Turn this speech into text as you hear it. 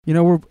You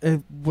know,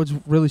 what's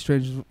really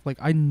strange is, like,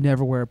 I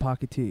never wear a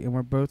pocket tee, and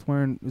we're both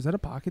wearing. Is that a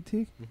pocket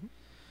tee? Mm-hmm.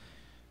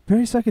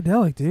 Very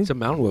psychedelic, dude. It's a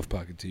Mountain Wolf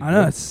pocket tee. I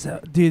know,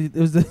 dude.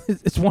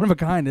 It's one of a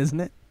kind, isn't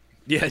it?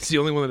 Yeah, it's the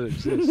only one that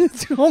exists.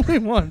 It's the only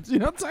one. You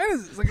know what I'm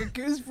saying? It's like a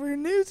goose for your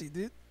newsie,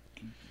 dude.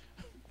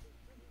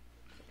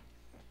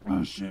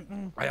 Oh shit!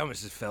 I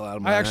almost just fell out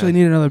of my. I actually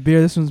need another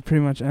beer. This one's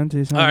pretty much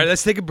empty. So all right,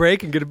 let's take a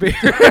break and get a beer.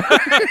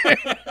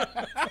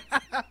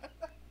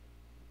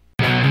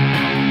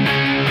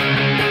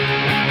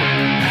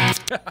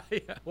 Yeah,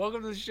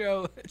 welcome to the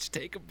show. Let's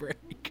take a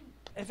break.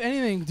 If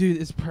anything,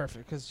 dude, it's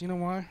perfect. Because you know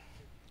why?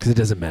 Because it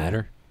doesn't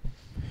matter.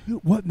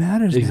 What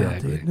matters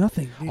exactly. now, dude?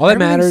 Nothing. Dude. All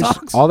that Everything matters.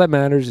 sucks. All that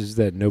matters is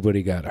that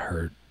nobody got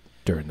hurt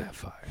during that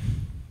fire.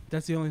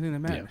 That's the only thing that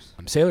matters.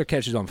 Yeah. Sailor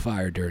catches on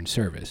fire during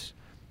service.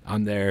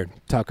 I'm there.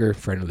 Tucker,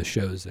 friend of the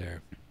show's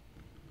there.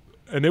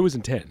 And it was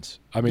intense.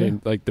 I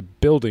mean, like the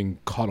building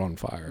caught on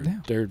fire. Yeah.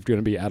 They're going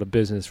to be out of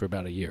business for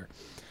about a year.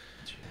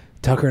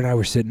 Tucker and I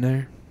were sitting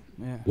there.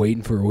 Yeah.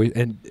 Waiting for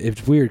and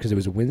it's weird because it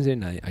was a Wednesday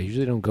night. I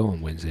usually don't go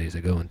on Wednesdays. I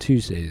go on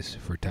Tuesdays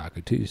for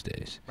Taco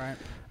Tuesdays. Right.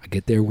 I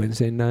get there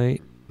Wednesday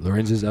night.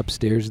 Lorenzo's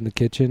upstairs in the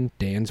kitchen.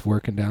 Dan's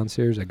working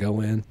downstairs. I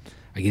go in.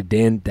 I get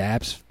Dan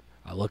daps.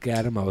 I look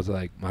at him. I was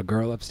like, "My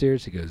girl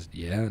upstairs." He goes,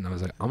 "Yeah." And I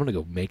was like, "I'm gonna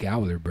go make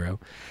out with her, bro."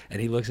 And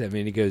he looks at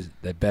me and he goes,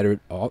 "That better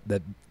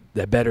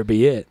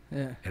be it."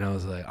 Yeah. And I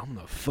was like, "I'm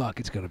gonna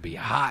fuck. It's gonna be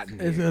hot in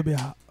here. It's gonna be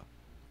hot."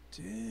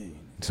 Dude.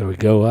 So we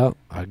go out.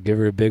 I give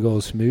her a big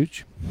old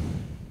smooch.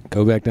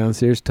 Go back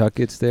downstairs. Tuck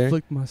gets there.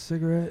 Flicked my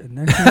cigarette, and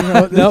next thing you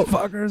know, no,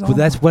 fuckers. But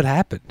that's what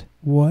happened.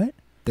 What?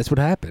 That's what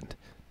happened.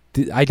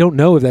 I don't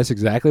know if that's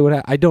exactly what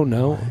happened. I don't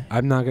know.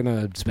 I'm not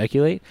gonna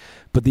speculate.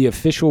 But the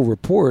official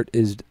report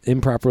is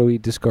improperly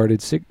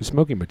discarded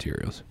smoking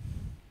materials.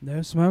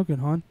 No smoking,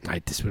 hon.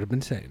 This would have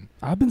been saying.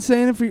 I've been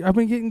saying it for. I've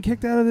been getting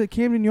kicked out of the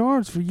Camden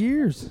Yards for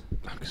years.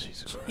 Oh,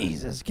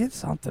 Jesus, get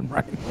something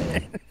right,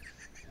 man.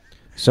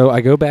 So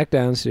I go back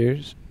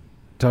downstairs.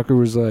 Tucker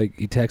was like,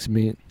 he texted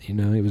me, he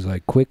was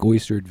like, quick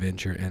oyster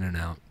adventure, in and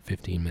out,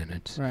 15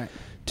 minutes. Right.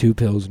 2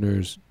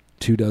 Pilsners,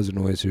 2 dozen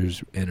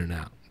oysters, in and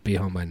out. Be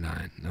home by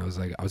 9. And I was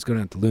like, I was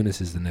going out to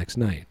Lunis's the next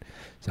night.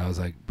 So I was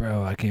like,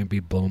 bro, I can't be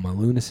blowing my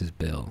Lunis's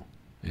bill.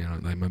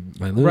 Like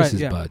my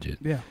Lunis's budget.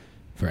 Yeah.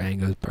 For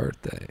Ango's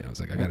birthday. I was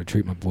like, I got to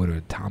treat my boy to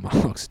a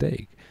tomahawk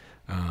steak.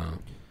 Damn.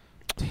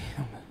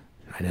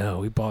 I know,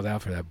 we balled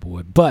out for that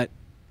boy. But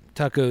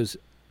Tucko's,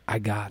 I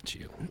got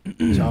you.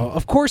 So,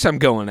 of course I'm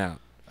going out.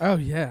 Oh,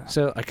 yeah.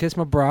 So I kiss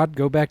my broad,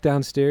 go back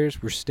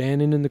downstairs. We're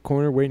standing in the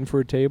corner waiting for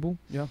a table.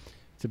 Yeah.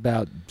 It's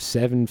about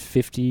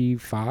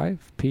 7:55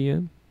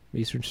 p.m.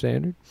 Eastern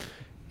Standard.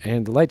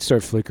 And the lights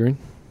start flickering.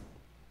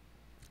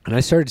 And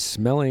I started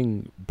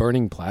smelling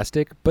burning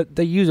plastic. But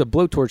they use a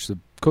blowtorch to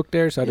cook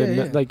there, so I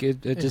didn't like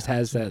it. It just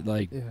has that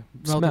melted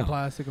smell.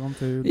 Plastic on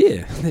food.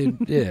 Yeah,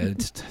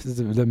 it's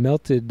the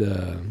melted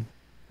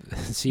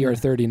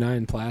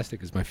CR39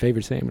 plastic is my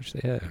favorite sandwich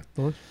they have.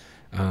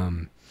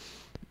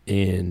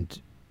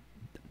 And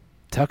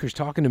Tucker's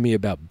talking to me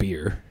about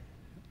beer.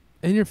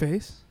 In your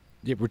face?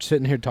 Yeah, we're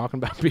sitting here talking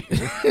about beer.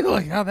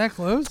 Like, how that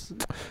close?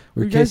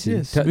 We're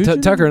kissing.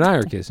 Tucker and I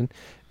are kissing.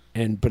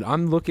 But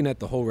I'm looking at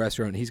the whole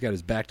restaurant. He's got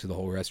his back to the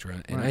whole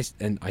restaurant.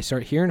 And I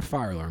start hearing a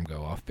fire alarm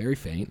go off, very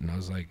faint. And I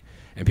was like,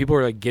 and people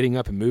are like getting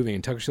up and moving.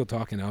 And Tucker's still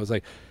talking. I was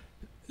like,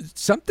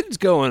 something's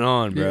going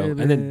on, bro. Yeah,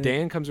 and then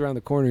Dan comes around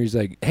the corner. He's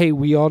like, hey,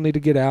 we all need to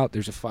get out.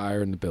 There's a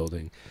fire in the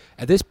building.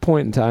 At this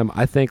point in time,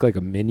 I think like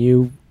a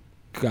menu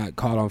got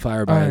caught on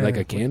fire by like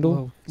a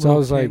candle. So I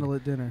was like,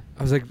 at dinner.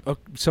 I was like, oh,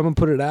 someone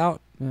put it out.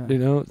 Yeah.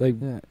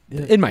 Yeah.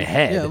 In my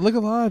head. Yeah, look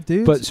alive,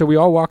 dude. But so we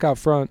all walk out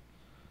front.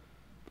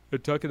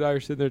 And Tuck and I are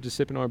sitting there just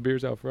sipping our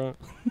beers out front.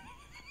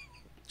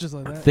 Just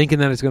like that. Thinking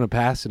that it's going to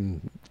pass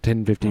in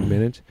 10, 15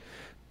 minutes.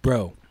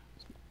 Bro,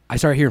 I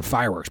started hearing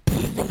fireworks.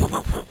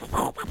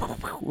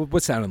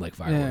 What sounded like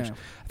fireworks? Yeah.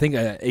 I think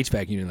a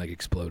HVAC unit like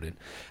exploded.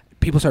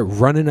 People start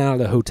running out of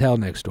the hotel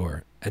next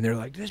door. And they're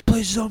like, this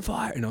place is on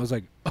fire. And I was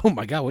like, oh,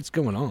 my God, what's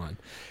going on?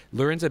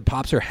 Lorenza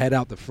pops her head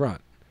out the front.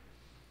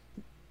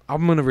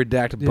 I'm going to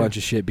redact a bunch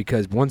of shit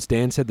because once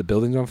Dan said the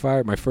building's on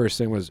fire, my first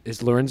thing was,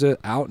 is Lorenza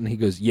out? And he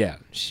goes, yeah,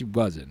 she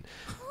wasn't.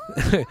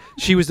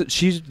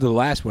 She's the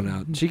last one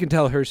out. She can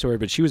tell her story,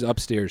 but she was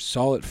upstairs,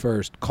 saw it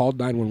first, called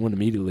 911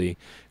 immediately,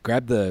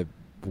 grabbed the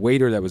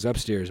waiter that was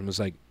upstairs and was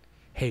like,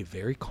 hey,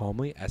 very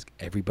calmly, ask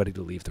everybody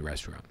to leave the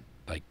restaurant.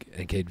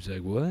 And Kate was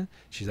like, what?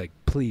 She's like,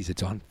 please,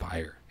 it's on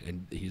fire.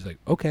 And he's like,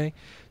 okay.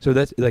 So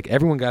that's like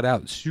everyone got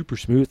out super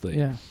smoothly.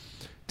 Yeah.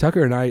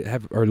 Tucker and I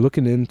are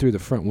looking in through the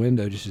front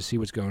window just to see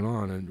what's going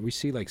on, and we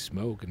see like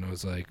smoke, and I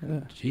was like,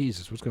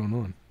 Jesus, what's going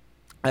on?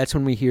 That's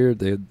when we hear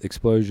the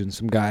explosion.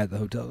 Some guy at the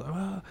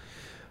hotel,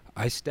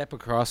 I step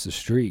across the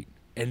street,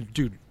 and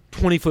dude,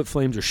 20-foot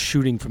flames are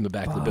shooting from the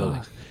back of the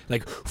building.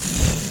 Like,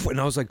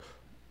 and I was like,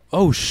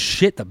 oh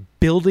shit, the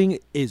building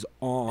is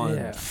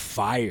on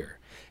fire.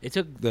 It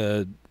took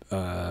the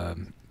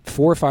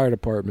 4 fire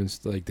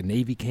departments, like the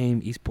Navy came,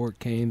 Eastport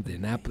came, the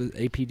Annapolis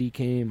APD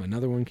came,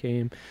 another one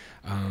came.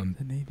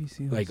 The Navy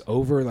SEALs. Like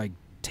over like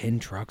 10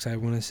 trucks, I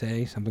want to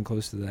say, something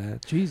close to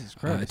that. Jesus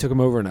Christ. It took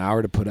them over an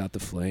hour to put out the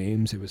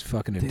flames. It was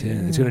fucking intense.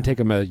 Damn. It's going to take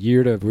them a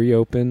year to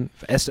reopen.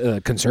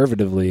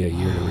 Conservatively, a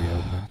year to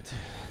reopen.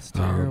 It's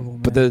terrible,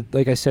 man. But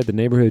like I said, the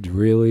neighborhood's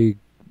really,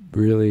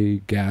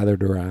 really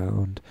gathered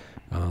around.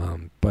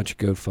 Bunch of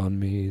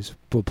GoFundMes.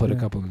 We'll put a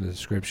couple in the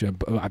description.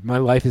 But my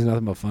life is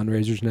nothing but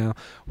fundraisers now.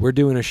 We're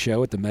doing a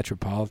show at the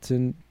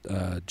Metropolitan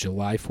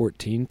July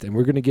 14th, and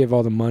we're going to give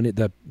all the money,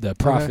 the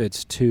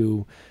profits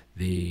to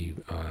the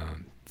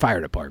fire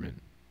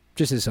department.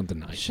 Just as something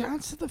nice.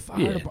 Shouts to the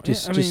fire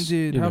department. I mean,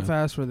 dude, how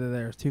fast were they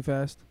there? Too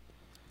fast?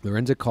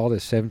 Lorenzo called at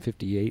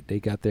 7:58. They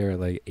got there at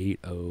like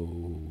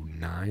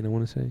 8:09, I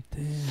want to say.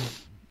 Damn.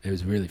 It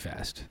was really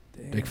fast.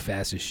 Damn. Like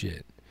fast as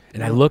shit.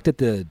 And I looked at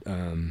the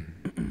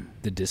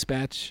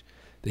dispatch.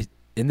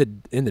 In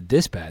the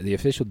dispatch, the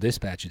official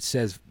dispatch, it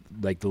says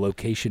like the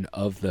location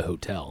of the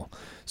hotel.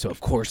 So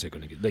of course they're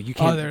gonna get like you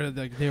can't. Oh,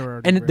 they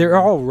were. And they're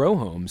all row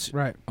homes,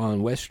 right,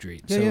 on West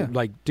Street. Yeah, so yeah.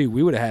 like, dude,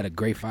 we would have had a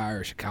great fire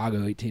in Chicago,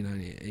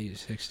 1898,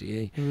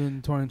 68.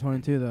 In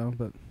 2022 though,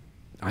 but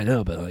I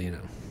know, but you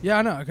know. Yeah,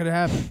 I know it could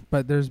have happened,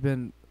 but there's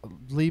been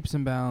leaps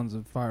and bounds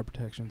of fire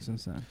protection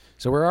since then.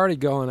 So we're already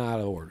going out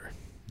of order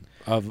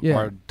of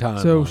our time.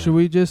 So should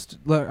we just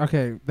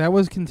okay? That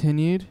was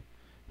continued.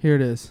 Here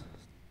it is.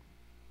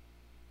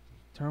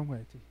 Turn away.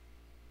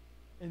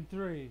 In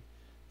 3,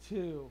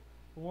 2,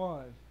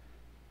 1.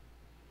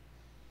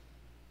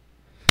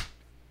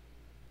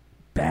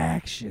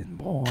 Baction,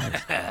 boys.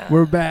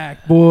 We're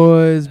back,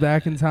 boys.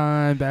 Back in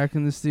time. Back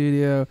in the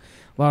studio.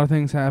 A lot of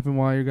things happened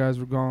while you guys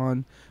were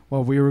gone.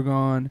 While we were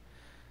gone.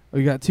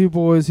 We got two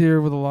boys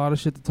here with a lot of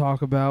shit to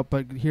talk about.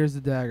 But here's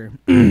the dagger.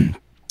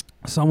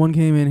 Someone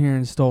came in here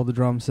and stole the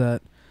drum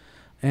set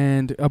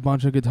and a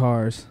bunch of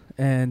guitars.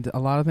 And a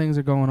lot of things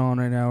are going on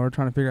right now. We're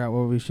trying to figure out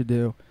what we should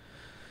do.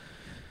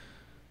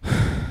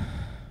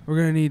 We're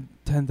going to need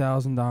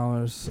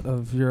 $10,000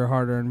 of your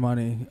hard-earned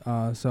money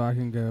so I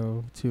can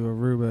go to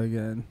Aruba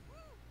again.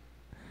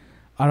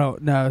 I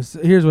don't know.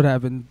 So here's what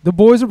happened. The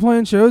boys are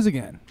playing shows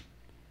again.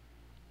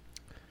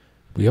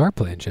 We are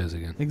playing shows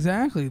again.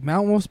 Exactly.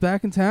 Mountain Wolf's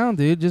back in town,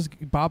 dude. Just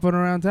bopping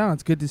around town.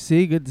 It's good to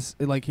see. Good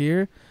to like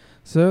here.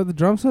 So the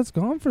drum set's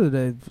gone for the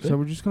day. So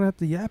we're just going to have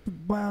to yap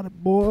about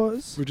it,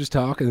 boys. We're just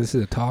talking. This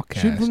is a talk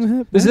cast. Shoot from the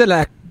hip. This is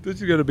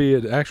going to be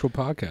an actual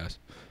podcast.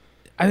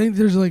 I think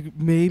there's like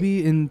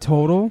maybe in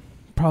total,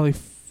 probably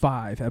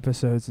 5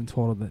 episodes in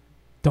total that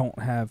don't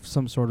have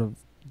some sort of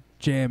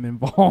jam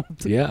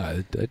involved.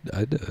 Yeah,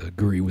 I'd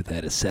agree with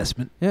that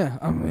assessment. Yeah,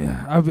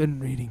 I've been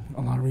reading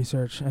a lot of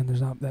research, and there's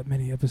not that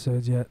many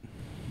episodes yet.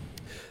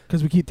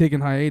 Because we keep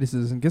taking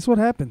hiatuses, and guess what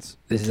happens?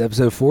 This is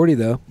episode 40,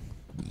 though.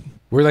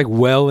 We're like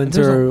well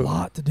into... There's a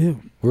lot to do.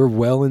 We're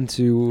well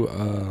into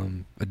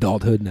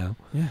adulthood now.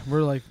 Yeah,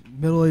 we're like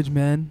middle-aged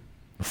men.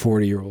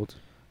 40-year-olds.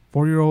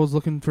 40-year-olds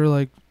looking for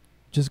like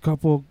just a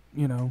couple,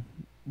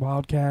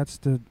 wildcats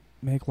to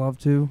make love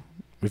to.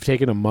 We've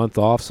taken a month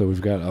off, so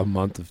we've got a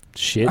month of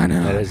shit that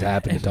has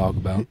happened to talk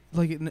about.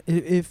 Like,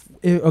 if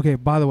okay,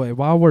 by the way,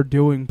 while we're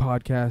doing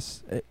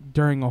podcasts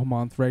during a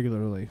month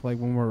regularly, like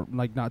when we're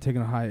like not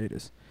taking a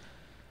hiatus,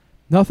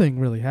 nothing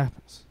really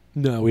happens.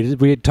 No,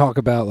 we talk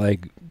about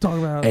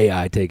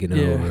AI taking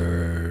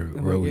over,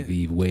 Roe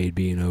v. Wade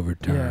being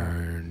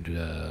overturned,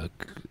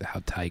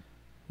 how tight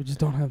we just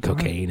don't have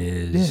cocaine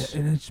is.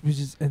 Yeah,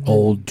 and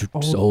old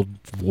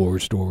war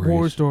stories.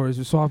 War stories.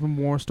 We're swapping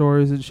war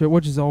stories and shit,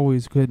 which is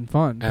always good and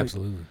fun.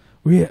 Absolutely. Like,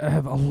 we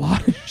have a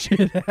lot of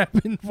shit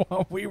happen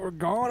while we were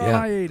gone on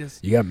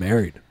hiatus. You got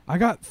married. I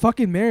got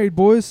fucking married,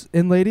 boys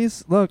and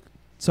ladies. Look,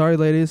 sorry,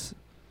 ladies.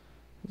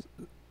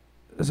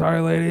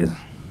 Sorry, ladies.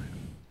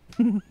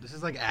 This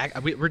is like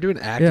we're doing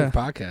active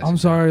podcast. I'm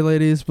sorry,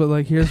 ladies, but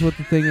like, here's what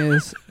the thing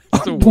is.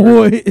 Our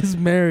boy is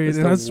married,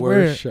 and I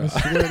swear. I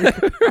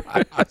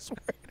swear.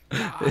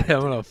 Yeah,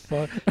 I'm gonna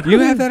fuck. Do you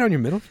have that on your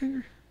middle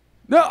finger?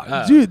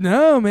 No, dude,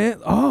 no, man.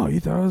 Oh,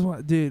 you thought I was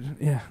one, dude?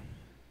 Yeah.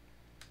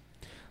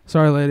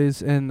 Sorry,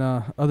 ladies and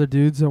other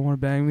dudes that want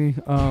to bang me.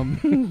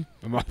 I'm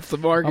off the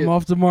market. I'm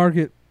off the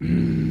market.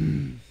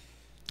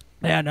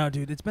 Yeah, no,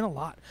 dude, it's been a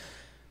lot.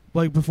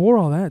 Like before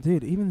all that,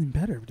 dude, even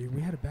better, dude.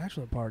 We had a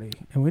bachelor party,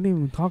 and we didn't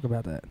even talk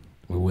about that.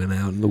 We went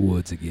out in the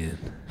woods again.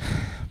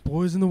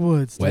 Boys in the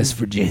woods, dude. West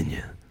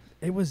Virginia.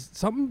 It was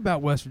something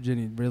about West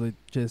Virginia really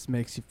just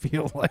makes you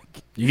feel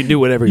like you can do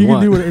whatever you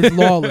want. You can do it. It's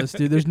lawless,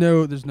 dude. There's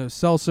no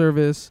cell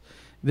service.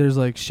 There's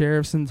like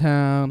sheriffs in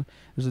town.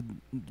 There's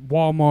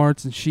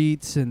Walmarts and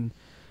Sheets and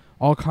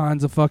all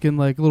kinds of fucking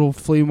like little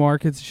flea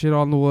markets and shit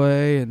on the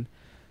way. And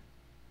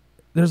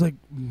there's like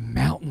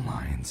mountain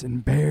lions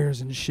and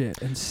bears and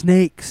shit and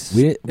snakes.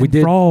 We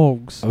did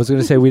frogs. I was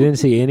gonna say we didn't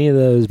see any of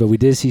those, but we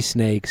did see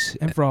snakes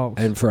and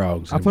frogs. And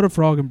frogs. I put a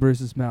frog in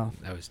Bruce's mouth.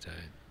 That was tight.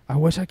 I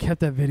wish I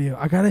kept that video.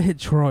 I gotta hit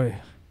Troy.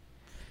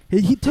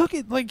 He took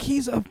it like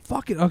he's a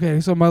fucking...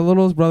 Okay, so my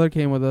littlest brother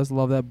came with us.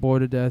 Love that boy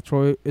to death.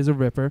 Troy is a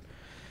ripper.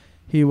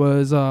 He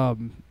was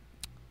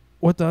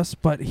with us,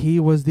 but he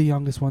was the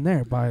youngest one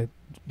there by,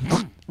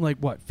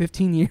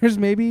 15 years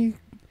maybe?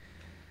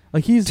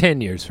 Like he's...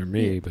 10 years for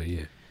me, but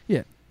yeah.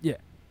 Yeah.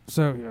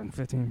 So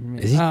 15 for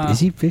me. Is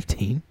he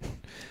 15?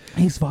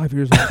 He's 5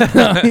 years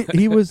old.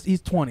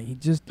 He's 20.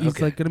 He's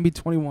Okay. like gonna be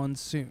 21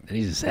 soon. And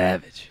he's a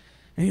savage.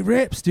 And he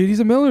rips, dude. He's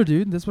a Miller,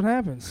 dude. That's what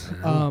happens.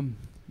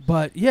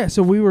 But yeah,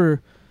 so we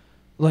were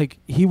like,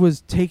 he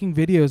was taking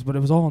videos, but it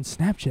was all on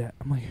Snapchat.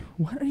 I'm like,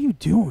 what are you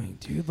doing,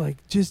 dude?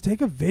 Like, just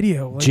take a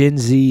video. Like, Gen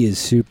Z is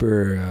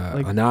super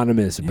like,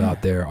 anonymous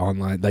about their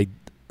online. Like,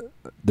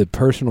 the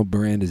personal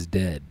brand is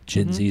dead.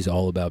 Gen Z is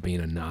all about being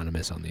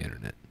anonymous on the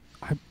internet.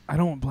 I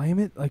don't blame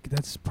it. Like,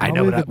 that's I probably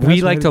know, the but best we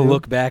way like to do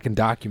look back and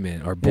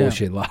document our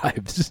bullshit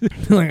lives.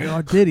 like, oh,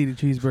 I did eat a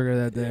cheeseburger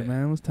that day,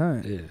 man. It was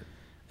time. Yeah.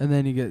 And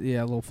then you get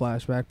a little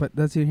flashback, but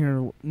that's in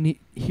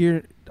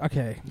here.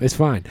 Okay, It's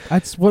fine.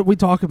 that's what we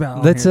talk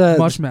about. Let's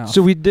mush mouth.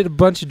 So we did a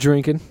bunch of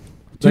drinking.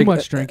 Too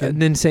much drinking.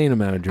 An insane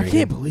amount of I drinking.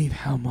 can't believe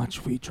how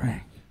much we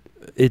drank.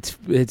 It's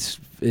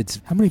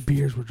How many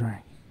beers we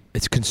drank?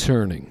 it's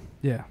concerning.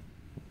 Yeah,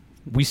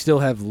 We still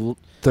have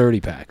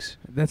 30 packs.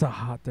 that's a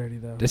hot 30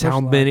 though. That's First how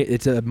of all, many.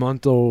 It's a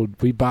month old.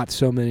 We bought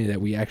so many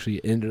that we actually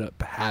ended up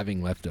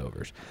having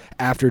leftovers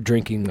after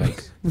drinking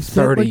like we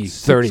spent 30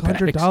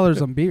 $600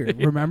 packs. on beer.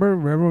 Remember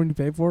when you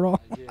paid for it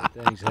all? Yeah,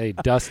 thanks. Hey,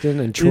 Dustin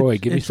and Troy,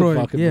 give me Troy,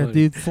 some fucking yeah, money.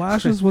 dude.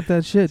 Flash us with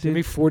that shit, Give me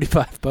dude.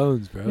 45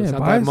 bones, bro. Yeah, It's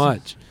not buy that some-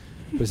 much.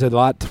 But it's a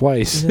lot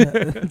twice. Yeah,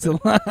 it's a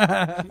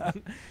lot.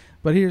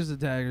 But here's the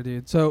dagger,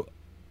 dude. So,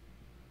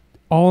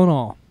 all in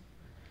all,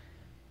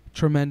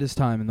 tremendous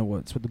time in the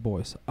woods with the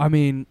boys. I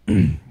mean,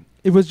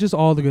 it was just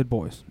all the good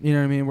boys. You know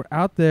what I mean? We're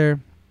out there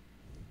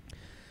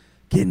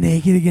getting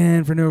naked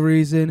again for no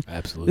reason.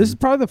 Absolutely. This is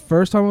probably the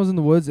first time I was in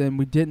the woods and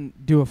we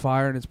didn't do a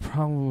fire, and it's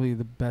probably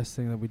the best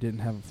thing that we didn't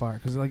have a fire,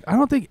 because like I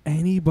don't think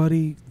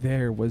anybody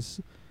there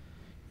was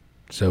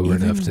sober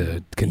enough to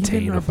even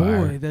contain our a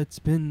fire. boy that's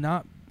been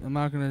not. I'm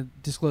not gonna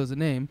disclose the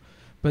name,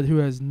 but who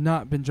has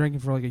not been drinking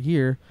for like a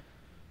year.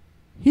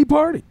 He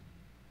partied.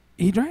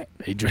 He drank.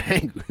 He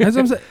drank. As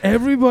I'm saying,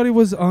 everybody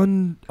was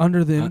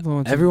under the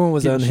influence. of Everyone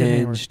was getting shit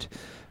hammered.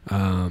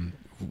 unhinged.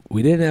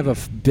 We didn't have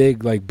a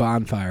big like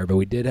bonfire, but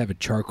we did have a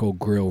charcoal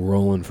grill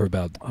rolling for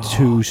about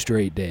 2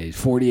 straight days.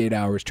 48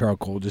 hours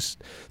charcoal.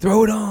 Just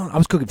throw it on. I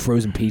was cooking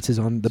frozen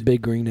pizzas on the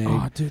Big Green Egg.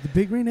 Oh, dude, the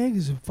Big Green Egg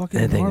is a fucking.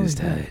 That thing gnarly is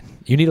thing. tight.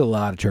 You need a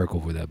lot of charcoal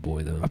for that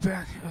boy, though.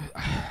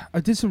 I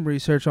did some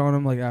research on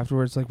him, like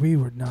afterwards. Like we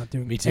were not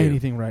doing Me too.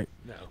 anything right.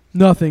 No.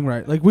 Nothing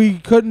right. Like we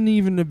couldn't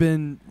even have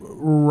been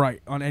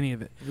right on any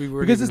of it,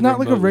 because it's not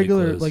like a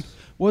regular like.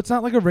 Well, it's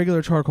not like a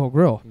regular charcoal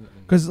grill.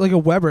 Because like a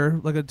Weber,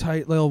 like a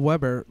tight little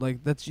Weber,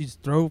 like that's you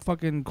just throw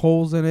fucking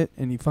coals in it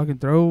and you fucking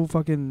throw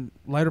fucking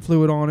lighter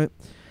fluid on it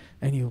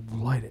and you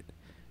light it.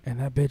 And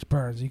that bitch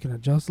burns. You can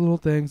adjust little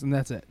things and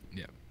that's it.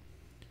 Yeah.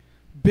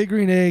 Big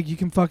Green Egg, you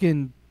can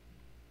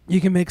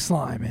make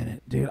slime in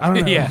it, dude. I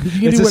don't know. Yeah, You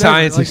can it's do a whatever.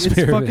 science Like, it's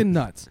experiment. fucking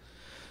nuts.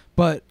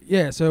 But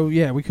yeah, so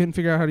yeah, we couldn't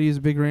figure out how to use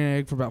a Big Green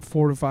Egg for about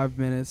 4 to 5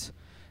 minutes.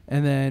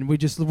 And then we're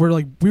just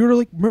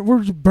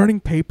burning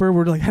paper.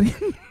 We're like, how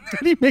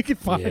do you make it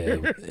fire?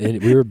 Yeah,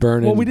 and we were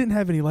burning. Well, we didn't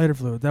have any lighter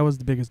fluid. That was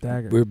the biggest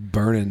dagger. We were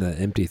burning the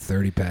empty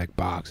 30-pack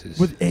boxes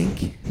With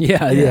ink.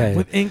 Yeah.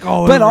 With ink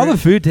all over. But all it. the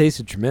food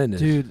tasted tremendous,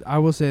 Dude, I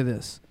will say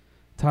this.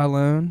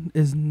 Tylone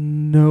is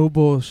no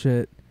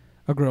bullshit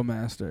a grill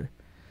master.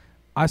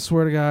 I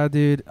swear to God,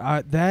 dude.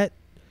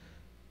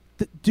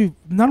 Dude,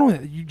 not only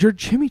that, your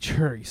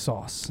chimichurri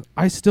sauce,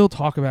 I still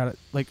talk about it.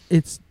 Like,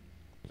 it's,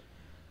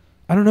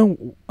 I don't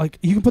know, like,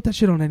 you can put that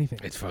shit on anything.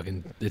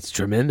 it's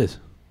tremendous.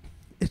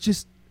 It's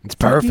just, It's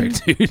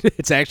perfect, dude.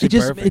 It's actually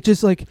perfect. It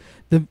just like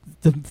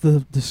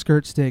the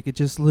skirt steak. It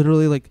just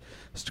literally like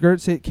skirt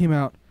steak came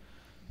out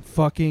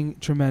fucking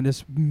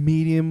tremendous.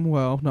 Medium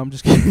well. No, I'm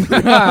just kidding.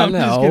 I'm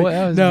just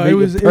kidding. It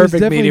was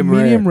perfect definitely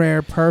medium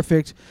rare.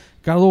 Perfect.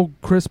 Got a little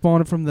crisp on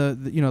it from the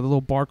the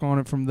little bark on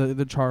it from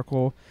the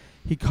charcoal.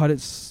 He cut it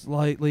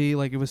slightly,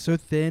 like it was so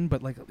thin,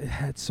 but like it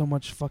had so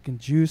much fucking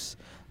juice.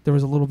 There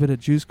was a little bit of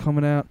juice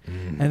coming out,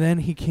 and then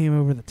he came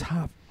over the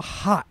top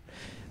hot.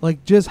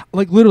 Like just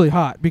like literally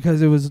hot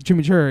because it was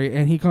chimichurri,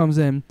 and he comes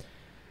in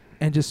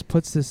and just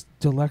puts this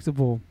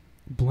delectable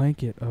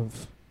blanket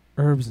of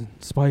herbs and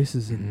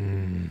spices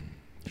and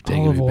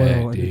olive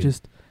oil, and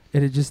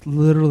it just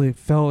literally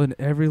fell in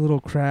every little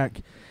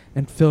crack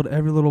and filled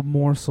every little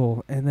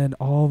morsel, and then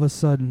all of a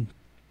sudden,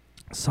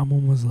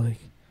 someone was like,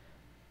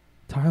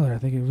 "Tyler, I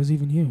think it was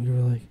even you. You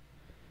were like,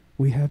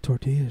 we have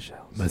tortilla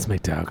shells. Let's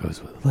make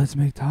tacos with them. Let's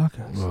make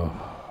tacos."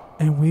 Oh.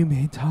 And we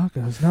made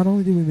tacos. Not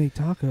only did we make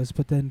tacos,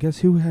 but then guess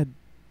who had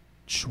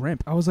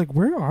shrimp? I was like,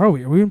 where are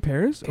we? Are we in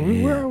Paris?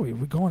 Where are we? Are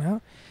we going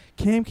out?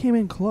 Cam came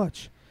in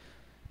clutch.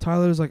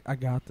 Tyler was like, I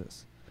got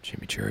this.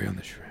 Chimichurri on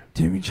the shrimp.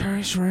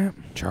 Chimichurri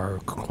shrimp.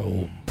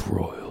 Charcoal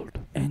broiled.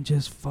 And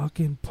just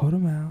fucking put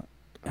them out.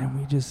 And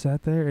we just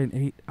sat there and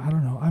ate, I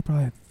don't know, I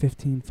probably had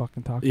 15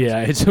 fucking tacos.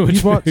 Yeah, it's so much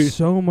We bought food.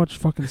 so much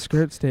fucking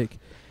skirt steak.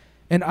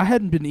 And I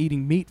hadn't been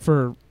eating meat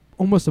for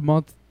almost a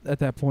month at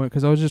that point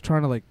because I was just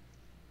trying to like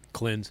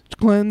cleanse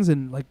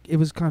and like it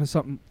was kind of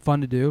something fun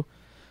to do.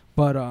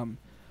 But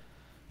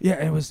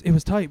yeah, it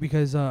was tight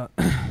because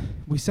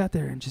we sat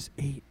there and just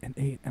ate and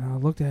ate. And I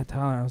looked at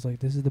Tyler and I was like,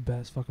 this is the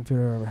best fucking food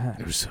I've ever had.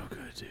 It was so good,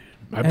 dude.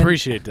 I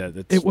appreciate that.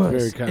 That's it was.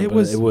 Very kind it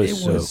was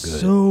so good.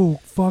 So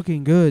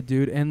fucking good,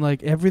 dude. And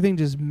like everything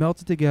just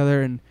melted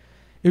together and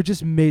it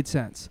just made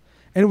sense.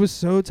 And it was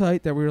so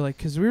tight that we were like,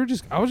 because we were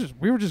just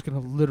gonna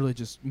literally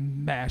just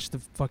mash the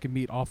fucking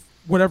meat off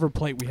whatever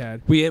plate we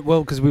had.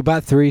 Because we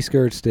bought 3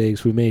 skirt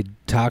steaks. We made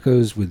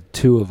tacos with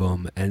 2 of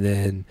them, and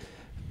then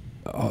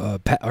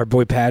our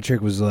boy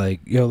Patrick was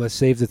like, "Yo, let's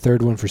save the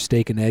 3rd one for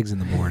steak and eggs in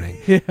the morning."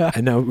 Yeah.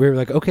 And we were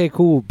like, "Okay,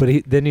 cool."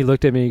 But then he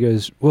looked at me and he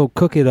goes, "Well,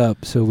 cook it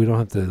up so we don't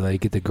have to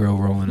like get the grill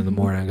rolling in the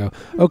morning." I go,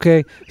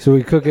 "Okay." So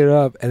we cook it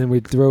up, and then we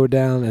throw it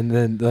down, and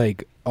then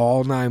like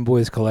all 9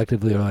 boys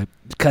collectively are like,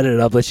 cut it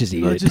up, let's just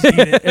eat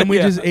it. And we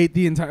just ate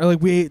the entire,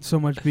 like, we ate so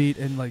much meat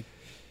and like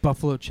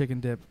buffalo chicken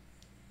dip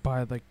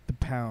by like the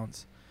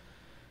pounds.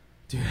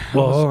 Dude,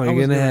 well, hold on,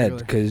 you're gonna head,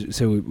 because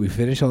so we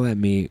finish all that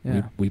meat.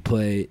 Yeah. We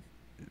play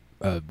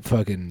a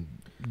fucking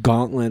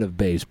gauntlet of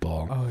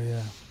baseball. Oh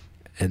yeah.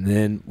 And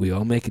then we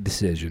all make a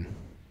decision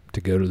to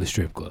go to the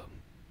strip club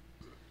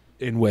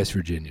in West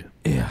Virginia.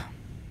 Yeah.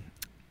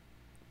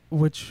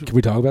 Which can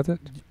we talk about that?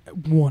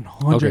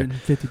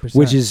 150%.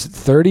 Which is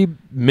 30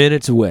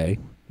 minutes away.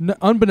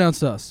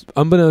 Unbeknownst to us.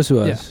 Unbeknownst to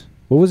us. Yeah.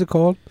 What was it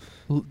called?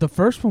 The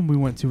first one we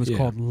went to was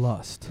called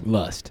Lust.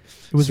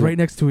 It was right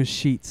next to his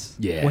sheets.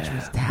 Yeah. Which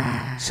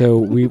was so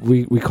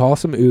we call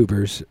some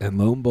Ubers, and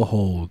lo and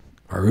behold,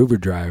 our Uber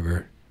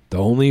driver, the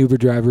only Uber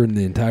driver in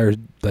the entire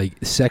like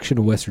section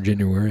of West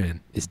Virginia we're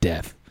in, is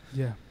deaf.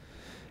 Yeah.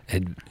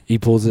 And he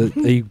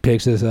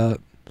picks us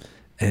up,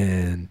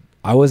 and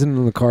I wasn't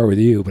in the car with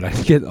you, but I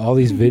get all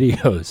these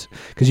videos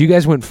because you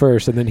guys went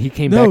first, and then he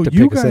came back to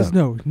pick us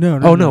up.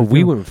 No,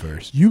 we went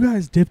first. You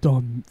guys dipped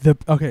on the.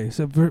 Okay,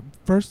 so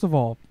first of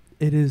all,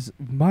 it is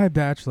my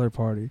bachelor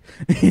party,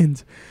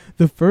 and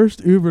the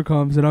first Uber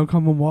comes, and I'm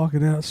coming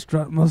walking out,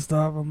 strutting my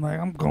stuff. I'm like,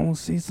 I'm going to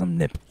see some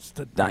nipples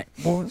tonight,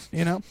 boys,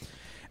 you know?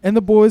 And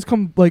the boys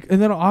come, like,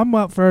 and then I'm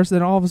out first,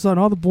 and all of a sudden,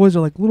 all the boys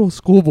are like little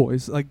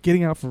schoolboys, like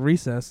getting out for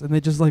recess, and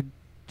they just like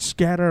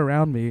scatter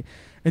around me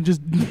and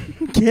just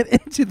get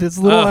into this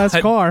little ass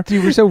car.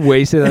 Dude, we're so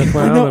wasted. I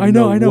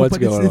know. What's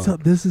but going on?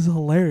 This is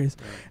hilarious.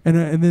 And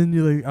then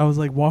you like, I was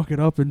like walking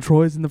up, and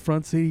Troy's in the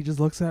front seat. He just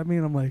looks at me,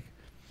 and I'm like,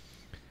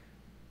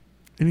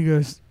 and he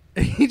goes,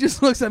 he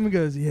just looks at me and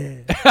goes, yeah.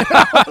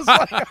 I was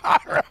like,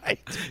 all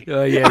right.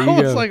 Yeah,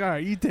 I was like, all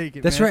right, you take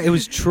it. That's man. right. It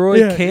was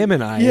Troy, Cam,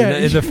 and I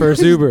in the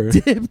first Uber.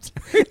 Dipped.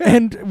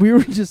 And we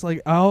were just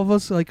like, all of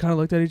us like kind of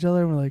looked at each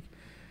other and we're like,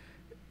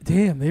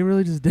 damn, they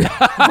really just did.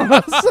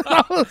 I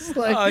was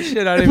like, oh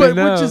shit, I didn't even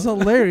know. Which is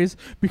hilarious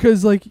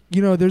because like,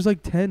 you know, there's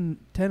like 10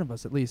 of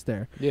us at least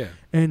there. Yeah.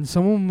 And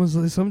someone was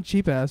like, some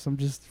cheap ass, I'm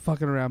just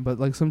fucking around, but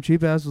like some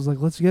cheap ass was like,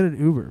 let's get an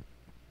Uber.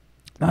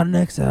 Not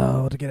an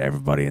XL to get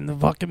everybody in the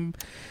fucking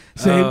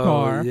same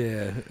car.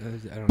 Yeah.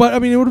 I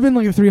mean, it would have been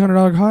like a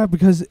 $300 car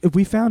because if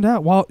we found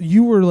out while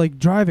you were like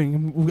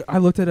driving, I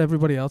looked at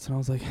everybody else and I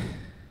was like,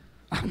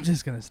 I'm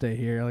just going to stay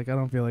here. Like, I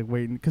don't feel like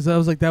waiting. Because I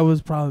was like,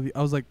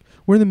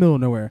 we're in the middle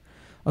of nowhere.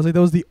 I was like,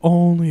 that was the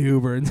only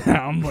Uber in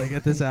town, like,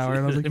 at this hour.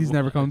 And I was like, he's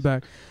never coming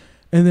back.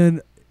 And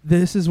then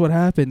this is what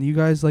happened. You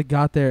guys, like,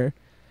 got there.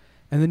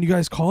 And then you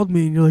guys called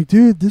me, and you're like,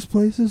 dude, this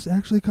place is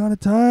actually kind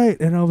of tight.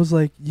 And I was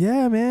like,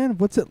 yeah, man,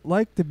 what's it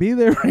like to be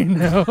there right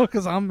now?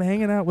 Because I'm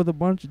hanging out with a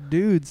bunch of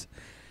dudes.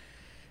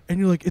 And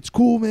you're like, it's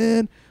cool,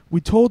 man. We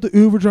told the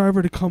Uber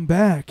driver to come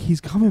back. He's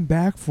coming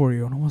back for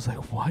you. And I was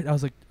like, what? I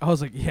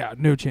was like, yeah,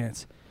 no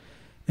chance.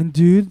 And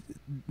dude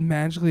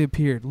magically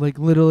appeared, like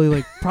literally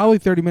like probably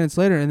 30 minutes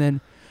later. And then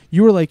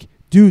you were like,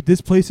 dude, this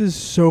place is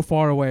so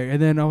far away.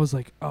 And then I was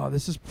like, oh,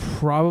 this is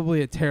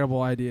probably a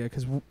terrible idea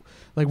because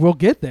like we'll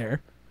get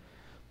there,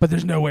 but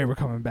there's no way we're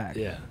coming back.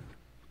 Yeah.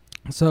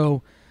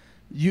 So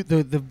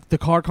the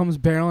car comes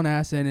barreling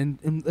ass in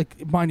and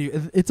like, mind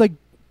you, it's like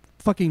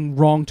fucking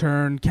wrong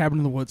turn, cabin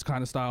in the woods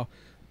kind of style.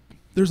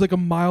 There's like a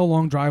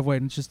mile-long driveway,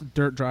 and it's just a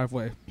dirt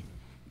driveway,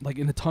 like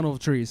in a tunnel of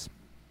trees.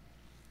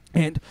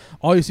 And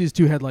all you see is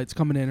 2 headlights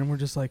coming in, and we're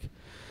just like,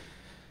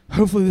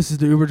 hopefully this is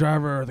the Uber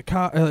driver or the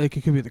cop. Like,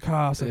 it could be the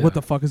cops. Like, what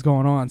the fuck is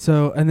going on?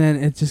 So, and then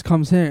it just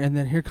comes here, and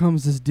then here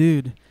comes this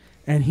dude,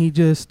 and he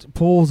just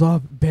pulls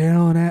up,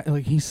 barreling at,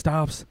 like, he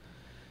stops,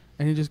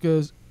 and he just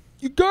goes,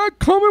 you got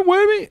coming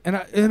with me?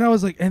 And I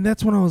was like, and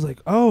that's when I was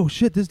like, oh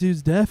shit, this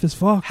dude's deaf as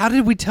fuck. How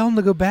did we tell him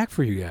to go back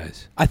for you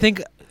guys? I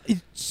think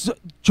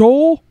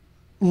Joel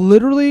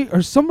literally,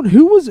 or someone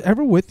who was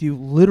ever with you,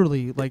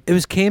 literally, like, it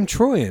was Cam,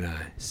 Troy, and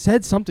I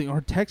said something or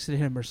texted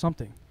him or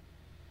something.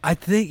 I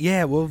think,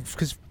 yeah, well,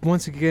 because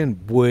once again,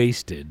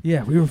 wasted.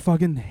 Yeah, we were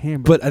fucking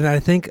hammered. But and I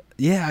think,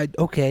 yeah,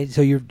 okay,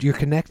 so you're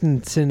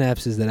connecting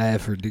synapses that I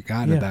have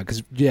forgotten about.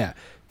 Because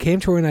Cam,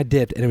 Troy, and I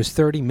dipped, and it was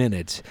 30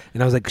 minutes,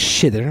 and I was like,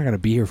 shit, they're not gonna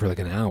be here for like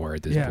an hour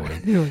at this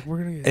point. You're like, we're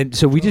gonna get and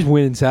so we just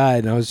went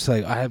inside, and I was just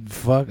like,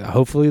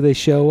 hopefully they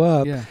show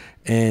up. Yeah.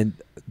 And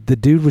the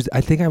dude was, I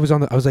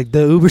was like,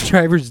 the Uber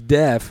driver's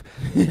deaf.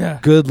 Yeah.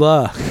 Good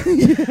luck.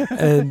 Yeah.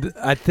 And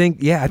I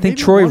think Maybe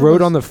Troy one of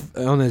wrote us-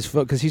 on his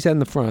phone because he sat in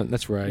the front.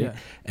 That's right. Yeah.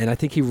 And I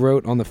think he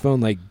wrote on the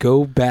phone like,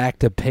 "Go back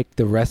to pick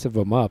the rest of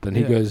them up." And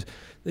he Yeah. goes,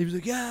 he was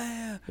like, "Yeah."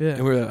 Yeah.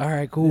 And we're like, "All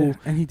right, cool." Yeah,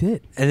 and he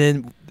did. And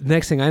then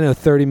next thing I know,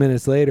 30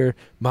 minutes later,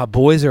 my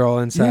boys are all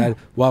inside Yeah.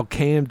 while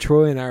Cam,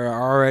 Troy, and I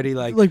are already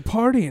like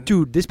partying.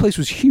 dude, this place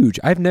was huge.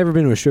 I've never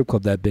been to a strip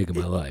club that big in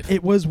my life.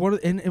 It was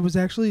and it was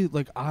actually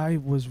like I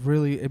was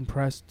really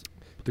impressed.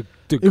 The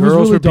It was girls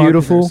really were dark in there.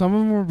 beautiful. Some of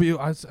them were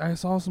beautiful. I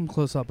saw some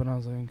close up, and I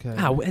was like,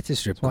 okay. It's a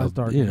strip That's why it's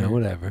club. dark You in know, here.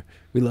 whatever.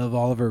 We love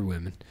all of our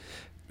women.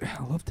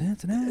 I love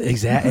dancing.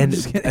 Exactly. I'm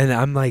just kidding. And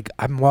I'm like,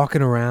 I'm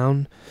walking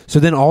around. So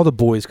then all the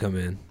boys come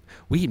in.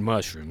 We eat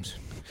mushrooms.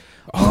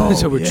 Oh,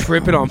 So we're yeah.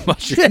 tripping on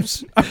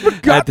mushrooms I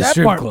forgot at the that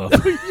strip part. club.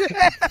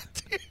 Yeah.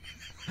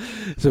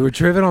 So we're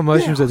tripping on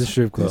mushrooms Yeah, at the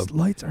strip club. These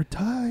lights are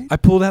tight. I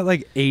pulled out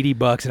like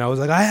 $80 and I was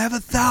like, I have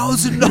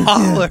 $1,000.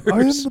 Yeah, I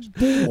am the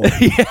bull.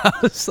 Yeah, I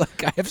was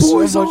like, I have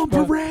Boys so much on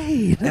fun.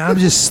 parade. And I'm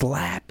just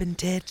slapping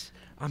tits.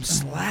 I'm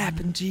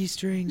slapping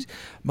G-strings.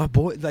 My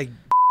boy, like,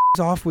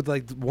 off with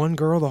like one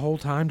girl the whole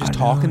time, just I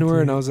talking know, to her,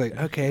 dude. and I was like,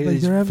 okay, Like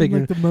he's they're having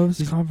figuring. like the most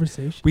he's-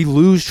 conversation. We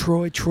lose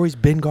Troy. Troy's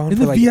been gone In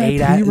for the like VIP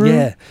 8 hours. room?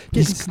 Yeah,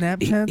 Getting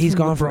Snapchats he's from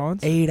gone the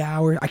bronze? for 8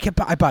 hours.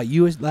 I bought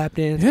you a lap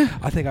dance. Yeah.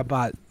 I think I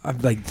bought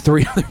like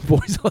 3 other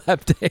boys a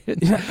lap dance.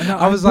 Yeah, no,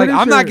 I was like, pretty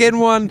I'm not sure- getting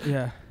one.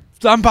 Yeah.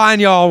 I'm buying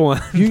y'all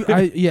one.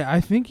 I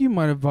think you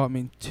might have bought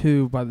me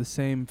 2 by the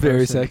same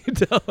person. Very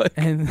psychedelic.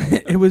 And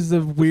it was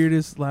the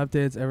weirdest lap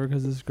dance ever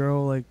because this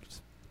girl, like,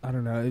 I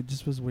don't know, it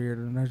just was weird.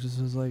 And I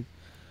just was like,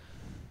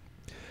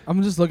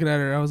 I'm just looking at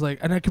her. And I was like,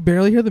 and I could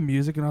barely hear the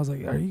music. And I was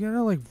like, are you going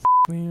to, like,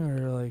 me?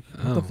 Or, like,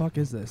 what the Oh. fuck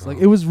is this? Like,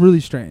 Oh. it was really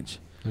strange.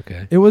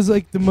 Okay. It was,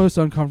 like, the most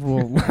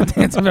uncomfortable lap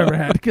dance I've ever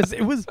had because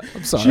it was,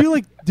 I'm sorry. she,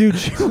 like, dude,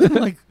 she would,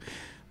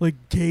 like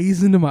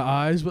gaze into my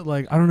eyes, but,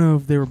 like, I don't know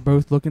if they were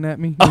both looking at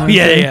me. You know Oh what I'm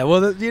yeah, saying? yeah.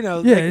 Well, you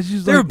know, Yeah, like, it's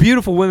just they were like,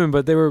 beautiful women,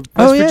 but they were West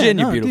oh, yeah,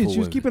 Virginia no, beautiful dude, she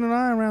was women. keeping an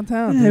eye around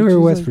town. Yeah, dude. they She were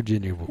was West like-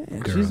 Virginia Yeah,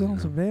 girls. she's you on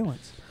know.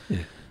 surveillance. Yeah.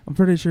 I'm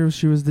pretty sure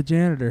she was the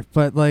janitor,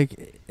 but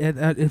like,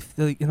 if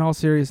like, in all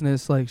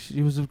seriousness, like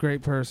she was a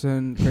great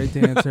person, great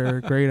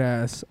dancer, great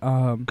ass.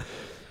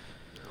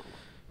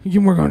 You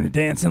can work on your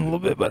dancing a little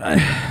bit, but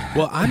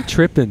Well, I'm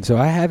tripping, so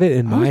I have it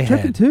in I my was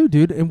tripping head. too,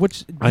 dude. And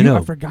which I know.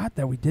 I forgot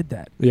that we did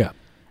that, Yeah.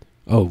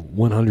 Oh,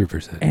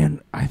 100%.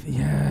 and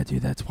yeah,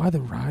 dude, that's why the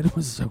ride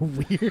was so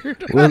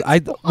weird.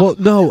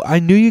 No, I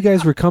knew you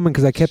guys were coming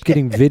because I kept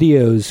getting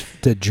videos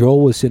that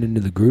Joel was sending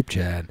to the group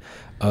chat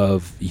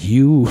of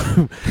you,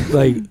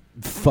 like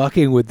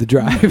fucking with the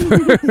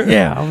driver.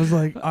 Yeah, I was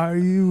like, "Are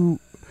you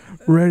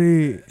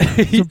ready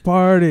to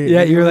party?"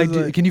 Yeah, And you're he like,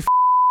 was can you?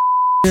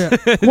 yeah.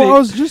 Well, I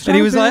was just, And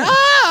he trying was to like, figure-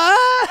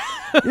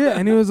 ah. yeah,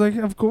 and he was like,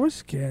 "Of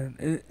course you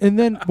can." And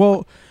then,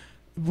 well,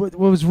 what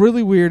was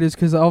really weird is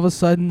because all of a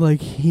sudden,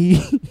 like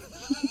he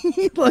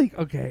like,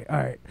 okay, all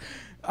right.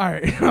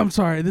 I'm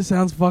sorry, this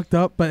sounds fucked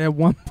up, but at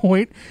one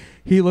point,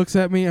 he looks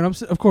at me, and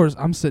of course,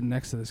 I'm sitting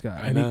next to this guy,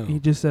 I and know. he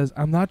just says,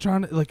 "I'm not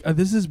trying to like.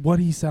 This is what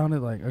he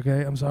sounded like."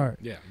 Okay, I'm sorry.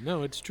 Yeah,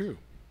 no, it's true.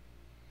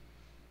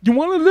 You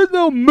want to listen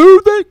to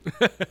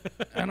music?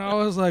 And I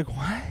was like,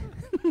 what?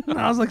 And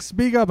I was like,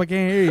 speak up, I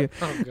can't hear you.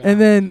 Oh, God. And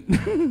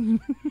then.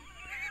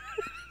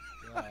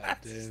 God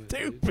damn it,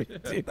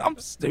 Stupid, dude. I'm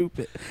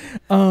stupid.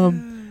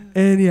 And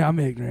yeah, I'm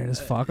ignorant as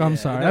fuck. I'm Yeah,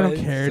 sorry. no, I don't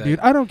it's care, like- dude.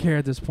 I don't care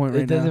at this point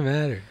right It doesn't now.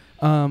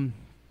 matter.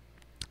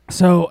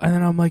 So and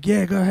then I'm like,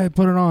 yeah, go ahead,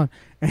 put it on.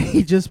 And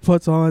he just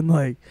puts on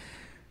like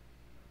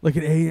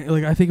an AM,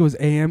 like I think it was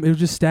AM. It was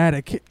just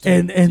static,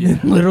 and then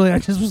literally I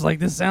just was like,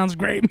 this sounds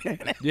great,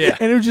 man. Yeah.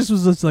 And it just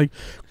was just like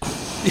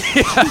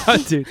Yeah,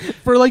 dude.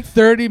 for like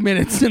 30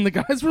 minutes, and the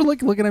guys were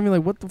like looking at me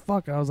like, what the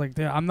fuck? I was like,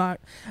 dude, I'm not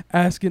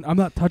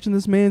touching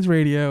this man's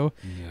radio.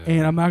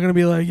 And I'm not going to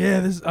be like,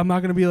 I'm not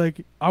going to be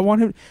like, I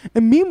want him.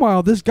 And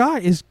meanwhile, this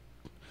guy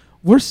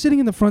we're sitting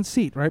in the front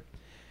seat, right?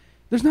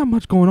 There's not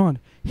much going on.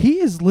 He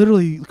is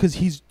literally, because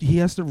he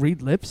has to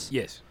read lips.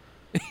 Yes.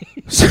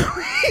 So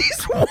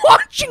he's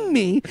watching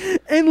me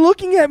and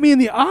looking at me in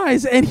the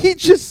eyes, and he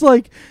just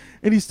like,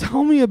 and he's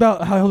telling me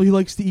about how he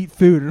likes to eat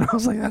food. And I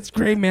was like, that's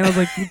great, man. I was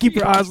like, you keep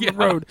your eyes on the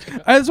road.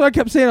 That's what I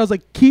kept saying. I was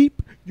like,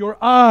 keep your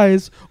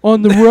eyes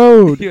on the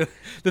road. The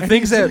And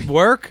things he's that like-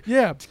 work.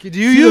 Yeah. Could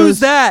you use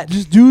that?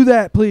 Just do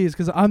that, please,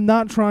 because I'm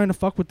not trying to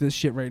fuck with this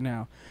shit right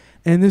now.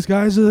 And this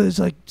guy's is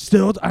like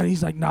still, and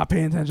he's like not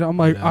paying attention. I'm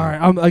like, No. all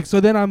right. I'm like, so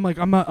then I'm like,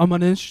 I'm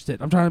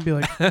uninterested. I'm trying to be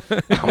like,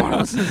 I want to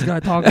listen to this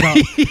guy talk about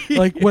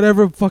like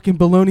whatever fucking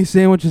bologna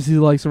sandwiches he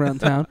likes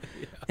around town.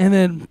 And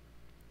then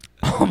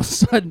all of a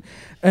sudden,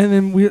 and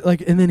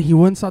then he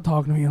wouldn't stop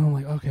talking to me. And I'm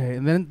like, okay.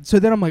 And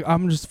then I'm like,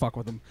 I'm just fuck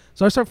with him.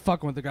 So I start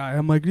fucking with the guy.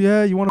 I'm like,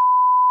 yeah, you want to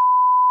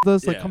with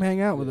us? Like, Yeah. come hang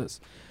out with us.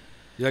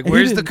 You're like, And he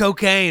where's the didn't-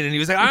 cocaine? And he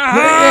was like,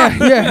 ah.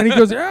 Yeah. And he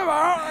goes,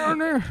 yeah.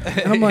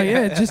 And I'm like,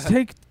 yeah, just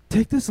take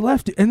this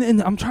left. And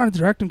then I'm trying to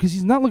direct him because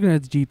he's not looking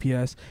at the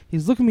GPS.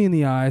 He's looking me in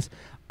the eyes.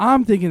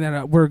 I'm thinking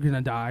that we're going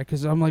to die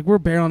because I'm like, we're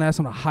barreling ass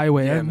on a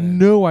highway. Yeah, I have man.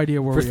 no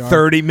idea where For we are.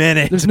 30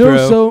 minutes, There's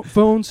bro. no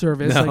phone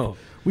service. No. Like,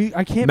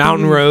 I can't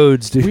mountain believe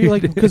roads, dude. we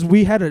because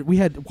we had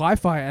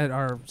Wi-Fi at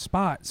our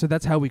spot, so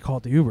that's how we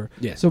called the Uber.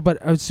 Yeah. So, but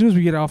as soon as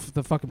we get off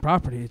the fucking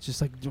property, it's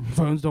just like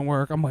phones don't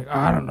work. I'm like,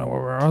 I don't know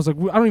where we're. I was like,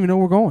 I don't even know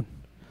where we're going.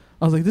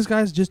 I was like, this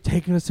guy's just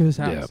taking us to his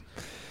house,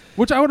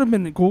 which I would have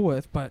been cool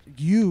with, but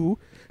you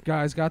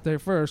guys got there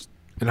first.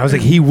 And I was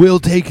like, he will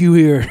take you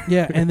here.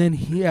 Yeah, and then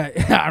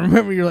I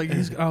remember you're like,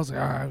 I was like,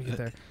 all right, we get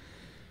there.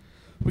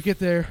 We get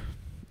there,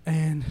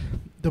 and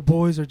the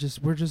boys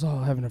we're just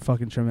all having a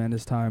fucking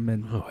tremendous time,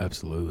 and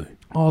Absolutely.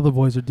 all the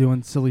boys are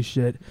doing silly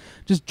shit,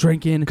 just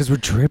drinking. Because we're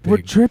tripping. We're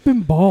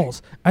tripping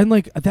balls, and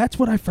like that's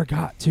what I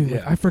forgot too.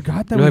 Like, I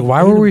forgot that. You're like,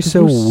 why were we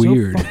so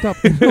weird? So fucked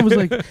up. And I was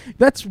like,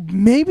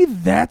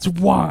 that's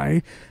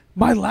why.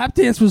 My lap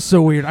dance was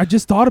so weird. I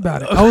just thought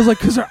about it. I was like,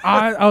 because her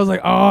eye, I was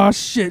like, oh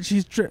shit,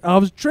 I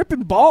was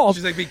tripping balls.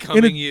 She's like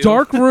becoming in a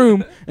dark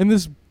room, and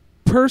this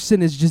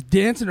person is just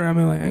dancing around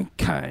me like,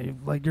 okay,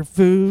 like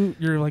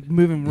you're like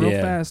moving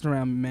real fast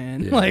around me,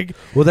 man. Yeah. Like,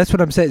 well, that's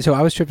what I'm saying. So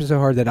I was tripping so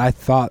hard that I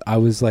thought I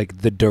was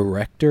like the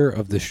director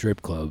of the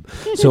strip club.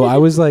 So I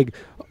was like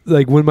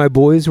when my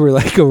boys were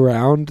like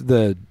around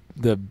the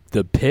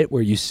pit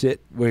where you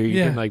sit, where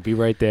you can like be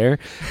right there.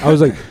 I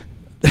was like.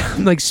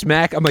 I'm like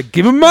smack. I'm like,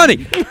 give him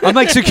money. I'm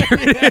like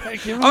security.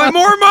 I'm like,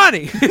 more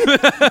money.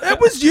 That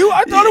was you.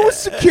 I thought it was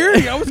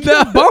security. I was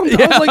getting bummed.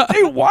 I was like,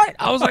 dude, what?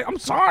 I was like, I'm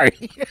sorry.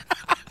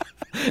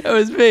 It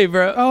was me,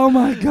 bro. Oh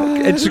my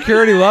god. And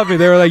security loved me.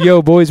 They were like,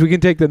 yo, boys, we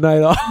can take the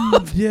night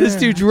off. This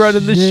dude's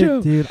running the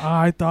show, dude.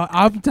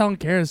 I'm telling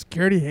Karen,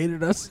 security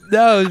hated us.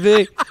 No, it was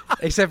me.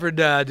 Except for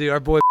dude,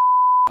 our boy.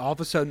 All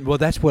of a sudden, well,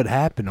 that's what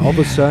happened. All of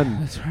a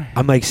sudden, that's right.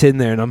 I'm like sitting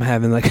there and I'm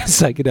having like a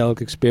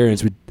psychedelic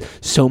experience with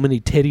so many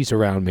titties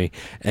around me,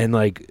 and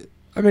like,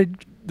 I mean,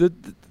 the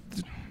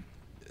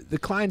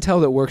clientele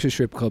that works at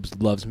strip clubs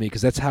loves me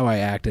because that's how I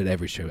act at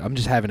every show. I'm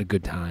just having a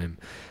good time,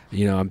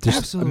 you know. I'm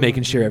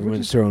making sure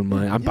everyone's throwing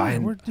money. I'm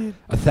buying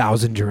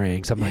 1,000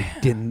 drinks. I'm like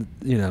getting,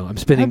 you know, I'm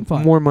spending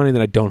more money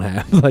than I don't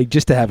have, like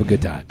just to have a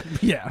good time.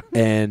 Yeah.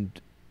 And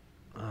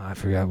I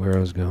forgot where I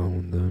was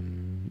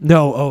going.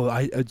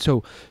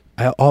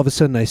 All of a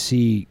sudden I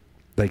see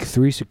like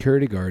 3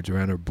 security guards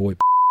around our boy,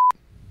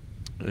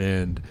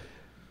 and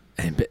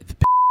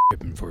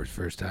tripping for his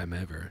first time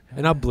ever.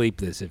 And I'll bleep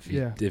this if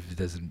it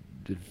doesn't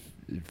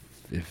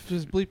if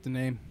just bleep the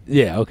name.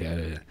 Yeah,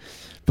 okay.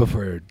 But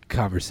for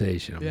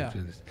conversation,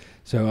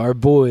 so our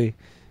boy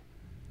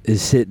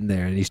is sitting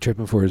there and he's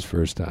tripping for his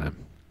first time,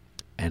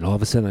 and all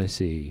of a sudden I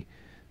see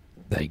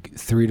like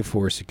 3 to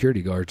 4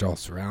 security guards all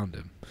surround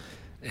him.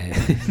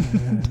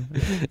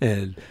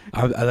 And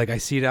I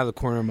see it out of the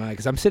corner of my eye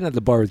because I'm sitting at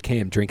the bar with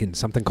Cam drinking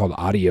something called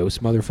Adios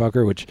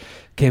Motherfucker, which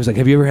Cam's like,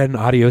 have you ever had an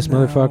Adios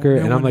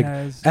Motherfucker? And I'm like,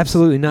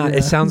 absolutely not.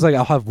 It sounds like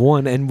I'll have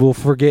one and we'll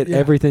forget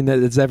everything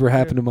that's ever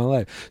happened in my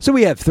life. So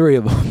we have 3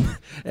 of them.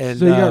 And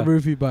so you got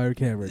roofied by your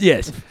camera.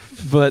 Yes,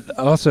 but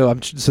also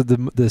so the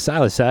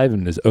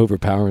psilocybin is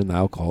overpowering the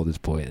alcohol at this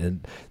point,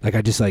 and like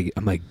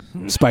I'm like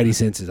spidey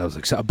senses. I was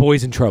like, so,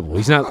 boy's in trouble.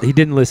 He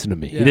didn't listen to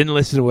me. He didn't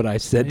listen to what I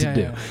said to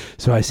do.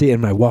 So I see it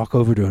and I walk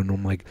over to him and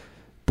I'm like,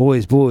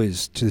 boys,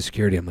 to the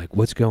security. I'm like,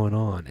 what's going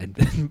on?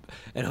 And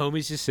and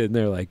homie's just sitting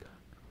there like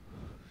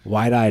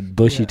wide-eyed,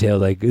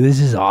 bushy-tailed, like, this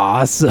is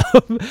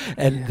awesome.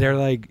 And they're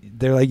like,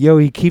 yo,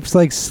 he keeps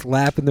like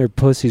slapping their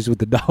pussies with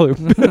the dollar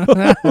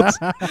bills.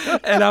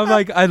 And I'm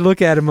like, I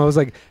look at him, I was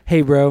like,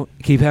 hey bro,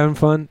 keep having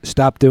fun,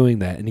 stop doing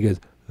that. And he goes,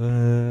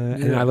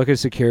 and I look at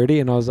security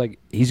and I was like,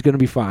 he's gonna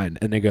be fine.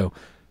 And they go,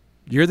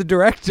 you're the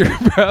director,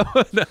 bro.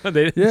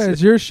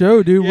 It's your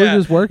show, dude. We're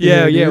just working.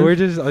 Yeah, here, we're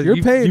just. You're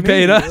paying. You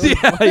paid us.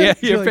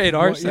 You're paying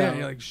our Yeah, side.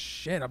 you're like,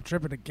 shit, I'm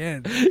tripping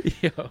again.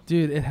 Yo.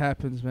 Dude, it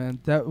happens, man.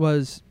 That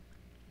was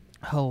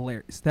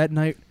hilarious. That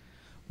night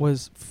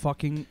was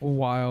fucking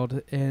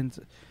wild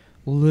and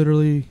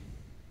literally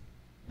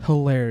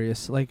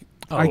hilarious. Like,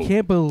 I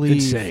can't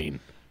believe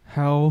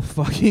how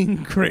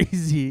fucking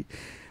crazy,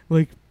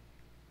 like,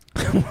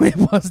 it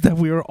was that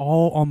we were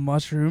all on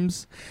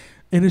mushrooms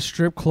in a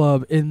strip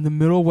club in the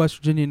middle of West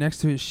Virginia next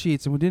to his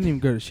Sheets, and we didn't even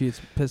go to Sheets.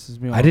 It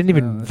pisses me off. I didn't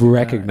even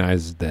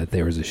recognize that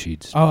there was a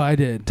Sheets. Oh, I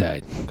did.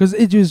 Because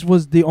it just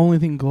was the only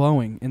thing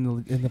glowing in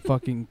the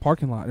fucking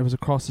parking lot. It was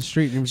across the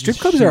street. And it was strip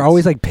clubs are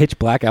always like pitch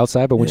black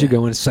outside, but once you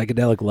go in,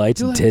 psychedelic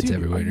lights and tits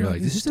everywhere. And you're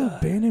like, this is an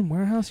abandoned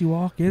warehouse. You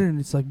walk in and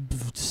it's like,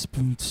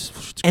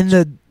 and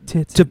the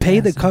tits to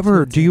pay the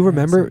cover. Do you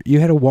remember? You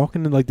had to walk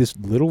into like this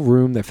little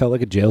room that felt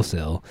like a jail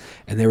cell,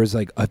 and there was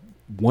like a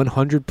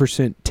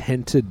 100%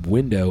 tinted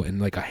window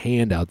and like a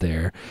hand out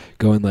there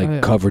going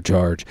like cover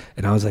charge,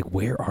 and I was like,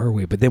 where are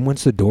we? But then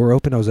once the door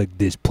opened, I was like,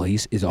 this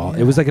place is all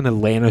it was like an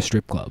Atlanta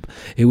strip club.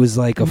 It was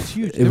like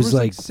huge. There was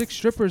like 6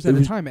 strippers at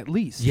a time at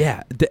least.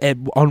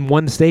 On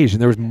one stage,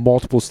 and there was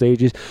multiple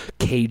stages,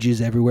 cages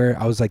everywhere.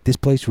 I was like, this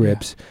place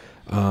rips.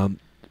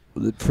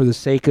 For the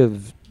sake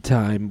of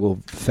time,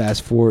 we'll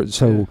fast forward.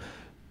 So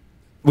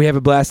we have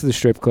a blast at the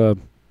strip club.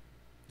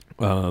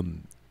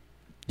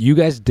 You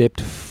guys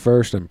dipped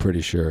first, I'm pretty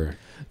sure.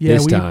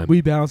 Yeah,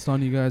 we bounced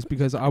on you guys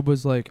because I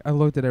was like, I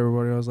looked at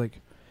everybody. I was like,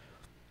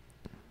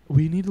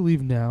 we need to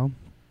leave now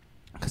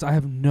because I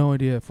have no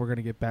idea if we're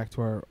gonna get back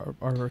to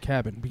our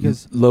cabin.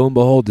 Because lo and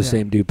behold, the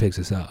same dude picks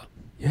us up.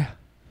 Yeah,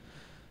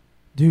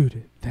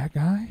 dude, that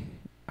guy.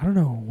 I don't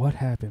know what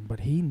happened, but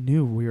he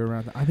knew we were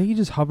around. I think he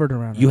just hovered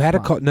around. You had to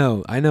call.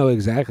 No, I know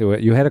exactly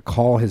what you had to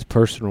call his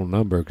personal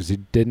number because he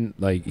didn't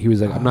like. He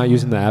was like, "I'm not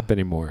using the app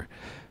anymore.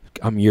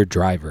 I'm your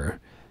driver."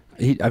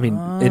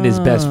 In his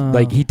best,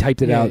 like he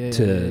typed it out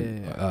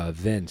to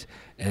Vince,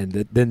 and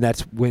then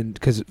that's when,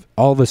 because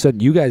all of a sudden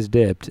you guys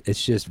dipped.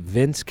 It's just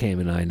Vince, Cam,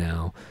 and I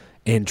now,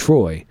 and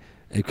Troy,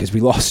 because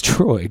we lost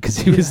Troy because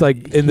he was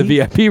like in the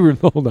VIP room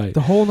the whole night.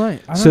 The whole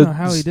night. I don't know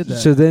how he did that.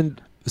 So then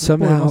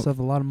somehow he must have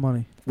a lot of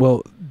money.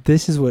 Well,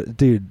 this is what,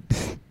 dude,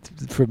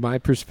 from my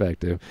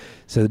perspective.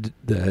 So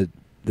the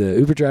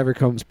Uber driver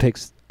comes,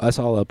 picks us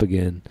all up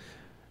again,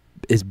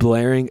 is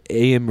blaring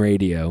AM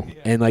radio,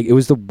 and like it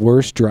was the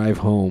worst drive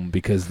home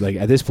because like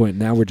at this point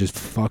now we're just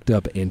fucked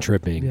up and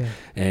tripping,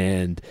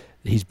 and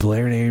he's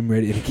blaring AM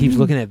radio, and he keeps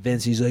looking at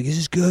Vince. He's like, "Is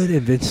this good?"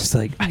 And Vince is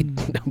like, "I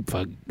don't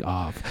fuck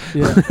off."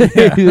 Yeah.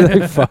 He's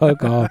like,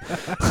 "Fuck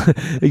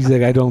off." He's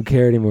like, "I don't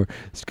care anymore."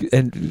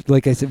 And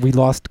like I said,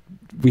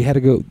 we had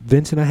to go.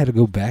 Vince and I had to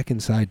go back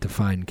inside to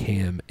find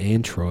Cam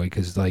and Troy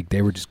because like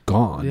they were just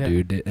gone,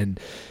 dude. And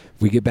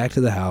we get back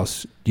to the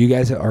house. You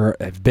guys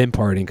have been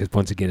partying because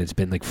once again it's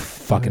been like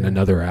fucking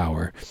another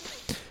hour.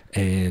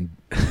 And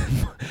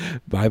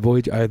my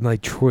boy, I'm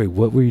like, "Troy,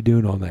 what were you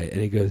doing all night?"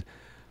 And he goes,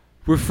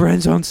 "We're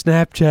friends on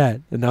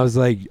Snapchat." And I was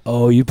like,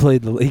 "Oh, you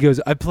played the..." He goes,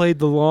 "I played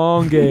the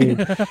long game."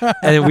 And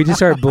then we just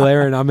start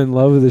blaring, "I'm in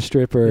love with a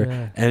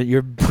stripper." And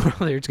your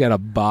brother's got a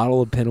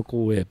bottle of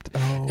Pinnacle Whipped.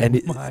 Oh,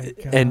 and my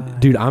God. And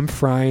dude, I'm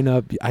frying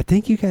up. I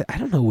think you guys, I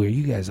don't know where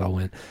you guys all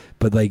went,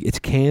 but like it's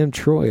Cam,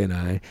 Troy,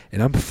 and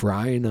I'm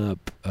frying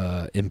up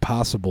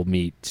Impossible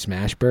Meat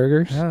smash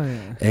burgers. Hell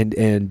yeah.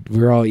 And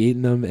we're all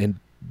eating them, and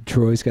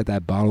Troy's got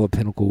that bottle of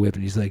Pinnacle Whip,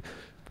 and he's like,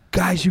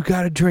 "Guys, you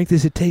gotta drink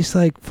this. It tastes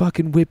like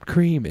fucking whipped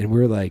cream." And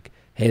we're like,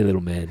 "Hey,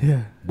 little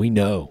man, we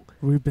know.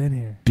 We've been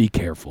here. Be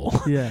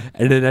careful." Yeah.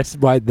 And then that's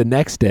why the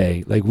next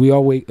day, like we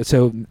all wake.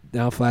 So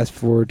now fast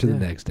forward to the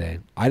next day.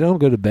 I don't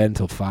go to bed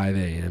until 5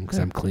 a.m. because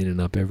I'm cleaning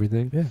up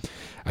everything. Yeah.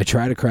 I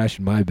try to crash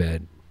in my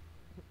bed.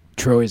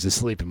 Troy's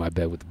asleep in my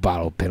bed with a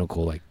bottle of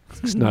Pinnacle, like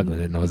snuggling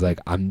it. And I was like,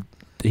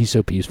 he's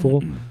so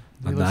peaceful.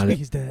 I'm not.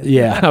 He's dead.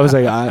 Yeah, I was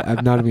like,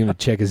 I'm not even gonna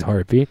check his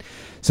heartbeat.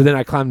 So then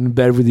I climbed in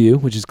bed with you,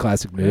 which is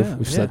classic move. Yeah,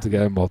 We've slept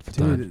together multiple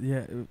times.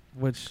 Yeah,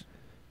 which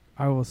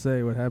I will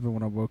say what happened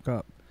when I woke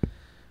up.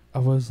 I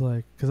was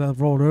like, because I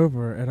rolled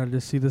over and I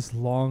just see this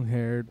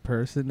long-haired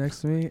person next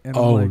to me, and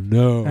Oh, I'm like,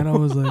 no. and I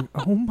was like,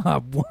 "Oh my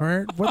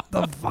word, what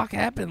the fuck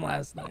happened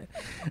last night?"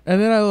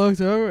 And then I looked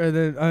over, and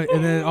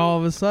then all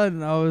of a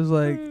sudden I was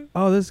like,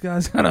 "Oh, this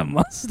guy's got a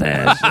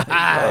mustache." Like,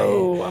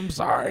 "Oh, I'm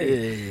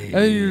sorry." And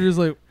then you're just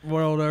like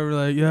rolled over,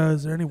 like, "Yeah,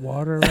 is there any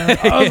water around?"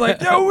 I was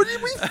like, "Yo, what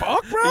did we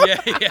fuck, bro?"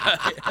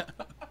 Yeah.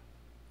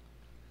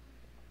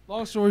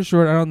 Long story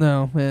short, I don't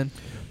know, man.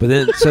 But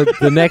then, so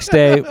the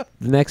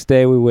next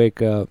day we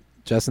wake up.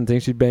 Justin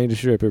thinks he banged a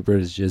stripper, but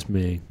it's just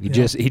me. He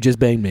just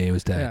banged me. It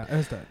was that. Yeah, it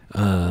was that.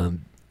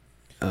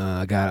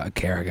 I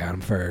got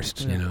him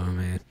first. You know what I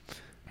mean?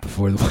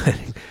 Before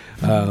the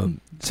wedding.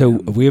 So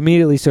we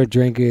immediately start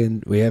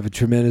drinking. We have a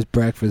tremendous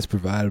breakfast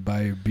provided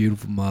by your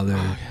beautiful mother. Oh,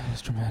 yeah, it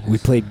was tremendous. We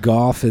played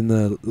golf in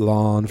the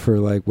lawn for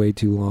like way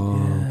too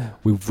long. Yeah.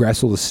 We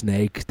wrestled a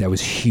snake that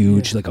was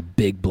huge, like a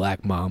big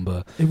black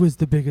mamba. It was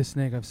the biggest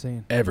snake I've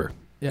seen Ever.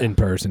 In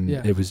person.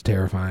 Yeah. It was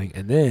terrifying.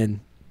 And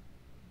then...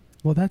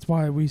 Well, that's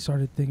why we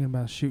started thinking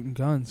about shooting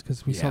guns,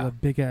 because we saw the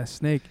big-ass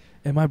snake,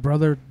 and my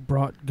brother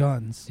brought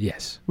guns.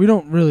 Yes. We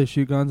don't really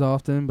shoot guns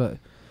often, but...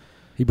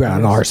 He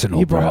brought an arsenal,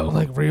 He brought,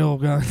 like, real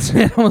guns.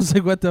 And I was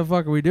like, what the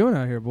fuck are we doing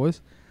out here,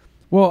 boys?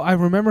 Well, I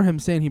remember him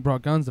saying he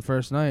brought guns the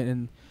first night,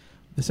 and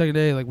the second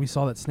day, like, we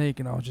saw that snake,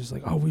 and I was just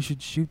like, "Oh, we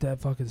should shoot that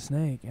fucking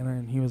snake." And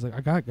then he was like,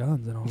 "I got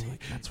guns." And I was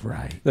like, "That's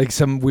right." Like,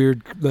 some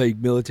weird, like,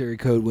 military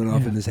code went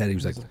off in his head. He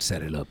was like,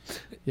 "Set it up."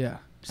 Yeah.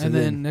 So and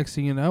then next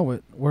thing you know,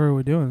 where are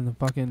we doing? In the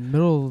fucking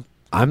middle.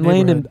 I'm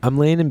laying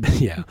in.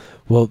 Yeah.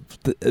 Well,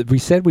 we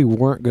said we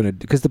weren't gonna,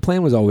 because the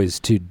plan was always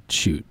to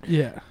shoot.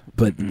 Yeah.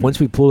 But once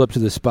we pulled up to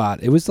the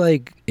spot, it was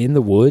like in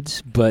the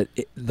woods, but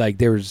like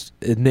there was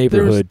a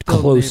neighborhood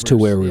close to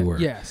where we were.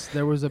 Yes,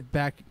 there was a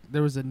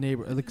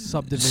neighbor, like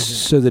subdivision.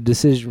 So the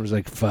decision was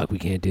like, "Fuck, we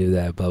can't do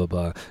that." Blah blah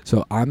blah.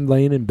 So I'm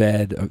laying in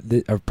bed,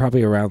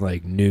 probably around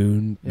like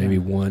noon, maybe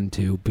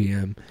 1-2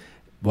 p.m.,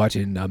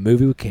 watching a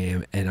movie with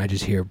Cam, and I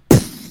just hear,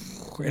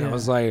 and I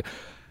was like,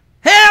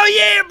 "Hell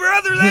yeah,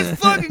 brother, let's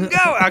fucking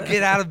go!" I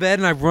get out of bed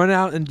and I run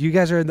out, and you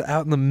guys are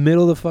out in the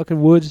middle of the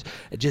fucking woods,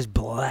 just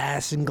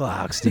blasting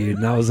Glocks, dude.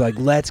 And I was like,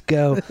 "Let's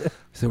go!"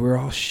 So we're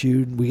all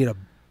shooting. We get a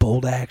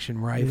bolt action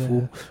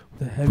rifle.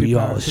 The heavy we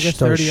power. all So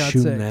start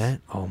shooting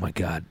that. Oh my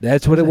god,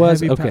 that's what it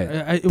was.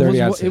 Okay,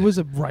 it was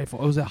a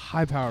rifle. It was a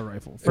high power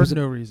rifle for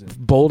no reason.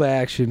 Bolt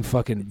action,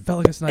 fucking felt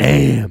like a sniper.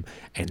 Damn,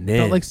 and then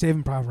felt like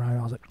Saving Private Ryan.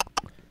 I was like,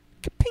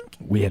 pink.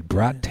 We had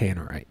brought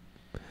tannerite,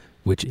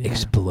 which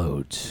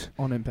explodes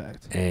on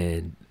impact.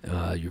 And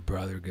Your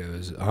brother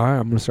goes, all right,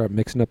 I'm going to start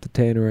mixing up the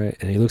tannerite.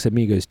 And he looks at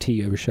me, he goes, T,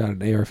 you ever shot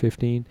an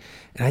AR-15?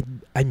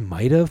 And I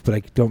might have, but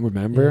I don't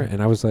remember. Yeah.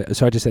 And I was like,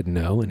 so I just said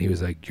no. And he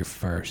was like, you're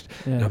first.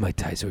 Yeah. And I'm like,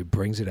 tight. So he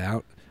brings it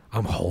out.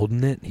 I'm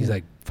holding it. He's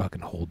like,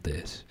 fucking hold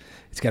this.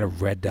 It's got a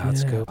red dot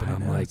scope. And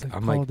I'm like,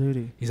 Call of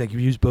Duty. He's like, you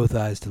use both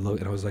eyes to look.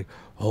 And I was like,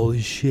 holy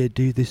shit,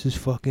 dude, this is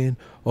fucking,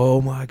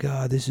 oh my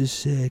God, this is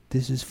sick.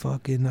 This is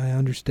fucking, I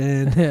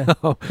understand. Yeah.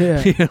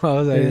 Yeah. You know, I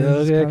was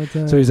like, Yeah,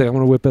 okay. So he's like, I'm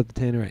going to whip out the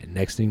tannerite.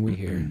 Next thing we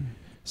hear,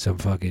 some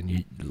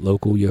fucking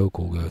local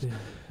yokel goes,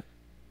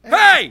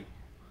 hey,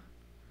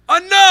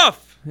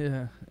 enough.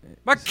 Yeah.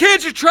 My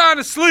kids are trying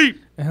to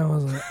sleep. And I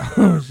was like,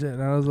 oh shit.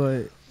 And I was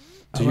like,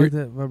 So I looked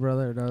at my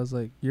brother and I was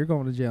like, you're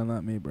going to jail,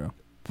 not me, bro.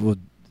 Well,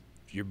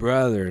 your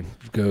brother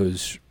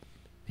goes,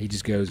 he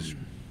just goes,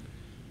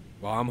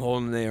 well, I'm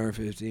holding the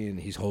AR-15.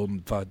 He's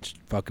holding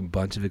fucking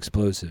bunch of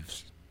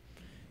explosives.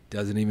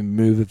 Doesn't even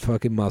move a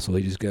fucking muscle.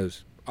 He just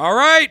goes, all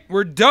right,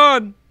 we're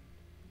done.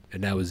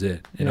 And that was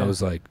it. And I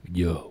was like,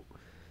 yo,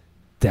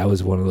 that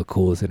was one of the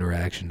coolest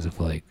interactions of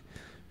like,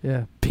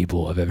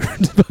 people I've ever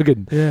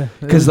fucking. Yeah.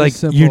 Because like,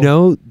 you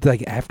know,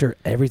 like after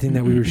everything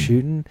that we were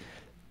shooting,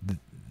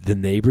 the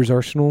neighbor's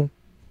arsenal,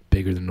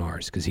 bigger than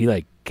ours. Because he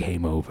like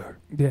came over.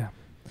 Yeah.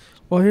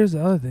 Well, here's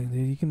the other thing,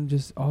 dude. You can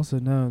just also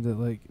know that,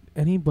 like,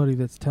 anybody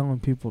that's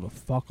telling people to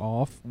fuck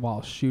off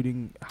while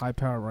shooting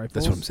high-power rifles...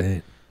 That's what I'm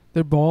saying.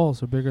 Their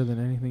balls are bigger than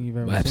anything you've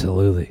ever seen.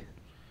 Absolutely.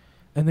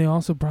 And they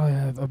also probably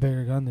have a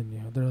bigger gun than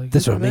you. They're like...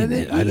 That's what I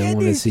mean. I don't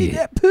want to see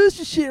that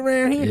pussy shit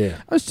around here.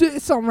 Yeah. I shooting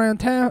something around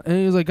town. And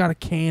he was like, got a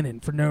cannon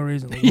for no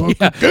reason. Like,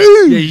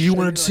 yeah, you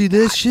wanted to see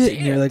this shit?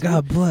 And you're like,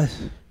 God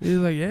bless. He's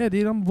like, yeah,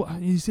 dude,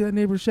 you see that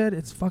neighbor's shed?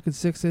 It's fucking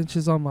 6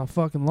 inches on my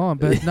fucking lawn.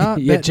 Bet not,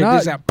 check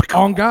this out.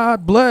 On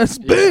God bless.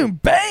 Boom,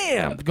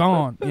 bam,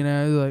 gone. You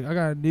know, he's like, I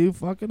got a new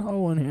fucking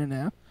hole in here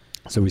now.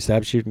 So we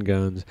stopped shooting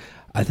guns.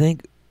 I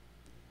think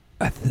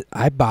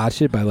I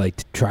botched it by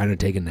like trying to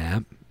take a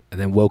nap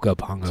and then woke up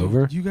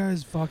hungover. Dude, you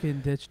guys fucking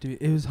ditched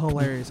it. It was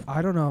hilarious.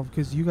 I don't know,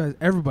 because you guys,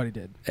 everybody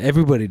did.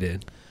 Everybody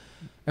did.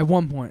 At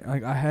one point,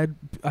 like I had,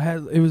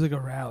 it was like a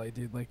rally,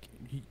 dude. Like,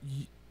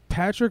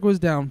 Patrick was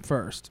down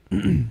first.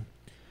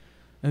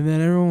 And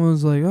then everyone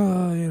was like,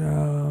 oh, you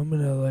know, I'm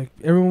going to, like,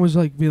 everyone was,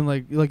 like, being,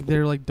 like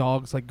they're, like,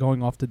 dogs, like,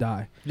 going off to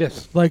die.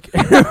 Yes. Like,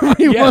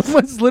 everyone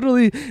was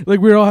literally, like,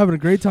 we were all having a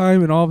great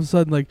time, and all of a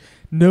sudden, like,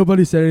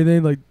 nobody said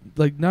anything,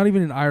 like not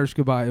even an Irish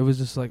goodbye. It was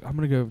just, like, I'm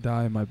going to go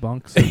die in my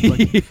bunk. So,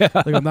 like,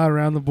 like, I'm not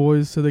around the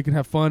boys so they can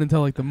have fun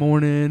until, like, the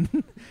morning.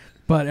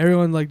 But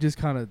everyone, like, just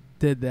kind of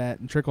did that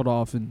and trickled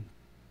off and,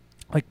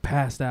 like,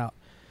 passed out.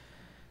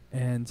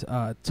 And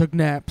took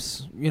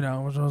naps, you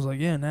know. I was like,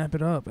 yeah, nap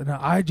it up. And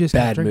I just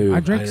bad move. I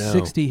drank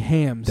 60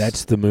 hams.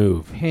 That's the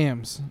move.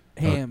 Hams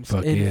in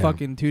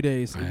fucking 2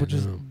 days, which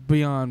is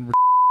beyond.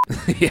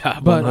 Yeah,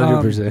 but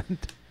 100%.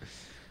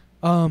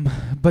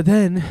 But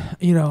then,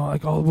 you know,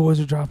 like all the boys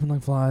are dropping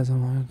like flies.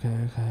 I'm like,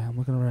 okay. I'm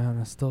looking around.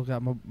 I still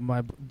got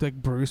my like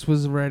Bruce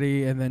was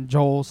ready, and then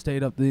Joel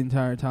stayed up the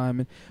entire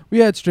time, and we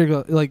had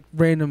like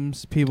random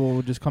people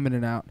would just come in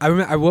and out. I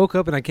remember I woke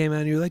up and I came out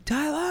and you were like,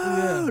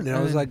 Tyler, and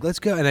I was like, let's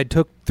go, and I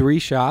took 3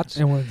 shots,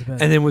 and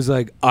then was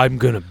like, I'm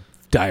gonna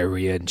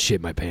diarrhea and shit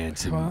my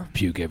pants and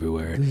puke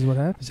everywhere. This is what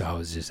happened. So I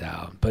was just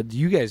out, but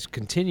you guys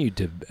continued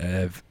to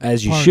have,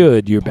 as you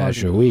should, your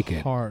bachelor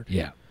weekend. Hard.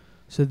 Yeah.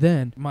 So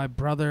then my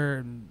brother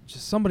and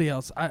just somebody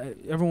else,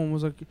 everyone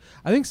was like,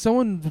 I think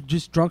someone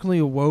just drunkenly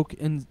awoke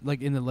in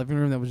the living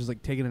room that was just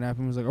like taking a nap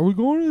and was like, are we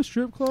going to the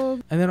strip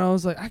club? And then I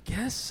was like, I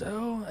guess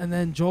so. And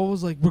then Joel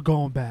was like, we're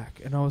going back.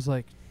 And I was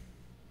like,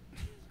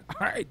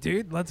 all right,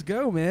 dude, let's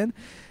go, man.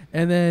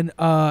 And then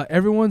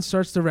everyone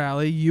starts to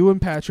rally. You and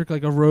Patrick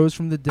like arose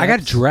from the depths. I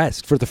got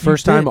dressed for the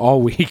first time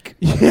all week.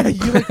 Yeah,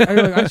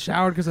 I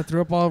showered because I threw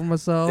up all over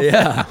myself.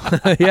 Yeah,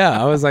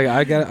 yeah. I was like,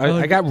 I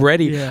got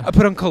ready. Yeah. I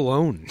put on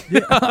cologne.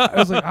 Yeah, I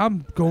was like,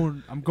 I'm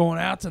going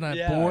out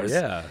tonight, boys.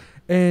 Yeah.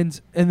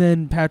 And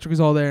then Patrick was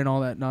all there and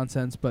all that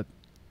nonsense. But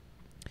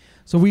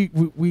so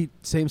we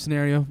same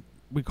scenario.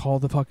 We call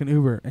the fucking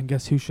Uber, and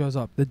guess who shows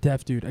up? The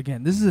deaf dude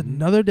again. This is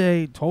another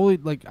day. Totally,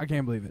 like, I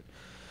can't believe it.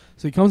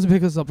 So he comes and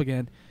picks us up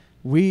again.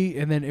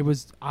 And then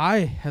I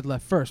had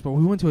left first, but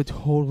we went to a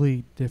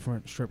totally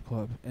different strip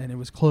club, and it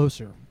was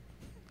closer.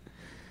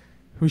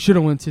 We should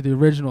have went to the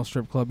original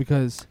strip club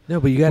because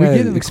no, but you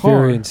gotta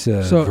experience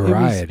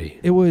variety.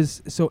 It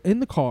was in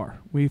the car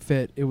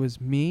it was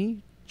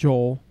me,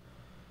 Joel,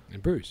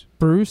 and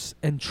Bruce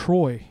and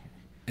Troy.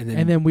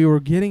 And then we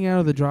were getting out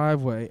of the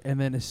driveway, and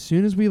then as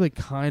soon as we like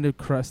kind of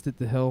crested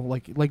the hill,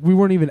 like we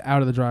weren't even out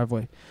of the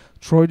driveway,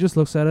 Troy just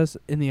looks at us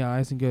in the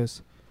eyes and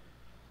goes,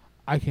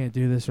 I can't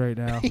do this right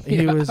now.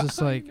 He was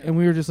just like, and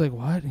we were just like,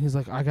 what? And he's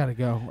like, I gotta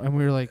go. And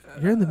we were like,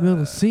 you're in the middle of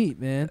the seat,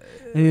 man.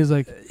 And he was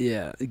like,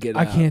 yeah,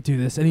 I can't do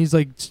this. And he's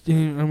like,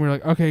 and we're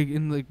like, okay.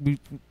 And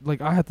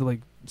like I had to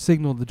like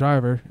signal the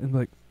driver, and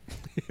like,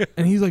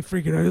 and he's like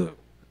freaking out.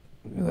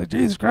 He's like,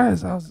 Jesus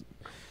Christ.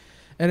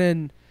 And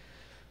then,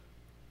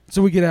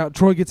 so we get out.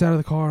 Troy gets out of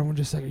the car, and we're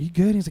just like, are you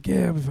good? He's like,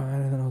 yeah, I'll be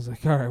fine. And then I was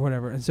like, all right,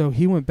 whatever. And so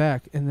he went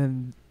back, and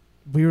then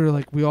we were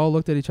like, we all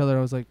looked at each other.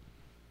 I was like,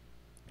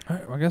 all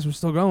right, well, I guess we're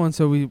still going.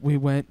 So we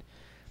went,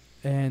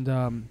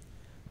 and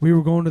we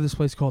were going to this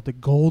place called the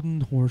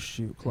Golden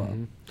Horseshoe Club.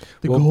 Mm-hmm.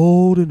 The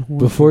Golden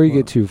Horseshoe Before you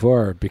Club. get too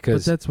far,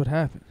 because But that's what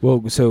happened.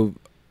 well, so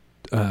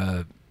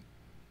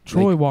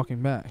Troy like,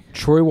 walking back.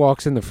 Troy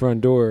walks in the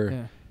front door,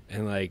 Yeah.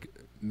 and like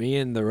me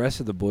and the rest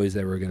of the boys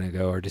that were gonna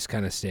go are just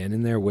kind of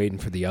standing there waiting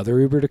for the other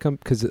Uber to come,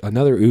 because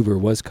another Uber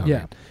was coming.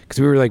 Yeah. Because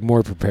we were like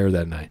more prepared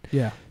that night.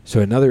 Yeah. So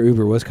another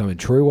Uber was coming.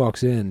 Troy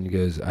walks in and he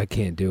goes, "I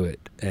can't do it,"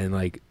 and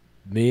like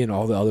me and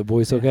all the other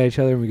boys look at each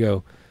other and we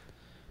go,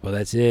 "Well,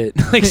 that's it."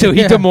 Like, so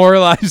he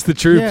demoralized the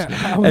troops.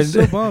 Yeah, I was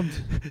so bummed.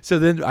 So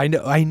then I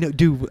know,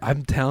 dude.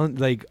 I'm telling,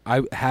 like,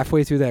 I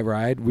halfway through that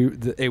ride, we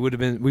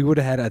would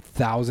have had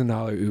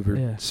 $1,000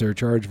 Uber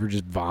surcharge for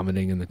just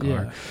vomiting in the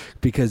car,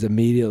 because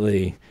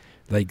immediately,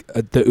 like,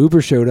 the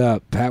Uber showed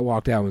up. Pat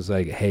walked out and was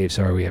like, "Hey,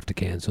 sorry, we have to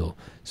cancel."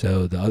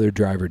 So the other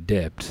driver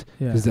dipped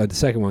because the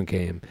second one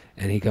came,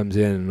 and he comes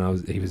in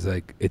and he was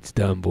like, "It's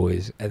done,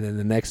 boys." And then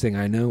the next thing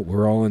I know,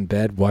 we're all in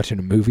bed watching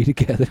a movie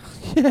together.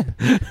 Yeah.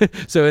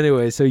 So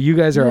anyway, so you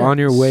guys are on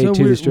your way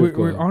to the strip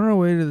club. We're on our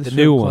way to the strip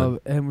new club one.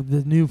 and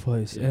the new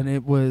place, and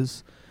it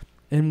was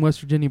in West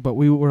Virginia. But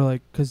we were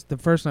like, because the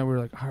first night we were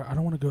like, I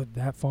don't want to go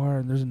that far,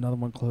 and there's another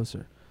one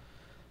closer.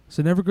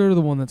 So never go to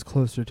the one that's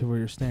closer to where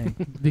you're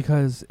staying,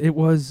 because it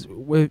was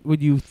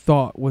what you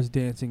thought was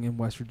dancing in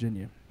West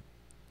Virginia.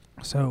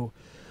 So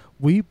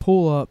we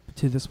pull up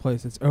to this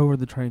place that's over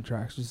the train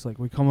tracks. Just like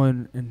we come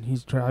in and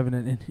he's driving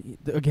it, and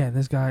again,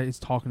 this guy is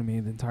talking to me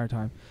the entire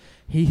time.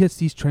 He hits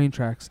these train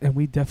tracks, and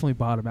we definitely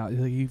bottom out.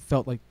 Like, he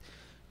felt like,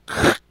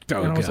 and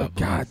I was like,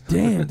 God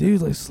damn,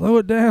 dude, like, slow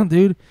it down,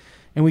 dude.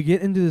 And we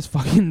get into this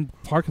fucking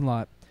parking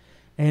lot,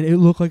 and it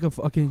looked like a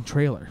fucking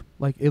trailer.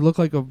 Like, it looked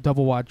like a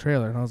double wide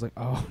trailer, and I was like,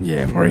 oh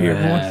yeah, we're here,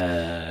 boys.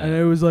 And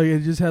it was like,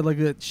 it just had like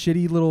a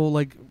shitty little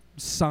like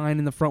sign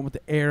in the front with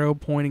the arrow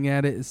pointing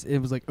at it. It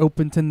was like,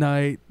 open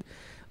tonight,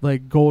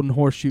 like Golden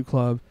Horseshoe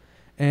Club.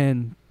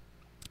 And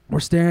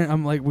we're staring. I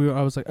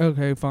was like,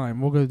 okay,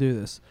 fine, we'll go do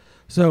this.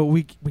 So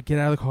we get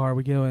out of the car,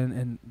 we go in,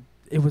 and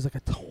it was like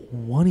a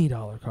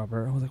 $20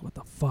 cover. I was like, what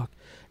the fuck?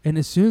 And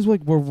as soon as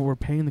we're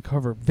paying the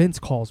cover, Vince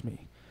calls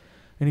me,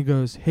 and he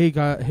goes, hey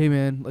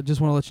man, I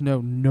just want to let you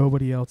know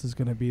nobody else is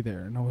gonna be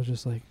there. And I was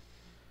just like,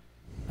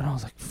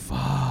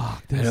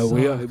 fuck, this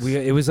sucks.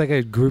 It was like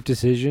a group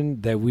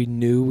decision that we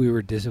knew we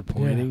were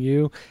disappointing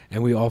you,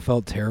 and we all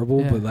felt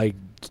terrible. But like,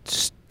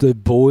 the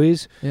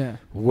boys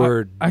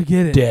were I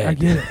get it. dead. I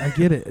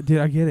get it, dude.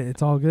 I get it.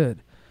 It's all good.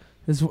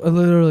 It's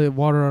literally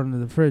water under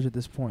the fridge at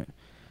this point.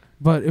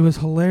 But it was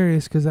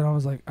hilarious because then I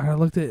was like, I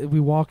looked at it, we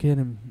walk in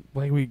and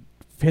like we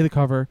pay the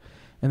cover,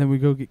 and then we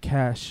go get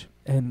cash.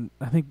 And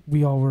I think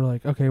we all were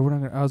like, okay, we're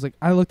not gonna.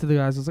 I looked at the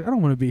guys. I was like, I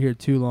don't want to be here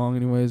too long,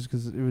 anyways,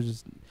 because it was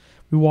just.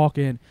 We walk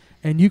in,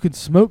 and you could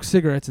smoke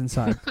cigarettes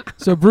inside.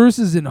 So Bruce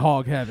is in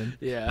hog heaven.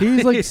 Yeah,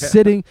 he's like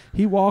sitting.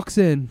 He walks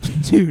in,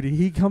 dude.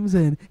 He comes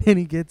in and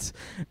he gets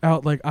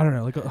out like, I don't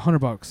know, like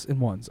 $100 in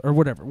ones or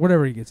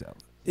whatever he gets out.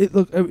 It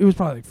was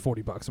probably like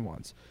 $40 in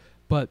ones,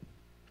 but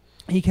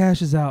he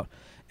cashes out,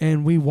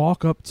 and we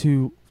walk up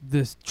to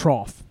this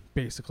trough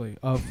basically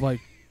of like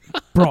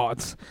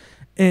broads.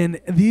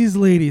 And these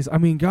ladies, I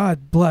mean,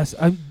 God bless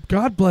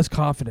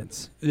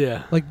confidence.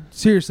 Yeah. Like,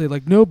 seriously,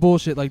 like, no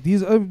bullshit. Like,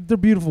 these, they're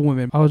beautiful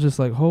women. I was just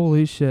like,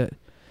 holy shit.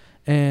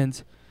 And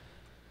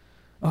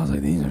I was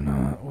like, these are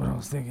not what I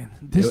was thinking.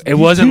 It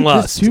wasn't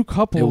lust. Two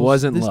couples. It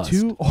wasn't lust.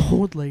 Two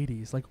old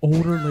ladies, like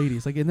older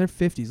ladies, like in their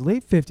 50s,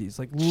 late 50s,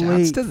 like Shouts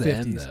late to 50s.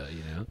 them, though,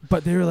 you know.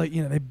 But they were like,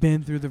 they've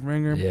been through the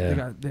ringer.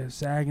 Yeah. They're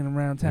sagging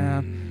around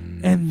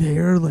town, and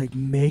they're like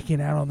making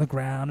out on the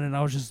ground. And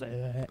I was just like,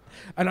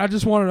 and I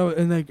just wanted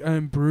to,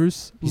 and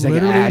Bruce, he's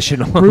like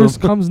ashing on Bruce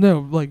comes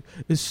like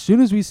as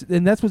soon as we,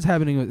 and that's what's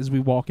happening as we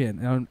walk in.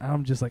 And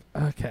I'm just like,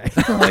 okay,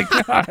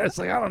 it's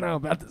like I don't know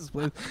about this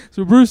place.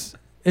 So Bruce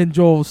and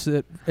Joel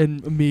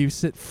and me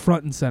sit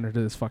front and center to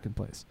this fucking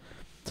place.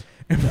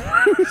 And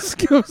Bruce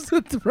goes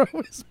to throw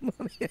his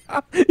money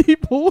out. He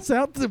pulls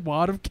out the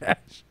wad of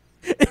cash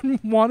and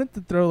wanted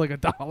to throw like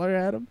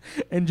 $1 at him,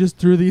 and just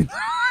threw the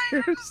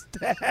entire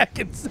stack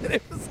and said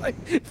it was like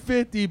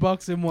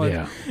 $50 in one.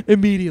 Yeah.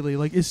 Immediately,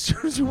 like as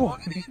soon as you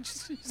walk in,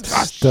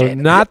 so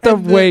not the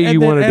way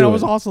you want to do it. And I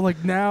was also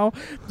like, now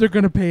they're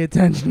gonna pay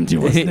attention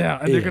to us now,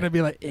 and they're gonna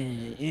be like,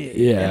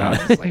 yeah. And I was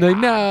just like,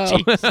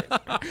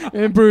 no.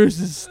 And Bruce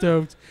is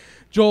stoked.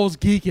 Joel's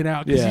geeking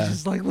out because he's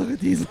just like, look at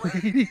these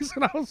ladies,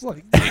 and I was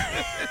like,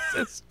 it's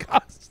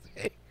disgusting.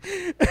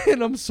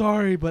 And I'm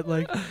sorry, but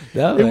like,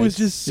 it was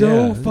just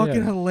so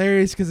fucking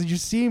hilarious because you're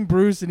seeing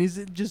Bruce, and he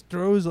just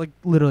throws like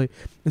literally,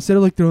 instead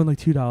of like throwing like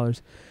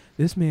 $2,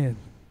 this man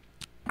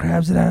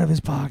grabs it out of his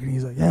pocket, and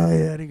he's like, hell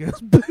yeah, and he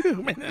goes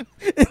boom, and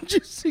it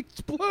just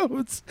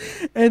explodes,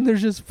 and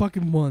there's just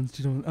fucking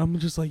ones. I'm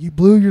just like, you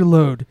blew your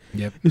load.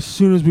 Yep. As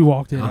soon as we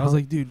walked in, I was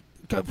like, dude,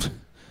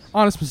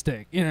 honest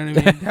mistake. You know what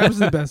I mean? Happens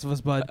to the best of us,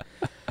 bud.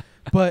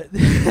 But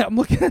I'm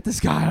looking at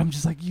this guy. I'm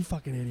just like, you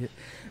fucking idiot.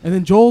 And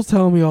then Joel's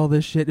telling me all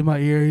this shit in my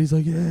ear. He's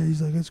like, yeah.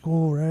 He's like, it's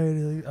cool,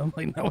 right? I'm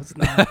like, no, it's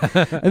not.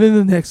 And then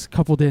the next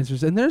couple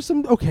dancers. And there's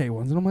some okay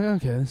ones. And I'm like,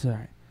 okay, that's all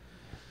right.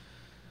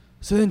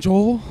 So then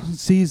Joel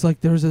sees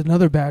like there's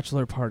another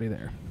bachelor party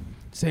there.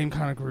 Same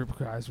kind of group of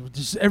guys.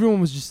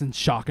 Everyone was just in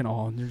shock and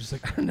awe. And they're just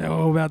like, I don't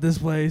know about this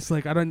place.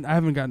 Like I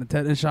haven't gotten a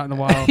tetanus shot in a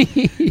while.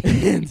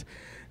 And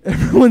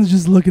everyone's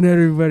just looking at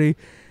everybody.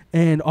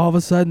 And all of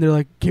a sudden they're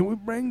like, can we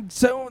bring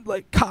someone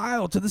like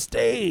Kyle to the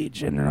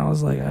stage? And then I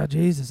was like, oh,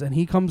 Jesus. And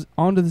he comes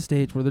onto the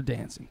stage where they're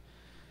dancing.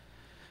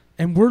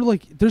 And we're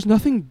like, there's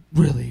nothing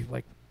really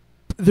like,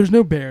 there's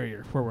no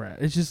barrier where we're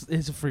at.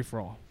 It's a free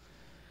for all.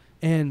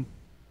 And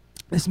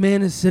this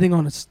man is sitting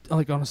on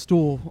a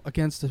stool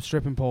against a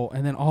stripping pole,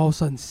 and then all of a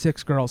sudden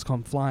 6 girls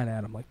come flying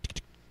at him,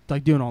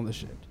 like doing all this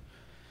shit,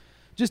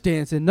 just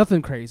dancing,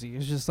 nothing crazy.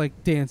 It's just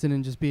like dancing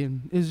and just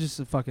being. It's just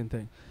a fucking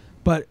thing.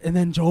 And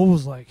then Joel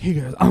was like, he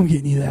goes, "I'm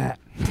getting you that,"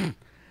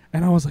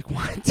 and I was like,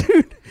 "What,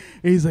 dude?"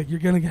 And he's like,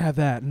 "You're gonna have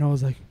that," and I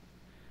was like,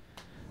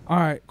 "All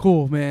right,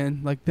 cool,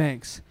 man. Like,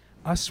 thanks."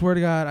 I swear to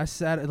God, I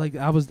sat like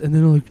I was, and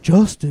then they're like,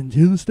 "Justin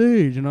to the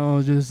stage," and I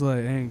was just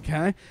like,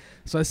 "Okay."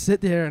 So I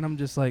sit there and I'm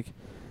just like,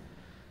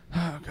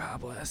 oh,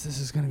 God bless.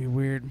 This is going to be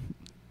weird.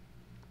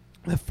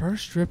 The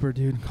first stripper,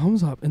 dude,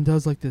 comes up and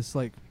does like this,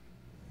 like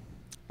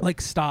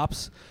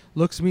stops,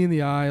 looks me in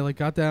the eye, like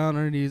got down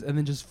on her knees, and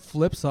then just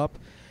flips up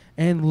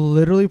and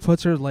literally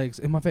puts her legs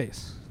in my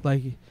face.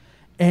 Like,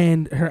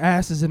 and her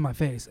ass is in my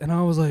face. And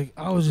I was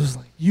just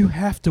like, you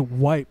have to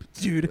wipe,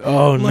 dude.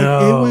 Oh, like,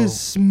 no. It was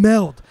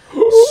smelled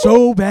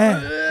so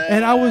bad.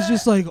 And I was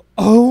just like,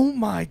 oh,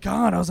 my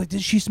God. I was like,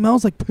 she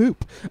smells like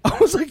poop. I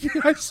was like,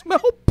 I smell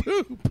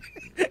poop.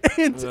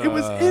 And it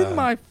was in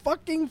my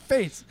fucking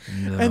face.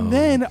 No. And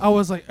then I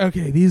was like,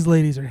 okay, these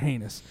ladies are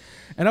heinous.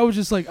 And I was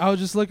just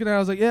looking at it. I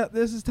was like, yeah,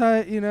 this is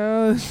tight, you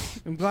know.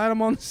 I'm glad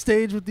I'm on the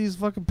stage with these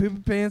fucking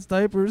poopy pants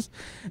diapers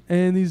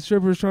and these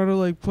strippers trying to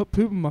like put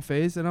poop in my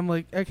face. And I'm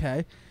like,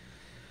 okay.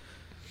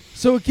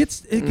 So it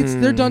gets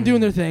they're done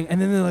doing their thing. And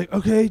then they're like,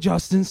 okay,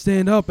 Justin,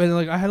 stand up. And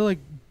like I had to like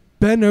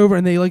bend over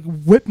and they like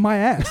whip my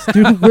ass,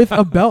 dude, with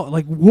a belt,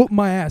 like whoop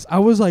my ass. I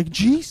was like,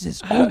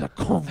 Jesus on the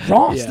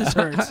cross, this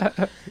hurts.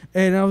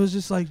 And I was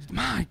just like,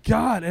 my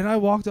God. And I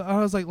walked up, I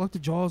was like, looked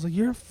at Joel, I was like,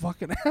 you're a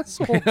fucking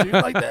asshole, dude.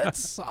 Like that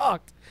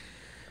sucked.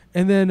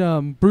 And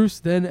then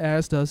Bruce then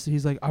asked us,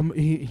 he's like,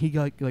 he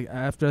like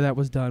after that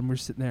was done, we're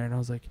sitting there and I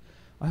was like,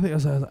 I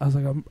was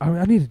like,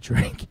 I need a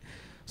drink.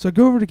 So I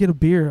go over to get a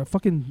beer, a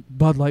fucking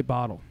Bud Light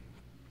bottle.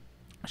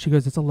 She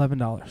goes, it's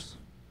 $11.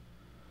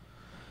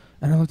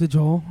 And I looked at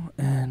Joel,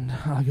 and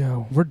I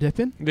go, we're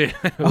dipping? Yeah.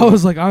 I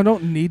was like, I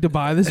don't need to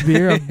buy this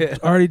beer. I'm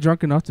already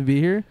drunk enough to be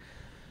here.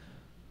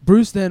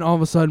 Bruce then, all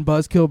of a sudden,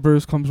 Buzzkill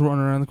Bruce comes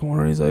running around the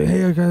corner. He's like,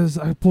 hey, guys,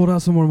 I pulled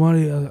out some more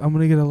money. I'm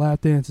going to get a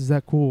lap dance. Is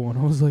that cool? And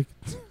I was like,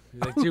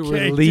 dude,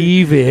 we're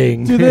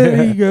leaving. So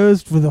then he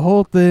goes for the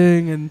whole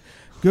thing and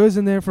goes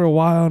in there for a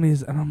while,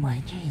 and I'm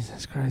like,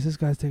 Jesus Christ, this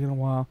guy's taking a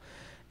while.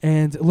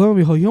 And lo and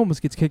behold, he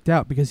almost gets kicked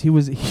out because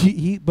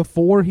he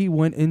before he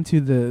went into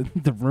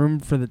the room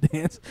for the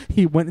dance,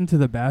 he went into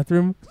the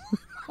bathroom.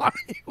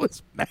 He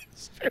was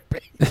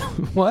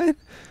masturbating. What?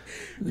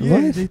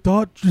 Yeah, what? they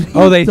thought.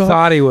 They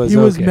thought he was. He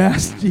was okay.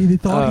 They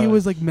thought he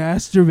was like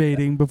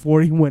masturbating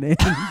before he went in,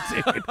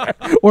 dude,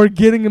 or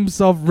getting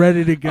himself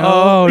ready to go.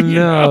 Oh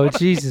no, know?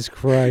 Jesus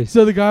Christ!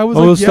 So the guy was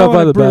we'll like stop by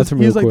yelling the at Bruce.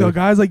 bathroom He's real like, the quick.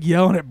 guy's like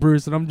yelling at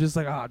Bruce, and I'm just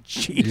like, oh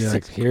Jesus! You're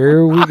like,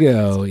 here we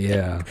go.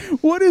 Yeah.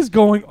 What is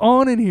going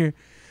on in here?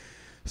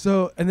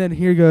 So, and then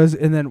here goes,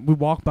 and then we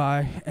walk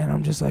by, and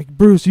I'm just like,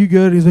 Bruce, you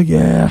good? He's like,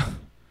 yeah.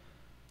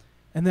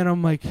 And then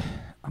I'm like,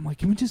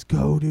 can we just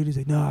go, dude? He's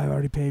like, no, I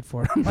already paid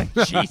for it. I'm like,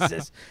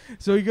 Jesus.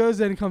 So he goes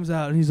in and comes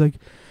out, and he's like,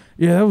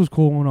 yeah, that was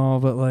cool and all,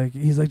 but like,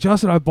 he's like,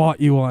 Justin, I bought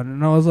you one.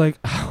 And I was like,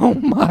 oh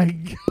my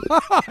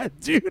God,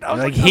 dude. I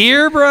was like,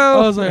 here,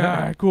 bro? I was like, all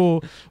right,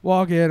 cool.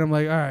 Walk in. I'm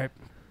like, all right.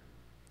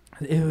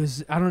 It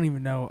was, I don't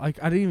even know.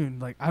 Like, I didn't even,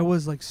 like, I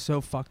was like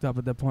so fucked up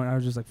at that point. I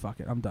was just like, fuck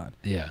it, I'm done.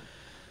 Yeah.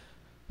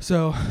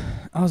 So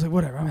I was like,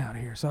 whatever, I'm out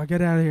of here. So I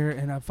get out of here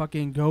and I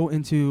fucking go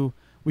into,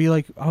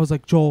 I was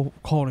like, Joel,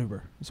 call an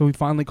Uber. So we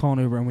finally call an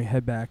Uber and we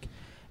head back.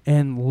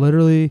 And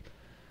literally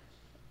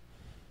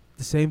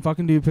the same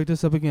fucking dude picked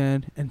us up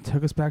again and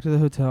took us back to the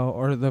hotel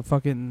or the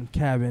fucking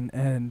cabin.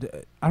 And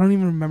I don't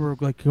even remember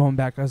like going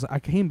back. I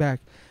came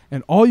back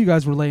and all you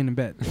guys were laying in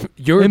bed.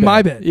 You're in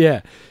my bed. Yeah.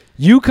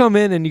 You come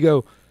in and you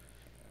go,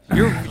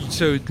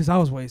 because I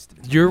was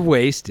wasted. You're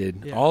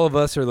wasted. Yeah. All of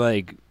us are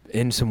like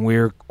in some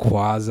weird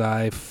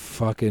quasi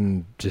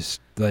fucking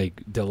just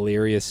like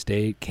delirious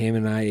state. Cam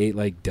and I ate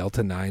like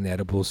Delta 9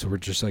 edibles, so we're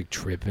just like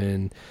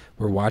tripping.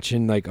 We're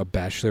watching like a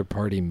bachelor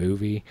party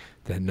movie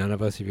that none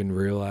of us even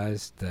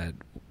realized that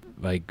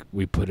like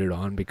we put it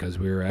on because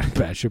we were at a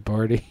bachelor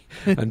party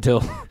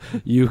until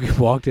you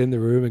walked in the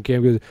room and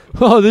Cam goes,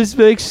 oh, this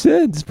makes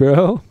sense,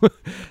 bro.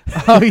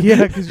 Oh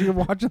yeah, because you're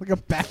watching like a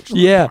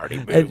bachelor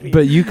party movie.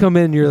 But you come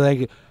in, you're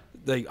like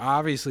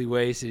obviously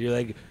wasted. You're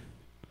like,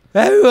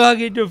 everyone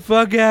get the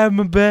fuck out of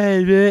my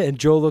bed, man. And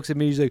Joel looks at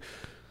me, he's like,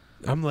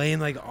 I'm laying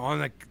like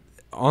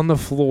on the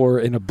floor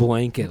in a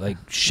blanket, like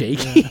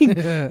shaking.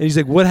 And he's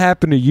like, what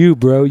happened to you,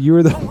 bro? You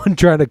were the one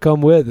trying to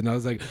come with. And I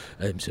was like,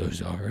 I'm so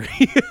sorry.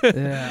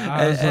 Yeah,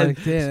 I was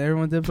like, damn,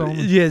 everyone dipped on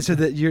me. Yeah, so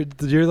that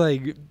you're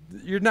like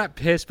you're not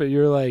pissed, but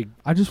you're like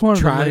I just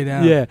wanted to lay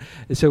down. Yeah.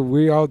 And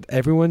so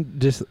everyone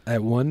just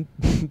at one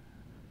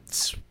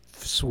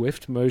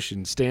swift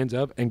motion stands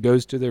up and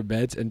goes to their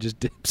beds and just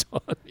dips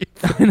on you.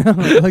 I know.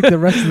 Like the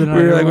rest of the night.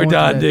 We were like, we're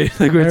done, dude.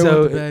 Like we're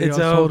so it's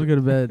told to go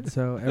to bed,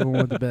 so everyone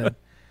went to bed.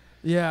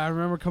 Yeah, I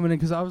remember coming in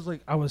because I was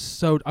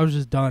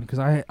just done because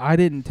I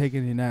didn't take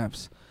any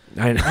naps.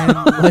 I know.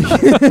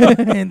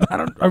 And,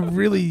 I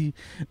really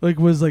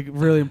was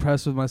really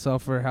impressed with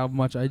myself for how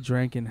much I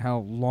drank and how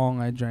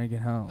long I drank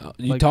and how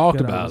you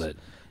talked about it.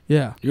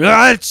 Yeah. You're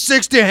like, it's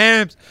 60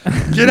 hams.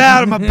 Get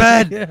out of my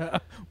bed. Yeah.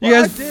 You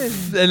Well,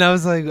 guys, and I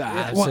was like,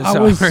 I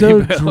was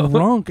so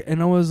drunk,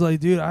 and I was like,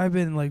 dude, I've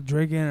been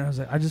drinking, and I was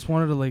like, I just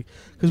wanted to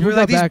because you were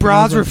like, these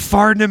bras were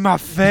farting in my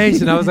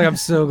face, and I was like, I'm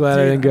so glad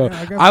I didn't go.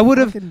 I would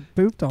have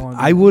pooped on.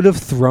 I would have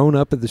thrown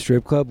up at the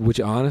strip club, which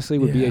honestly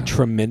would be a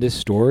tremendous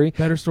story.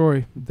 Better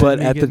story, but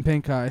at the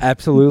pink eye,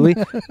 absolutely.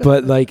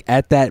 But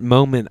at that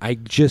moment, I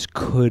just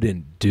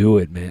couldn't do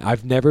it, man.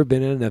 I've never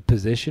been in a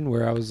position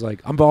where I was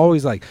like, I'm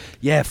always like,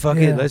 yeah, fuck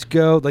it, let's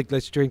go,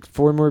 let's drink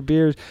 4 more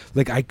beers.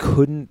 I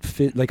couldn't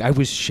fit. I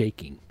was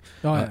shaking.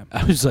 Oh yeah.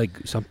 I was like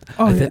something.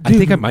 Oh, I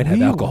think I might have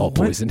alcohol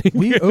poisoning.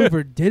 We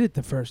overdid it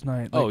the first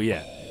night. Oh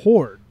yeah,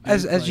 horde.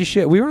 As you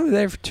should. We were only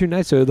there for 2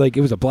 nights, so it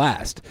was a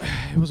blast.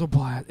 It was a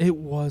blast. It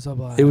was a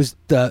blast. It was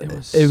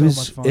so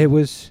much fun. It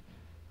was.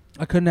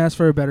 I couldn't ask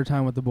for a better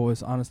time with the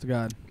boys. Honest to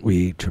God.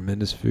 We ate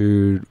tremendous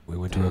food. We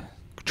went to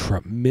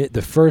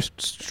the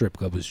first strip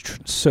club was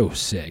so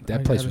sick.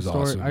 That place was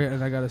awesome.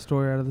 And I got a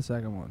story out of the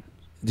second one.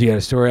 You got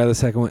a story out of the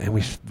second one, and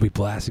we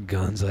blasted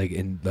guns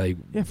in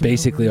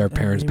basically our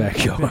parents'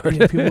 backyard.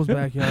 Yeah, people's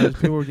backyards.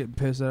 People were getting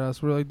pissed at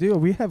us. We're like, dude,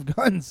 we have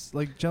guns.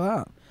 Chill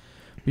out.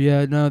 But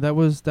yeah, no, that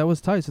was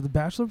tight. So the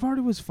bachelor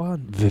party was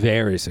fun.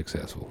 Very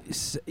successful.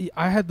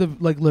 I had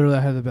literally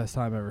I had the best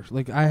time ever.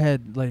 I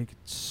had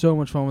so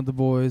much fun with the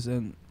boys,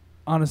 and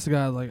honest to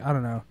God, I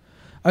don't know.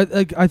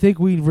 I think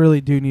we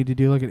really do need to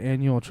do an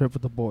annual trip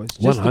with the boys.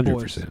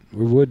 100%.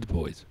 We're woods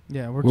boys.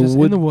 Yeah, we're just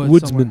in the woods.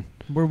 Woodsmen.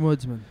 We're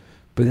woodsmen.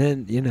 But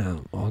then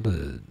all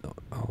the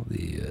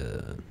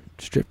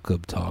strip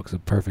club talk's a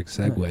perfect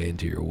segue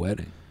into your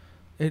wedding.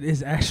 It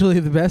is actually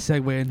the best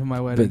segue into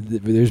my wedding.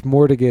 But there's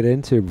more to get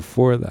into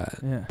before that.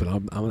 Yeah. But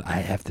I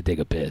have to take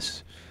a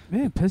piss.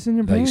 Man, piss in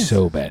your pants.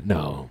 So bad.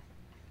 No.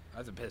 I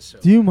have to piss so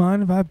Do you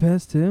mind if I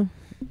piss too?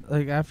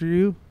 After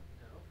you?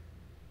 No.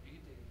 You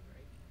can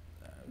take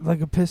a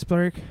break. A piss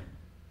break?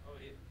 Oh,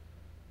 yeah.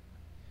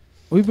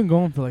 We've been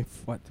going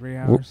for 3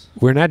 hours?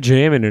 We're not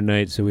jamming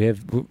tonight, so we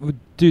have...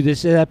 Dude,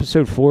 this is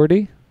episode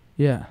 40?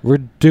 Yeah. We're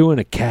doing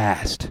a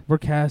cast. We're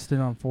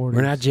casting on 40.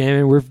 We're not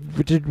jamming. We're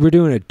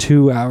doing a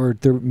 2 hour,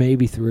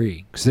 maybe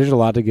 3. Because there's a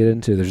lot to get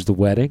into. There's the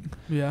wedding.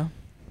 Yeah.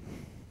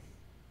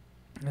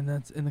 And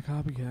that's in the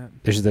copycat.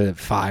 There's the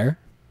fire.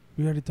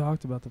 We already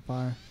talked about the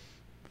fire.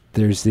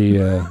 There's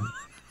the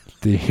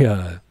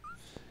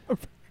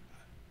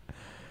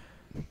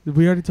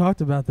we already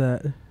talked about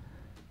that.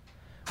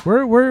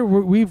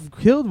 We've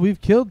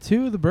killed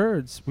 2 of the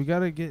birds. We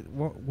gotta get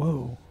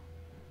whoa.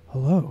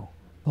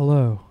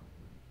 Hello.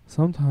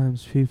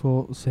 Sometimes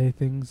people say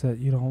things that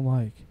you don't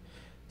like.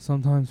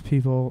 Sometimes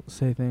people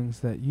say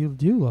things that you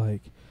do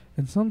like.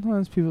 And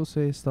sometimes people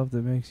say stuff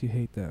that makes you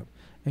hate them.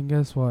 And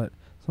guess what?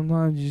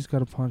 Sometimes you just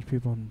gotta punch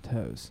people in the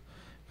toes.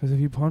 Because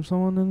if you punch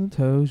someone in the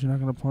toes, you're not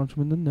gonna punch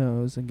them in the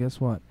nose. And guess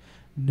what?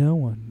 No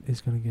one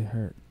is gonna get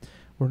hurt.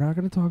 We're not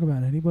gonna talk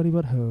about anybody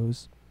but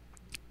hose.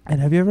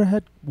 And have you ever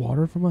had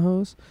water from a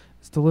hose?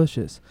 It's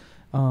delicious.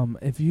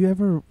 If you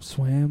ever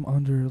swam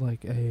under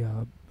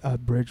a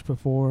bridge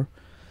before,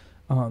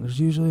 there's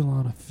usually a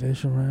lot of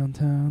fish around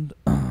town.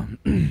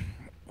 And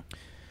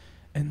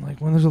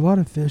when there's a lot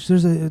of fish,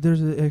 there's an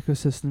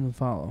ecosystem to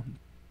follow.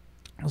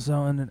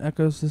 So in an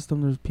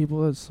ecosystem, there's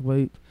people that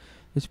sleep,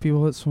 there's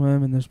people that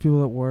swim, and there's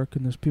people that work,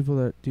 and there's people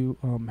that do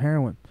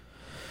heroin.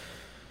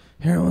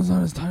 Heroin's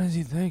not as tight as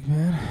you think,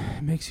 man.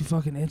 It makes you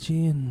fucking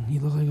itchy, and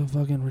you look like a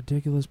fucking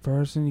ridiculous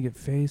person. You get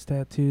face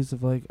tattoos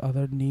of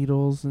other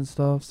needles and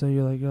stuff. So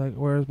you're like,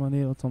 where's my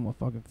needle? It's on my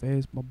fucking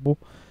face, my boy.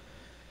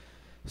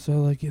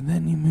 So and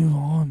then you move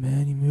on,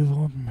 man. You move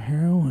on from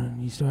heroin,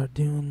 and you start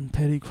doing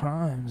petty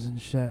crimes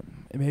and shit.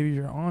 And maybe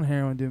you're on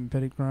heroin doing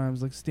petty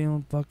crimes,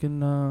 stealing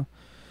fucking I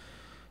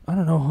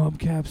don't know,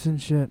 hubcaps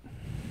and shit.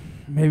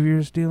 Maybe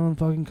you're stealing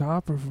fucking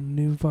copper from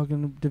new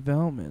fucking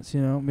developments,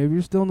 Maybe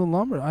you're stealing the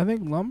lumber. I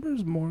think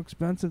lumber's more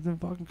expensive than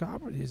fucking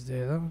copper these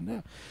days. I don't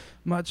know.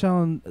 I'm not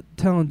telling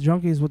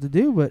junkies what to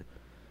do, but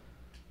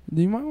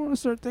you might want to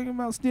start thinking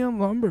about stealing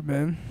lumber,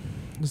 man.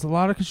 There's a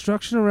lot of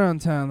construction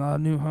around town, a lot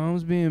of new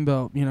homes being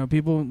built.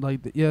 People,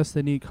 yes,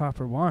 they need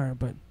copper wire,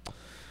 but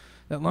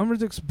that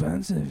lumber's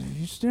expensive. If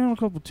you're stealing a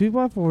couple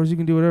 2x4s, you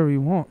can do whatever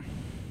you want.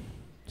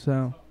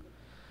 So,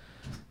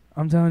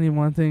 I'm telling you,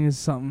 one thing is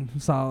something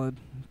solid.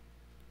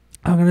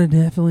 I'm gonna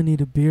definitely need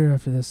a beer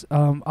after this.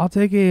 I'll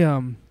take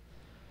a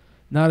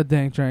not a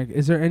dank drink.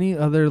 Is there any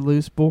other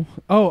loose bull?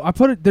 Oh, I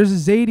put it. There's a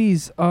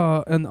Zadie's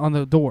on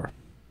the door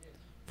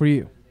for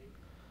you.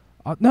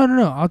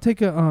 No. I'll take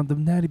the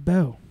Natty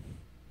Bow.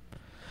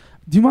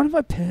 Do you mind if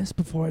I piss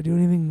before I do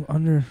anything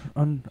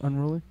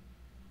unruly?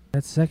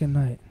 That second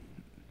night,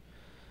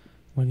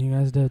 when you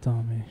guys dipped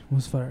on me,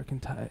 was fucking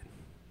tight.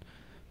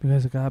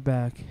 Because I got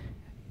back,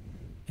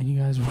 and you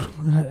guys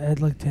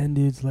had like 10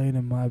 dudes laying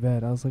in my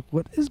bed. I was like,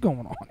 what is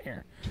going on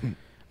here? I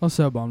was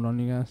so bummed on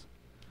you guys.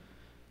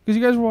 Because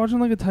you guys were watching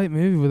like a tight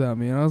movie without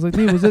me. And I was like,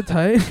 dude, was it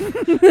tight?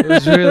 It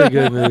was a really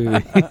good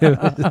movie. It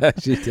was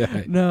actually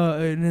tight. No,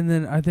 and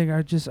then I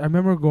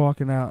remember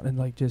walking out and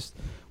like just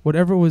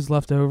whatever was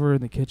left over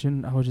in the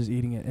kitchen, I was just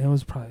eating it. And it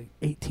was probably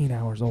 18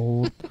 hours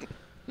old.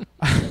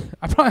 I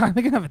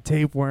think I have a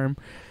tapeworm.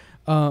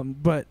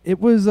 But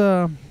it was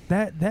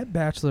that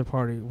bachelor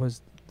party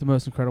was the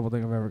most incredible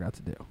thing I've ever got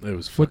to do. It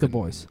was with the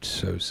boys.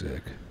 So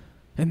sick.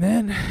 And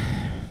then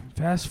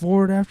fast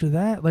forward after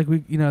that, like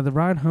the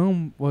ride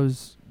home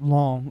was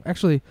long.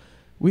 Actually,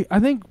 I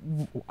think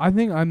I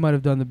might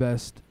have done the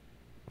best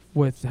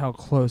with how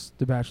close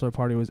the bachelor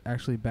party was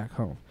actually back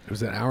home. It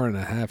was an hour and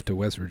a half to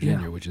West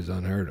Virginia, which is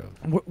unheard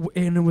of.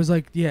 And it was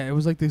like, it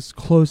was like this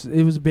close.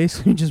 It was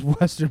basically just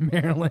Western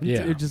Maryland.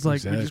 Yeah, it just like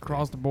exactly. we just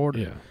crossed the border.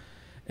 Yeah,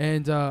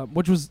 and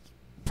which was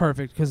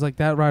perfect because like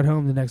that ride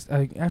home the next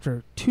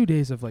after 2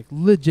 days of like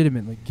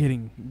legitimately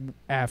getting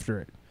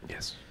after it.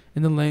 Yes.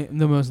 In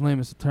the most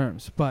lamest of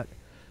terms, but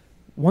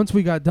once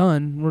we got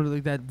done,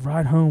 like that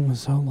ride home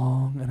was so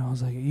long, and I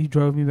was like, you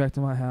drove me back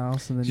to my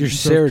house, and then your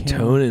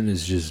serotonin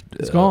is just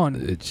it's gone.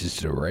 It's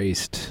just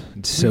erased.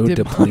 It's so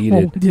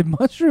depleted. We did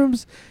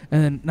mushrooms,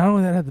 and then not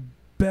only that, I had the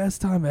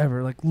best time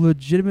ever. Like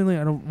legitimately,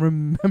 I don't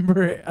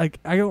remember it. Like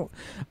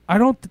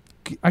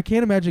I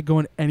can't imagine it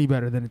going any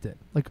better than it did.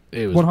 Like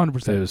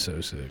 100%. It was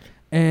so sick.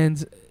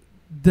 And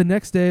the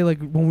next day, like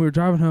when we were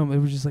driving home, it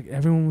was just like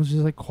everyone was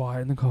just like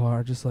quiet in the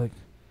car, just like.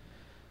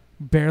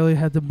 Barely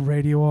had the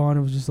radio on.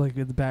 It was just like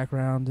in the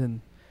background,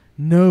 and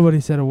nobody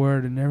said a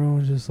word, and everyone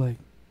was just like,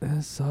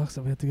 "That sucks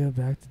that we have to go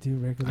back to do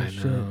regular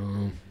shit."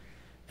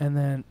 And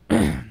then,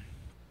 and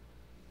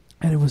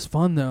it was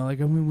fun though. Like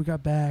we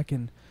got back,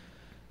 and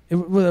that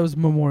was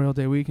Memorial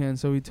Day weekend,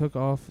 so we took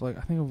off. Like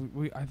I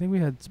think we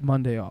had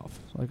Monday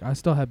off. Like I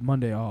still had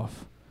Monday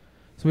off,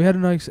 so we had a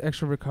nice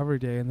extra recovery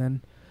day. And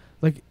then,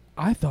 like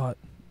I thought,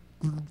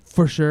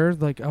 for sure,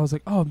 like I was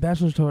like, "Oh,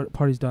 bachelor's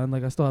party's done."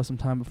 Like I still have some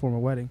time before my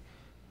wedding.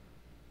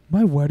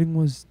 My wedding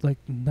was like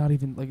not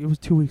even like it was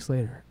 2 weeks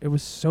later. It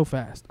was so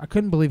fast. I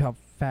couldn't believe how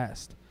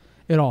fast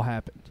it all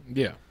happened.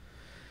 Yeah.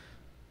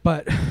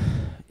 But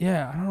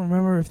yeah, I don't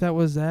remember if that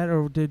was that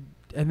or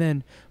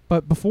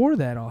but before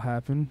that all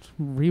happened,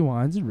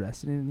 rewinds and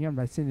resting.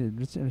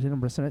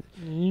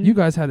 You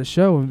guys had a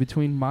show in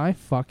between my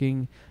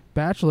fucking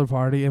bachelor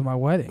party and my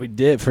wedding. We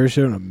did. First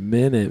show in a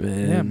minute,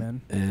 man. Yeah,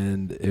 man.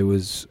 And it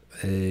was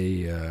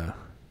a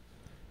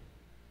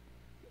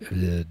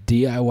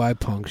DIY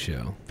punk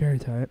show. Very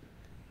tight.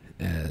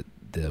 At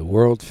the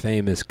world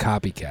famous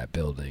Copycat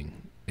building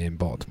in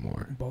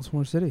Baltimore.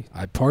 Baltimore City.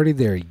 I partied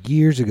there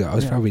years ago. I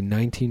was probably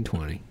 19,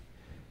 20.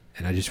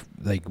 And I just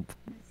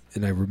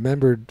and I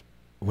remembered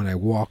when I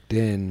walked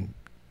in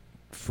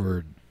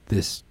for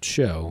this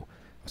show,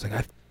 I was like,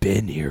 I've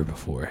been here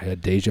before. I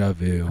had deja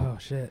vu. Oh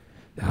shit.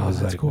 And I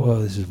was like, cool.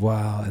 whoa, this is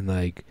wild. And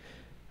like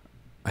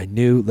I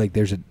knew like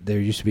there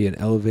used to be an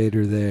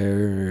elevator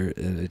there.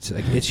 And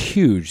it's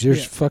huge.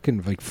 There's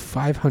fucking like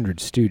 500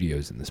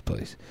 studios in this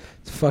place.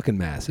 It's fucking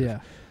massive. Yeah.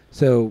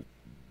 So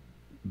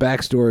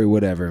backstory,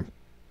 whatever.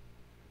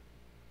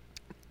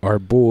 Our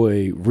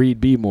boy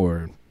Reed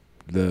Beemore,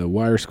 the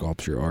wire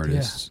sculpture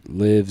artist,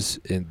 lives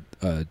in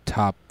a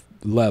top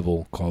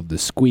level called the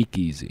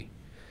Squeakeasy,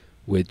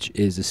 which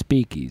is a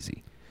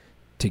speakeasy.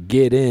 To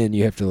get in,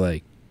 you have to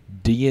like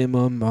DM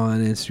him on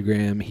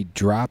Instagram. He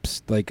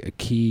drops like a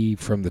key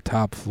from the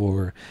top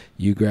floor.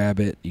 You grab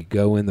it. You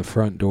go in the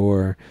front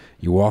door.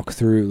 You walk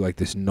through like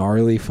this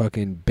gnarly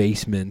fucking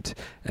basement,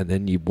 and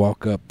then you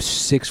walk up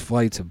 6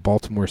 flights of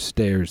Baltimore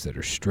stairs that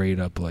are straight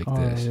up like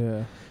this.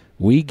 Yeah.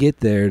 We get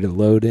there to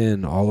load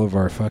in all of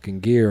our fucking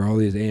gear, all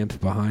these amps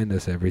behind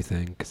us,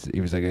 everything. Cause he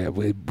was like,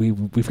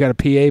 we've got a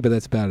PA, but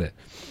that's about it.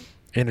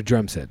 And a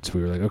drum set. So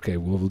we were like, okay,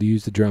 we'll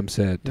use the drum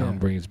set. Tom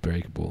brings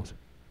breakables.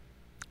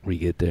 We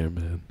get there,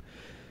 man.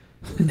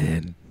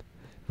 And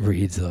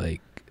Reed's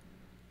like,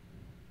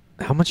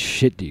 how much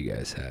shit do you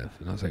guys have?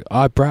 And I was like,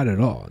 I brought it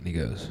all. And he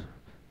goes,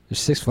 there's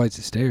 6 flights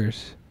of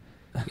stairs.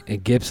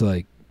 And Gip's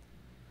like,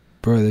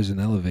 bro, there's an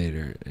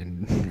elevator.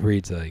 And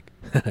Reed's like,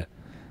 that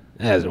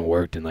hasn't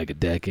worked in like a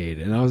decade.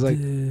 And I was like,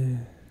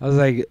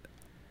 I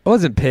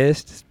wasn't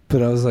pissed,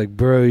 but I was like,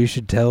 bro, you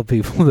should tell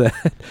people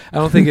that. I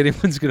don't think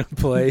anyone's going to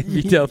play if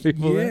you tell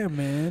people that. Yeah,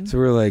 man. So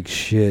we're like,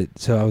 shit.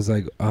 So I was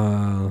like,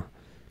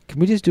 can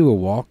we just do a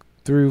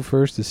walkthrough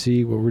first to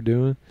see what we're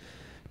doing?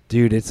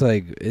 Dude, it's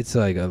like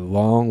a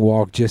long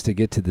walk just to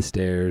get to the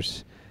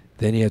stairs.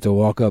 Then you have to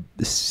walk up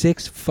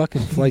 6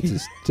 fucking flights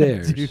of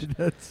stairs. Dude,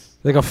 that's...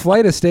 Like a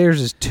flight of stairs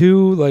is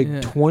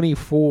 2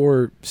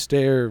 24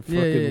 stair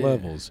fucking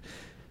levels.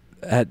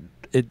 At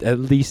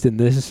least in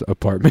this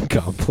apartment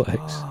complex.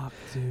 Fuck,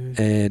 dude.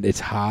 And it's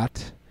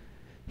hot.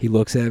 He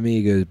looks at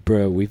me. He goes,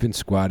 "Bro, we've been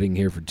squatting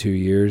here for 2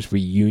 years. We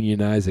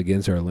unionized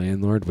against our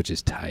landlord, which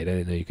is tight. I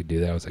didn't know you could do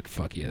that." I was like,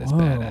 "Fuck yeah, that's Whoa.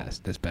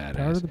 badass. That's Proud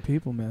of badass." the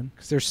people, man.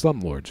 Because they're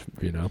slumlords,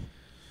 you know.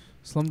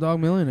 Slumdog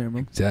Millionaire,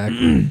 man.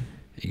 Exactly.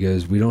 He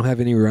goes, "We don't have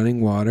any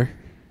running water.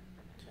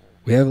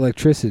 We have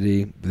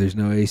electricity, but there's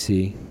no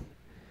AC.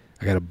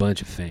 I got a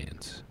bunch of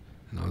fans."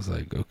 And I was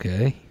like,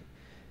 "Okay."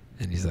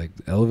 And he's like,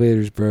 "The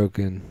elevator's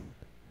broken.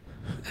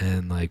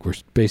 And, like, we're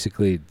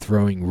basically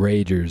throwing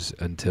ragers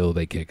until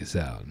they kick us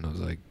out." And I was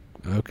like,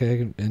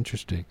 "Okay,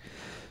 interesting."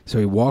 So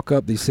we walk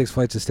up these 6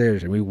 flights of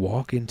stairs, and we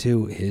walk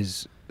into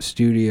his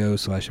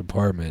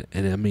studio/apartment.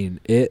 And, I mean,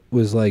 it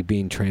was like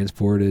being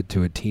transported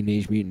to a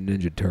Teenage Mutant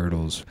Ninja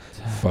Turtles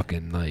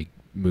fucking, like,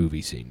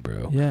 movie scene,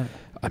 bro. Yeah.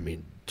 I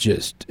mean,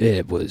 just,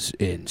 it was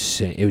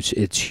insane.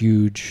 It's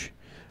huge.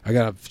 I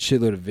got a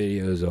shitload of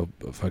videos. I'll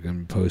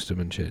fucking post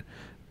them and shit.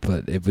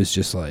 But it was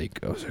just like,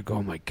 I was like,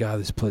 oh my God,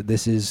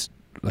 this is,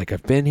 like,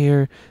 I've been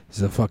here. This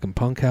is a fucking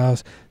punk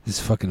house. This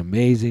is fucking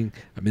amazing.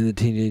 I'm in the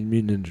Teenage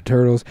Mutant Ninja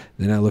Turtles.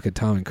 Then I look at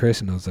Tom and Chris,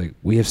 and I was like,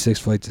 we have 6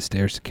 flights of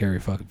stairs to carry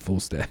fucking full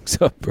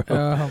stacks up, bro.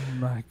 Oh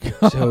my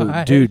God.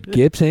 So, dude,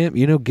 Gibbs amp,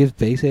 you know Gibbs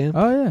bass amp?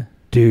 Oh, yeah.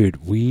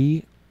 Dude,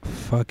 we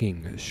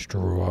fucking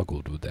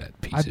struggled with that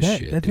piece of bet.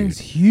 shit, That dude. thing's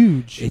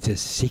huge. It's a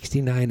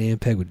 69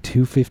 amp peg with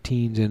 2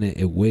 15s in it.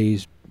 It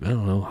weighs, I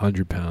don't know,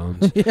 100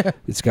 pounds. Yeah.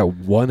 It's got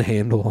one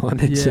handle on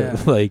it. Yeah.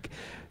 So, like,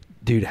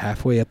 dude,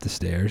 halfway up the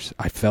stairs,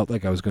 I felt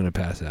like I was going to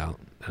pass out.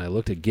 And I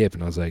looked at Gip,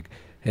 and I was like,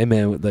 hey,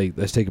 man, like,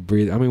 let's take a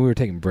breather. I mean, we were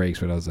taking breaks,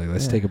 but I was like,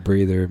 let's take a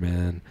breather,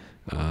 man.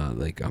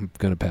 Like, I'm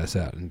going to pass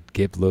out. And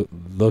Gip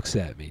looks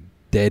at me,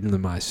 dead into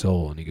my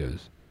soul, and he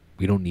goes,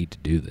 we don't need to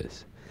do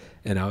this.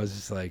 And I was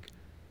just like,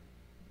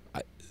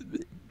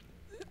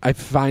 I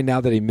find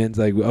out that he meant,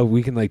 like, oh,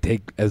 we can, like,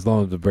 take as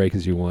long of a break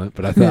as you want.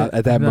 But I thought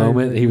at that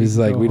moment, he was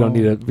like, we don't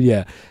need a,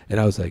 yeah. And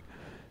I was like,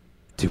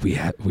 dude,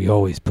 we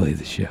always play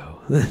the show.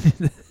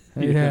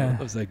 You know?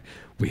 I was like,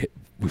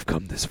 we've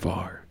come this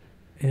far.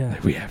 Yeah.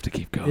 Like, we have to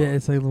keep going. Yeah,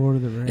 it's like Lord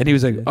of the Rings. And he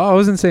was like, oh, I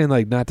wasn't saying,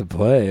 like, not to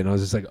play. And I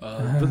was just like,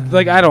 oh, but,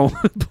 like, I don't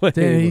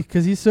play.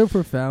 Because he's so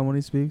profound when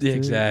he speaks. Yeah,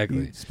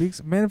 exactly. He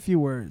speaks, man, a few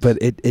words. But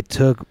it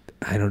took,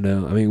 I don't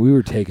know. I mean, we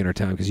were taking our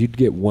time because you'd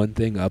get one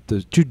thing up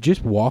those. Dude,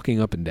 just walking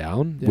up and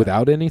down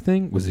without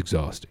anything was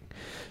exhausting.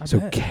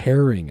 So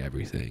carrying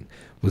everything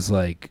was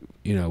like,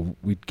 you know,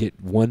 we'd get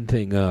one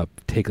thing up,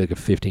 take like a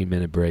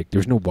 15-minute break. There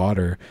was no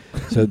water,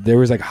 so there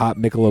was like hot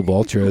Michelob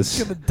Ultras.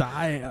 I was gonna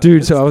die,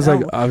 dude. So I was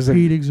like,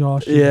 heat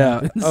exhaustion.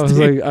 Yeah, I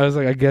was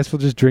like, I guess we'll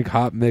just drink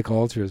hot Mick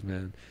Ultras,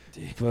 man.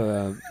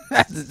 But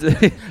I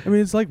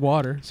mean, it's like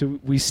water. So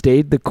we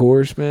stayed the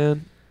course,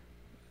 man.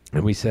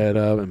 And we set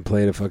up and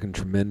played a fucking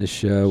tremendous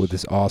show with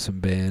this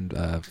awesome band,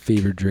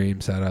 Fever Dream.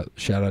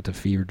 Shout out to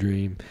Fever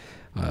Dream.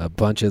 A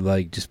bunch of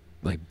like just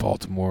like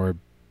Baltimore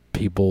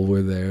people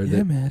were there.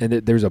 Yeah, man. And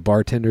there was a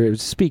bartender. It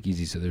was a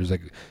speakeasy, so there was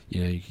like,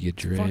 you know, you could get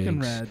drinks. Fucking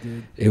rad,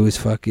 dude. It was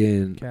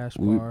fucking Cash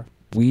bar.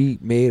 We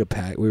made a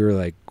pack. We were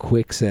like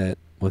quick set.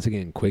 Once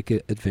again, quick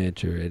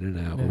adventure, in and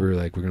out. Yeah. We were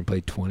like, we're going to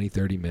play 20,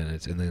 30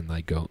 minutes and then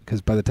like go.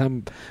 Because by the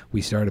time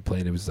we started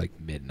playing, it was like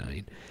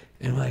midnight.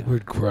 And like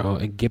we'd grow,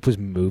 and Gip was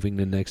moving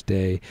the next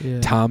day.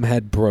 Yeah. Tom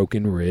had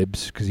broken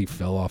ribs because he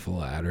fell off a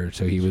ladder,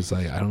 so he was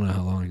like, I don't know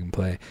how long he can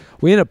play.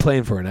 We ended up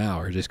playing for an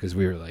hour just because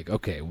we were like,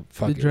 okay,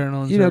 fuck the it.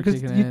 adrenaline, You know,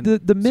 because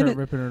the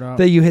minute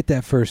that you hit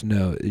that first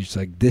note, it's just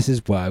like, this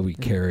is why we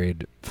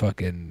carried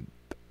fucking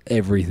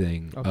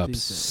everything up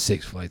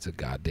 6 flights of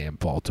goddamn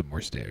Baltimore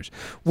stairs.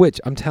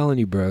 Which I'm telling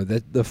you, bro,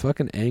 that the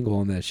fucking angle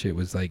on that shit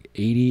was like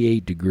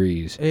 88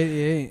 degrees.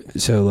 88.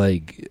 So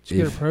like, Just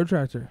get a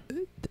protractor.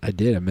 I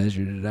did. I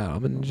measured it out.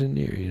 I'm an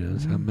engineer, you know,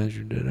 so I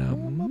measured it out.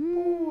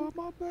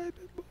 My baby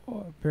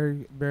boy.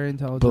 Very, very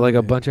intelligent. But like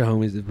a bunch of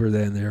homies that were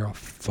there, and they're all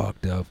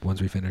fucked up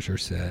once we finish our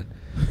set.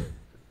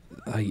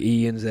 Like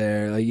Ian's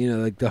there, like, you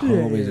know, like the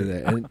homies are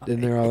there,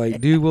 and they're all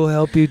like, "Dude, we'll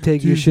help you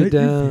take your shit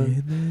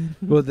down."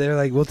 Well, they're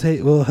like,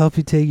 "We'll help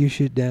you take your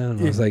shit down."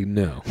 I was like,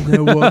 "No,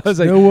 no wooks, I was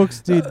like, no wooks,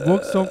 dude.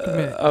 Wooks don't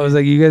commit." I was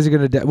like, "You guys are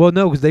gonna die." Well,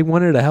 no, because they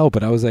wanted to help,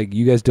 but I was like,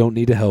 "You guys don't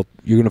need to help.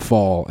 You're gonna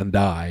fall and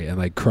die and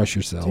like crush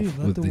yourself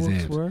with these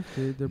amps." Work,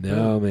 dude.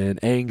 No, man,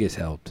 Angus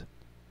helped.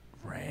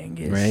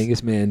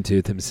 Rangus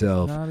Mantooth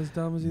himself. Not as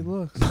dumb as he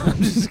looks. I'm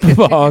just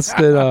bossed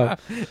it up.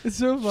 It's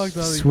so fucked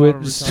up.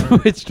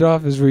 Switched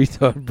off his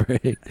retard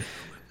brain.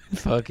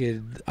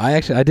 Fucking. I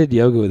did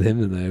yoga with him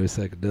tonight. It was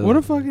psychedelic.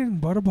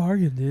 What a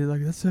bargain, dude.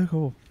 Like, that's so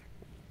cool.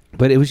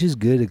 But it was just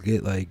good to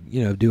get, like,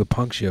 you know, do a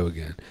punk show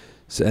again.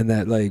 So, and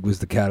that like was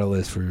the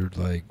catalyst for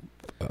like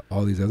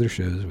all these other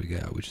shows we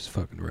got, which is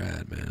fucking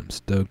rad, man. I'm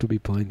stoked to be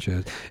playing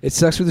shows. It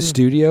sucks for the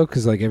studio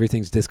because like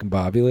everything's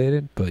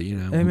discombobulated, but you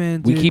know, hey,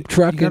 man, we keep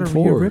trucking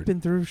forward. You're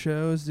ripping through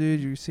shows,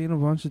 dude. You're seeing a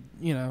bunch of,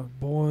 you know,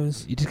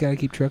 boys. You just gotta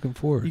keep trucking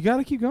forward. You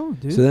gotta keep going,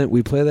 dude. So then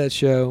we play that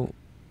show.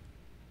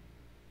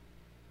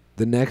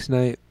 The next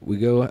night we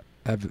go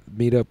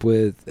meet up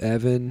with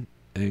Evan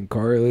and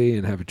Carly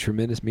and have a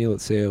tremendous meal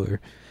at Sailor.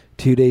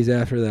 2 days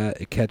after that,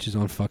 it catches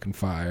on fucking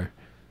fire.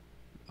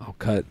 I'll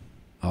cut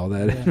all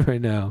that in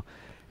right now.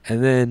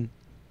 And then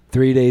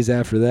 3 days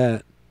after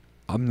that,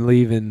 I'm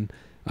leaving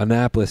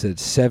Annapolis at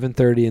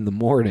 7:30 in the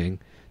morning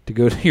to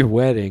go to your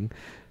wedding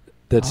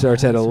that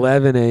starts at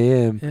 11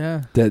 a.m.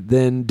 Yeah. That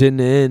then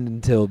didn't end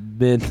until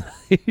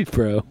midnight,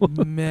 bro.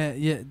 Man,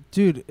 yeah,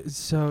 dude.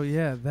 So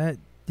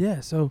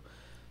so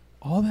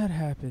all that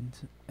happened,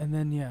 and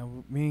then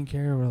me and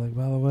Kara were like,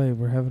 by the way,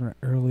 we're having an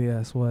early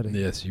ass wedding.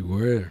 Yes, you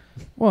were.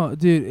 Well,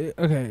 dude,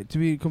 okay, to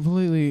be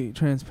completely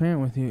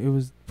transparent with you, it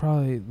was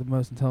probably the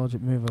most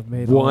intelligent move I've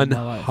made all of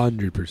my life.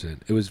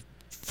 100%. It was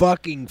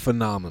fucking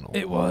phenomenal.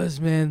 It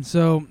was, man.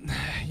 So,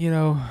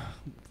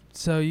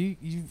 so you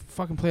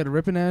fucking played a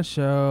ripping ass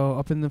show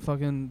up in the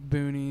fucking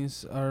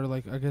boonies, or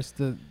like I guess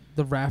the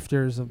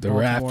rafters of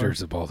Baltimore.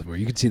 Rafters of Baltimore.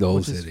 You could see the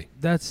whole city.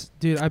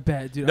 Dude. I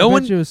bet, dude. No I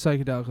one, bet you it was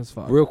psychedelic as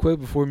fuck. Real quick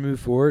before we move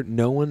forward,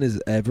 no one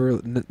is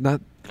ever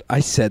not. I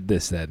said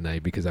this that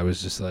night because I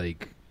was just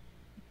like,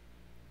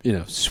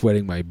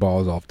 sweating my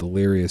balls off,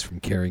 delirious from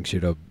carrying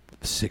shit up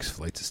 6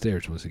 flights of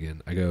stairs. Once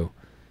again, I go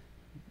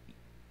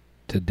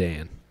to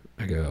Dan.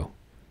 I go,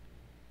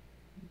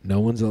 no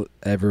one's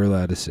ever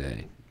allowed to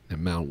say that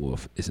Mount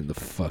Wolf isn't the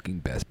fucking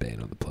best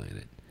band on the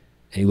planet.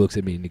 And he looks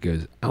at me and he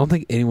goes, I don't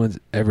think anyone's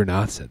ever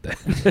not said that.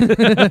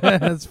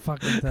 That's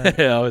fucking tight.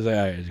 I was like,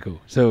 all right, it's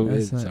cool.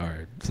 So,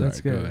 sorry. That's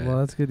good. Well,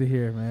 that's good to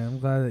hear, man. I'm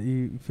glad that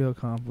you feel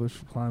accomplished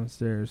for climbing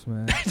stairs,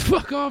 man.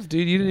 Fuck off,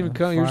 dude. You didn't even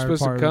come. You were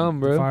supposed to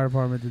come, bro. The fire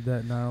department did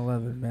that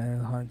 9/11, man.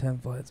 110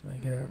 flights, man.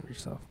 Get over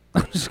yourself.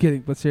 I'm just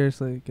kidding, but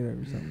seriously, get over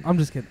yourself. I'm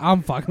just kidding.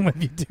 I'm fucking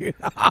with you, dude.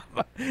 I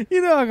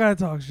gotta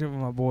talk shit with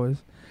my boys.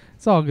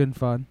 It's all good and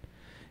fun.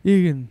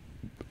 You can...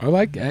 I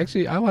like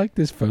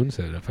this phone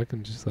setup. I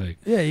can just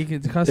you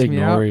can cuss me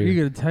out.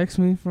 You can text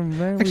me from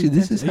there. Actually,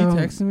 this is how... you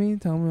texting me,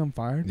 telling me I'm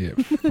fired. Yeah,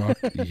 fuck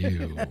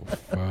you.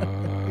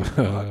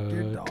 Fuck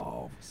your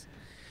dogs.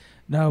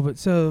 No, but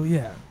so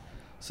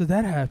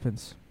that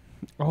happens.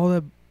 All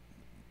that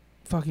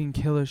fucking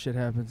killer shit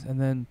happens, and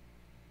then,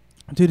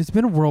 dude, it's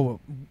been a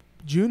whirlwind.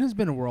 June has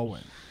been a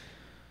whirlwind.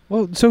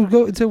 Well,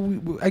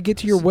 I get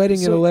to your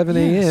wedding at 11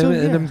 a.m.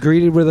 and I'm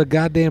greeted with a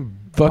goddamn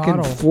fucking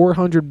bottle.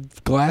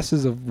 400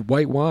 glasses of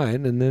white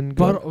wine, and then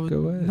go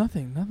ahead.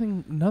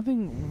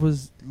 Nothing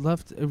was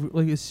left.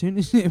 Like as soon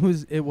as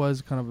it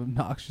was kind of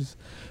obnoxious,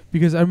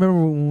 because I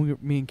remember when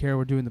me and Kara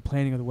were doing the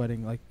planning of the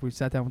wedding. Like we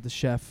sat down with the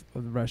chef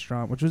of the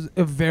restaurant, which was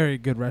a very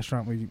good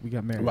restaurant. We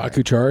got married. La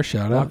Cuchara,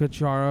 shout out. La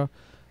Cuchara.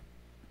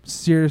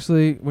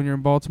 Seriously, when you're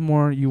in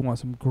Baltimore, you want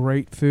some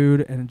great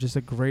food and just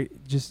a great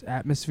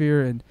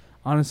atmosphere, and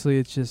honestly,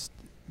 it's just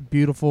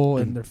beautiful,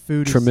 and their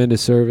food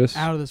tremendous service,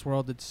 out of this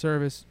world. The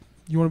service.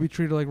 You want to be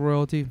treated like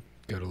royalty?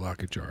 Go to La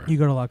Cuchara. You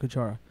go to La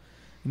Cuchara,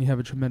 and you have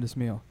a tremendous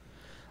meal.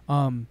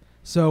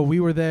 So we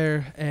were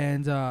there,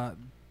 and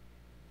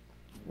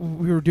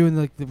we were doing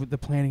the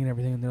planning and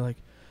everything, and they're like,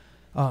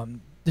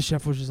 the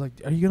chef was just like,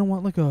 "Are you gonna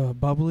want like a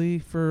bubbly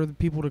for the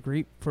people to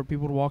greet, for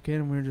people to walk in?"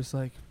 And we were just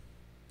like,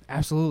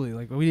 "Absolutely!"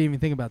 Like we didn't even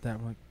think about that.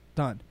 We're like,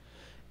 done.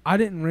 I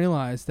didn't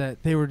realize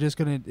that they were just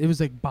gonna. It was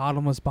like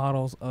bottomless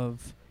bottles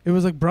of. It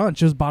was like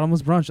brunch. It was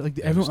bottomless brunch. Like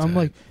everyone, I'm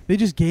like, they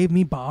just gave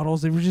me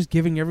bottles. They were just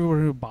giving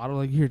everyone a bottle.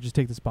 Like, here, just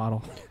take this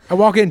bottle. I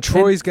walk in.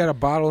 Troy's got a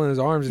bottle in his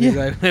arms, and he's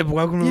like,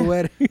 "Welcome to the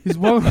wedding." He's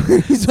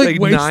like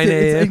wasted. 9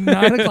 a.m. It's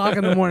like 9 o'clock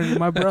in the morning.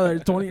 My brother,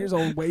 20 years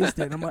old,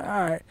 wasted. I'm like,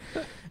 all right.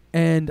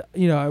 And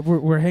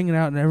we're hanging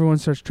out, and everyone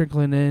starts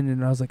trickling in,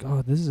 and I was like,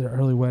 oh, this is an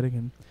early wedding,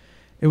 and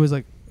it was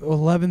like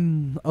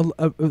 11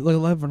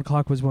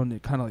 o'clock was when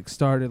it kind of like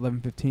started,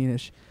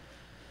 11:15ish,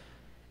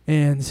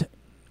 and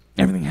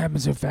everything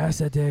happened so fast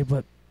that day.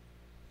 But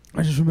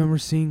I just remember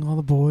seeing all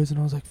the boys, and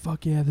I was like,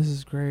 fuck yeah, this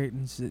is great.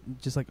 And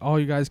just like all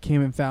you guys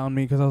came and found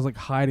me, because I was like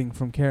hiding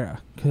from Kara,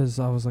 because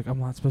I was like, I'm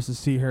not supposed to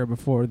see her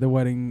before the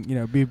wedding,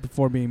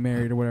 before being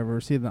married or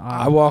whatever, see the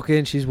aisle. I walk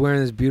in, she's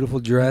wearing this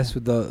beautiful dress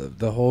with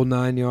the whole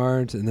 9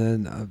 yards, and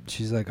then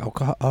she's like,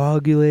 I'll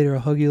hug you later,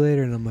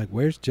 and I'm like,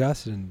 where's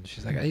Justin?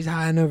 She's like, he's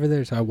hiding over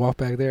there. So I walk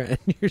back there, and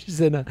you're just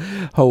in a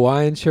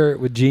Hawaiian shirt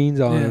with jeans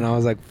on, and I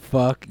was like,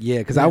 fuck yeah,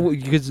 because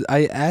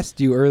I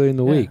asked you earlier in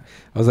the week,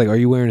 I was like, are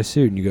you wearing a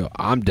suit? And you go,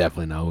 I'm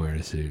definitely not wearing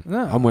a suit. No.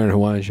 I'm wearing a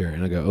Hawaiian shirt.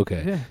 And I go,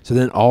 okay. Yeah. So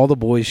then all the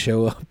boys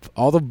show up.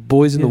 All the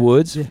boys in the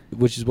woods,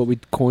 which is what we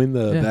coined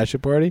the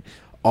bachelor party,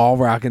 all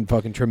rocking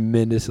fucking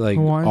tremendous, like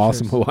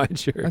awesome Hawaiian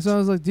shirts. So I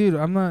was like, dude,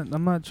 I'm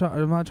not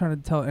trying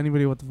to tell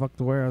anybody what the fuck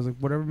to wear. I was like,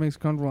 whatever makes you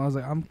comfortable. I was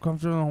like, I'm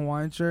comfortable in a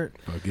Hawaiian shirt.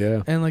 Fuck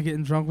yeah. And like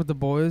getting drunk with the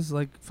boys,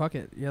 like fuck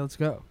it. Yeah, let's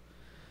go.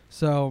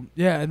 So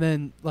yeah, and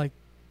then like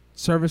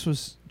service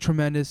was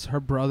tremendous. Her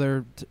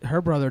brother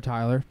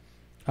Tyler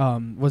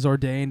was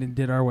ordained and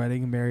did our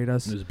wedding and married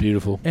us. It was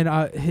beautiful. And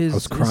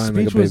his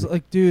speech was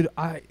like, dude,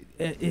 I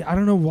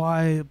don't know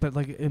why, but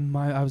like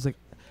I was like,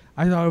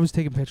 I thought I was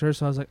taking pictures,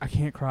 so I was like, I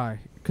can't cry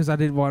because I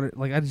didn't want it.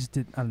 Like I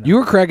don't know. You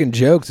were cracking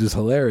jokes. It was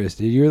hilarious,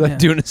 dude. You were like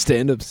doing a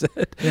stand-up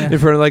set in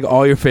front of like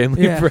all your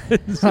family and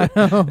friends. I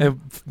know.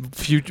 And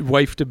future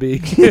wife to be.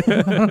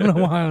 I don't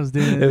know why I was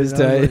doing it. It was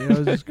tight. I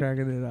was just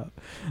cracking it up.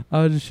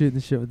 I was just shooting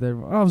the shit with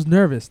everyone. I was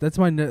nervous. That's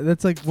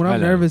that's like when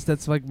I'm nervous.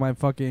 That's like my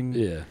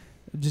fucking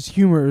Just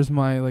humor is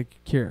my like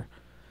cure.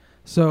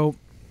 So,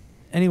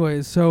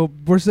 anyways,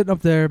 we're sitting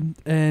up there,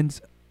 and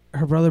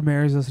her brother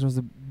marries us, and it was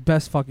the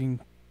best fucking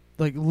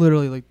like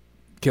literally like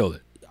killed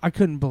it. I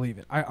couldn't believe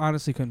it. I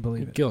honestly couldn't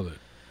believe it. Killed it.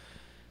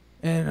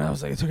 And I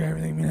was like, it took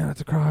everything me not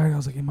to cry. And I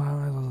was like, in my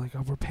eyes, I was like,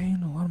 oh, we're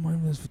paying a lot of money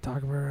for this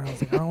photographer. And I was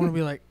like, I don't want to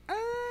be like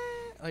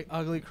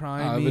ugly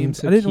crying memes.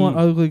 So I didn't cute. want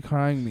ugly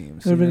crying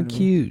memes. That would have been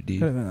cute, dude.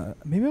 Been,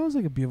 maybe I was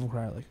like a beautiful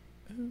cry. Like,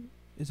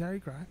 is that how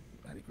you cry?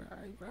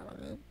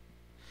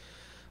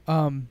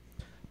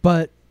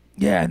 But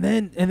yeah, and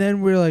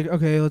then we're like,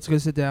 okay, let's go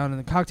sit down in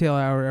the cocktail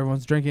hour.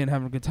 Everyone's drinking,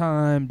 having a good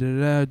time.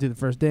 Do the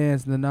first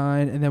dance and the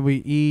 9, and then we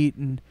eat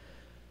and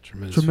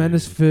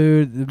tremendous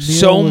food. The meal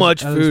so was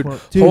much out of this food.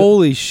 world. Dude,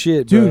 Holy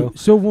shit, bro. dude.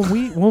 So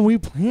when we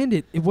planned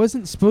it, it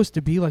wasn't supposed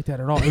to be like that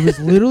at all. It was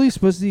literally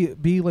supposed to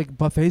be like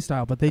buffet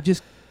style, but they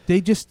just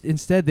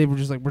instead they were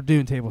just like, we're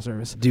doing table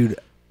service. Dude,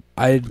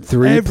 I had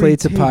 3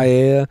 plates of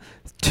paella,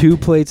 2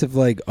 plates of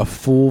like a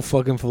full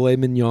fucking filet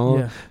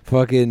mignon,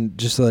 fucking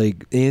just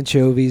like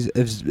anchovies,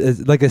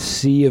 like a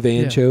sea of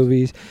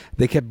anchovies.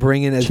 They kept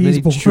bringing as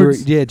many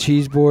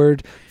cheese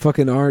board,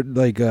 fucking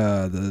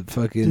the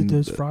fucking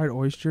those fried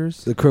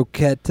oysters, the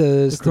croquettes,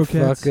 the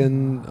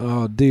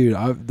fucking dude,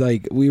 I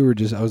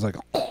was like,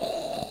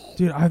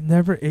 dude, I've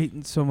never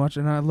eaten so much.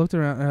 And I looked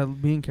around,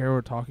 and me and Kara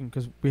were talking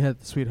because we had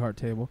the sweetheart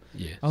table.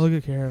 Yeah, I looked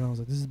at Kara and I was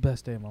like, this is the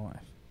best day of my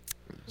life.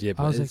 Yeah,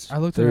 I was like, I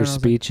looked their around.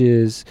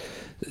 Speeches.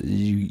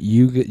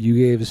 You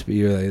gave a speech.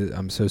 You're like,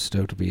 I'm so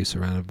stoked to be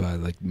surrounded by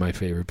like my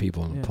favorite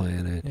people on the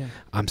planet. Yeah.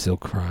 I'm still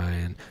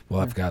crying. Well,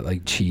 I've got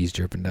like cheese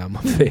dripping down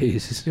my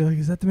face. You're like,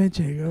 is that the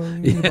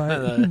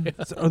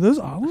manchego? Are those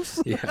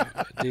olives? Yeah,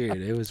 dude,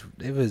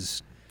 it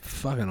was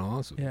fucking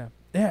awesome. Yeah,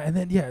 and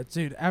then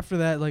dude. After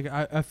that, like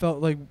I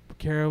felt like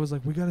Kara was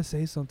like, we gotta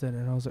say something,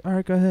 and I was like, all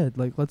right, go ahead.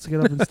 Like, let's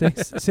get up and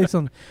say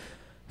something.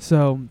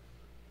 So.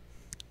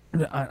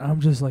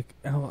 I'm just like,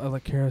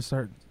 like Kara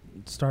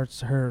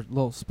starts her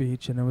little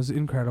speech, and it was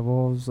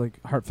incredible. It was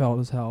like heartfelt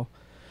as hell.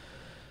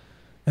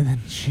 And then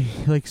she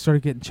like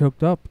started getting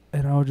choked up,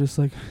 and I was just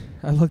like,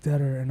 I looked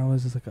at her, and I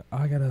was just like,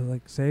 I gotta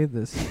like say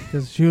this,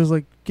 because she was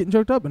like getting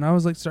choked up, and I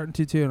was like starting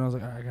to too, and I was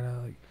like, I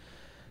gotta like.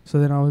 So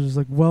then I was just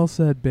like, well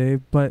said,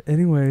 babe. But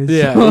anyways,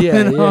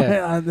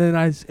 then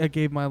I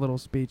gave my little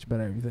speech about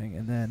everything,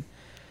 and then.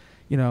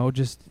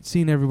 Just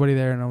seeing everybody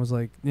there, and I was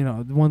like, the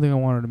one thing I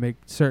wanted to make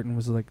certain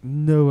was like,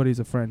 nobody's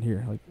a friend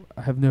here. Like,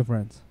 I have no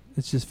friends.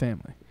 It's just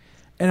family.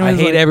 And I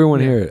hate everyone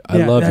here.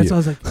 I love you. So I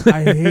was like,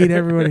 I hate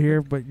everyone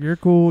here, but you're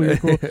cool. You're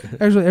cool.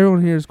 Actually,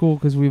 everyone here is cool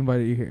because we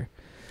invited you here.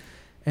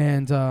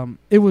 And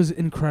it was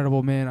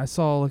incredible, man. I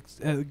saw like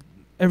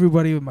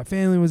everybody with my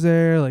family was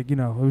there. Like, it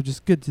was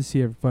just good to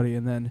see everybody.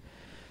 And then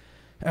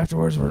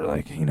afterwards, we're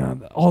like,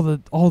 all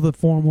the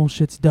formal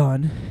shit's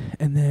done,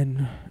 and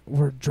then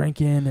we're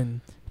drinking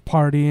and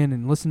partying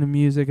and listening to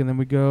music, and then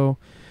we go,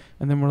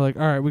 and then we're like,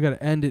 all right, we got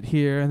to end it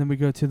here, and then we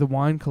go to the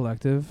Wine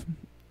Collective.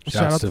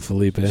 Shout out to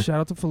Felipe. Shout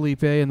out to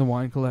Felipe and the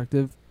Wine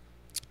Collective.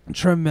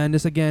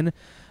 Tremendous. Again,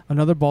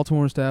 another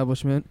Baltimore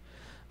establishment,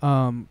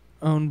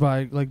 owned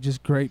by like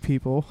just great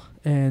people,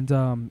 and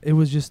it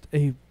was just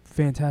a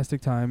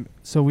fantastic time.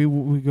 So we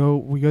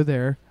go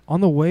there.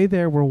 On the way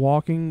there, we're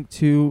walking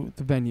to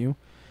the venue,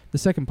 the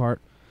second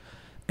part,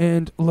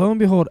 and lo and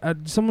behold,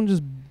 someone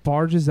just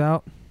barges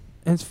out.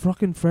 And it's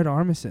fucking Fred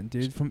Armisen,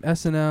 dude, from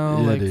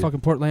SNL,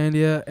 fucking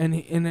Portlandia,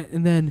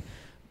 and then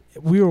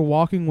we were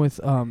walking with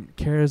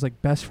Kara's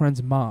like best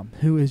friend's mom,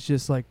 who is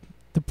just like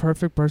the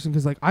perfect person,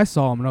 because like I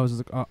saw him and I was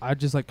like, I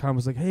just like kind of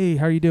was like, hey,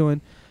 how are you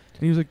doing?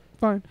 And he was like,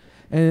 fine,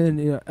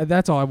 and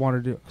that's all I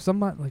wanted to do, because I'm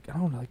not like, I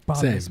don't want to like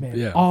bother this man.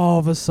 Yeah. All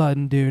of a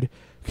sudden, dude,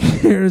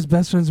 Kara's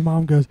best friend's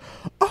mom goes,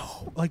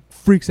 oh, like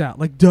freaks out,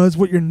 like does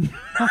what you're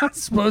not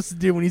supposed to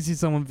do when you see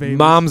someone famous.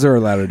 Moms are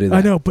allowed to do that.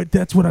 I know, but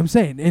that's what I'm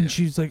saying. And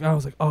she's like, I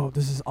was like, oh,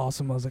 this is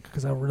awesome. I was like,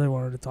 because I really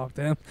wanted to talk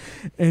to him.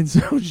 And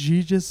so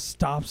she just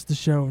stops the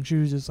show, and she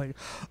was just like,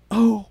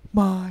 oh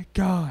my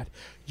God,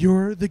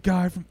 you're the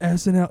guy from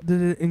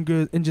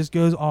SNL, and just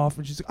goes off,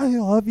 and she's like, I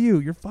love you.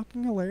 You're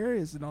fucking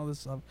hilarious, and all this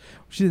stuff.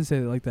 She didn't say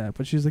it like that,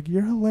 but she was like,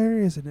 you're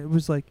hilarious. And it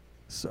was like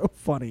so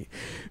funny,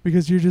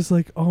 because you're just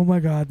like, oh my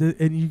God.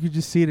 And you could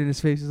just see it in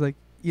his face. He's like,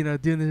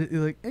 doing the,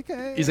 like,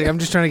 okay. He's like, I'm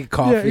just trying to get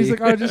coffee. Yeah, he's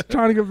like, I'm just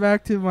trying to get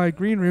back to my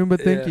green room,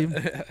 but thank you.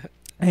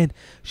 And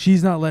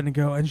she's not letting it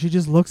go, and she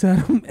just looks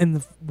at him, and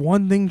the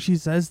one thing she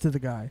says to the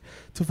guy,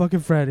 to fucking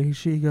Fred,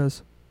 she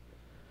goes,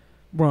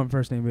 we're on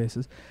first name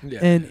basis,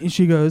 and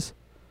she goes,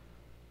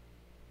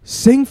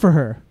 sing for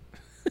her.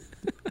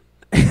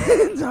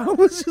 And I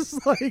was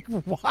just like,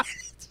 what?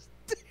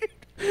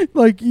 Dude.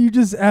 Like, you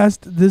just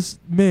asked this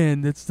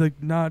man that's like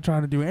not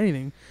trying to do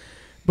anything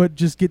but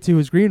just get to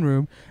his green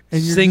room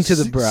and sing to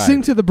the bride.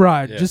 Sing to the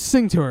bride. Yeah. Just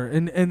sing to her.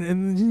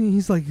 And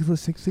he's like,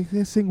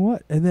 sing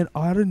what? And then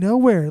out of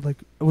nowhere, like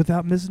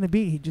without missing a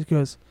beat, he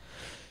just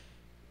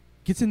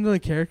gets into the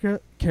character.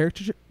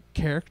 Jesus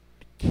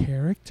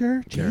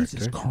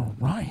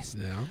Christ.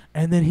 Yeah.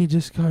 And then he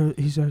just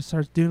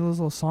starts doing this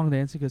little song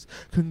dance. He goes,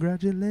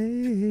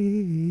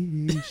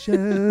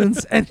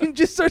 congratulations. And he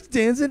just starts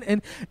dancing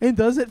and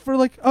does it for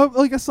like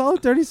a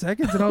solid 30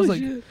 seconds. And I was like,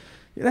 shit.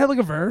 It had like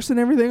a verse and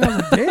everything. I was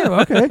like, damn,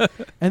 okay.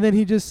 And then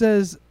he just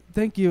says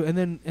thank you. And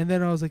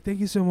then I was like, thank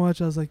you so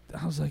much. I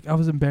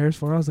was embarrassed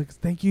for her. I was like,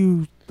 thank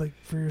you, like,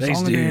 for your Thanks,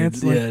 song and dude.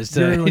 dance. Yeah, Like, it's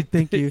seriously, tight. like,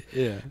 thank you.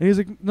 Yeah. And he was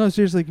like, no,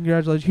 seriously,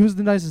 congratulations. He was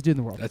the nicest dude in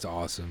the world. That's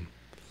awesome.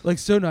 Like,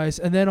 so nice.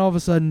 And then all of a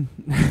sudden,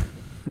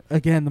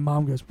 again, the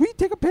mom goes, will you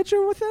take a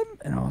picture with him?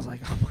 And I was like,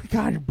 oh my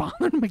God, you're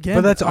bothering him again.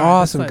 But that's All right,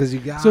 awesome tight. because you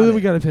got So then it.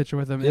 we got a picture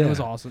with him, and it was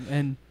Yeah. awesome.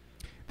 And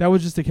that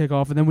was just the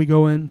kickoff. And then we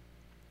go in,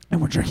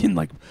 and we're drinking,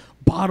 like,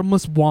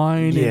 bottomless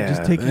wine and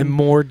just taking... and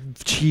more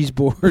cheese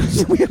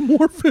boards. we had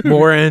more food.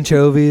 More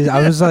anchovies.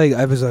 I was like,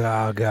 oh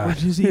We're God.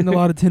 just eating a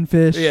lot of tin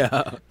fish.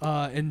 Yeah.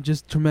 And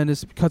just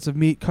tremendous cuts of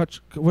meat.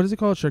 What is it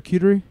called?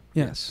 Charcuterie?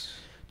 Yeah. Yes.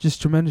 Just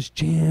tremendous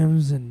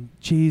jams and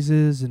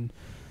cheeses and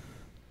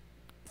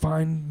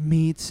fine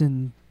meats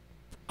and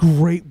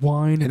great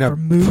wine In and a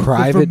vermouth.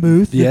 private- the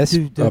vermouth. yes,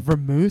 The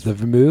vermouth. The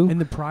vermouth in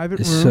the private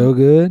is room. so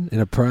good. In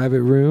a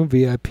private room,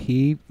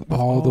 VIP with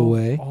all the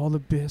way. All the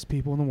best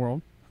people in the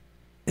world.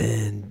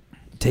 And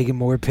taking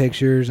more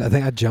pictures. I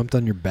think I jumped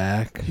on your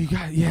back. You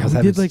got, I yeah, was we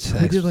having did like,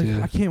 sex,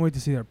 yeah. I can't wait to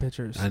see our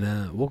pictures. I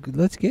know. Well,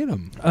 let's get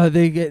them.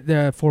 They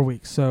get 4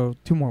 weeks, so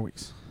 2 more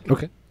weeks.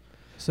 Okay.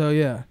 So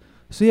yeah,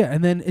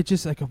 and then it's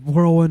just like a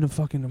whirlwind of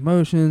fucking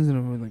emotions,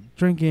 and we're like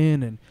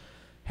drinking and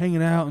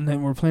hanging out, and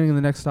then we're planning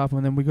the next stop,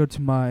 and then we go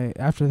to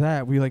after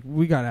that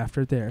we got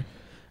after it there,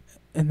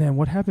 and then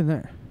what happened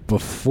there?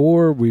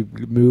 Before we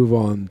move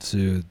on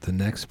to the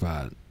next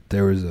spot,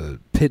 there was a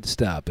pit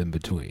stop in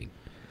between.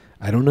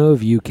 I don't know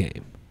if you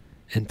came.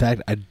 In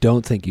fact, I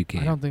don't think you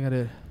came. I don't think I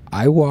did.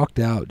 I walked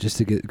out just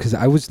to get, because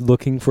I was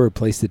looking for a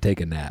place to take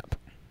a nap.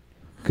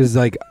 Because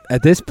like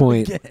at this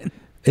point,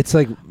 it's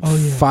like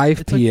 5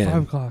 it's p.m. like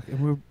 5 o'clock,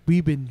 and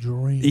we've been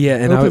drinking. Yeah,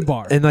 and open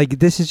bar. And like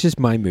this is just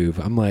my move.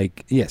 I'm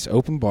like, yes,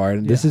 open bar,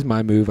 and this Yeah. is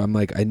my move. I'm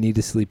like, I need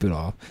to sleep it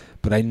off,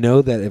 but I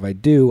know that if I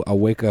do, I'll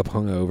wake up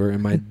hungover,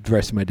 and the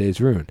rest of my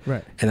day's ruined.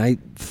 Right. And I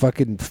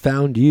fucking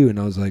found you, and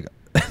I was like,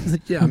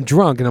 yeah, I'm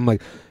drunk, and I'm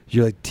like,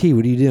 you're like, T,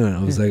 what are you doing?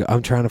 I was like,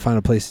 I'm trying to find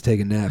a place to take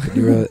a nap.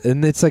 And,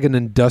 and it's like an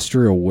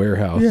industrial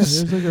warehouse. Yeah,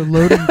 there's like a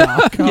loading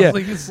dock. I Yeah. was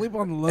like, you sleep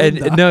on the loading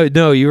dock. And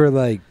no, you were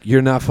like,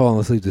 you're not falling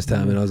asleep this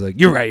time. And I was like,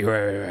 you're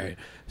right.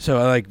 So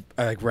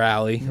I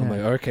rally. Yeah. I'm like,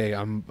 okay,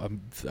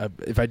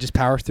 if I just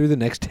power through the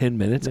next 10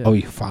 minutes, I'll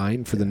be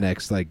fine for the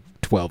next like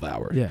 12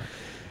 hours. Yeah.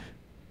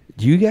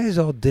 You guys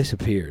all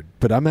disappeared,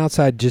 but I'm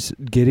outside just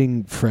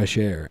getting fresh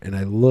air, and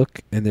I look,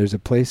 and there's a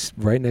place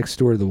right next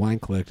door to the wine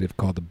collective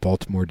called the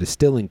Baltimore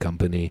Distilling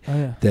Company Oh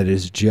yeah. that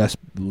is just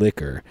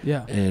liquor.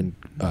 Yeah. And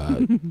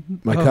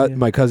my Oh, yeah.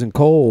 my cousin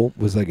Cole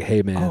was like,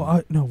 "Hey man,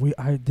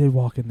 I did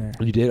walk in there.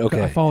 you did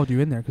okay." I followed you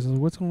in there because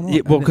what's going on?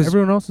 Yeah, well, And 'cause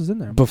everyone else is in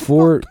there.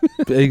 Before,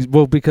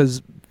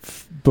 because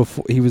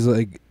before he was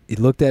like, he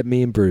looked at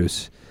me and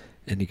Bruce,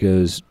 and he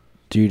goes,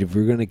 "Dude, if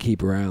we're gonna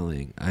keep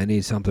rallying, I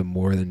need something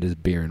more than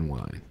just beer and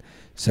wine."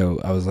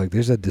 So I was like,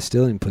 "There's a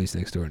distilling place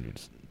next door," and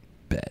it's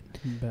bet.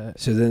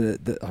 So then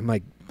I'm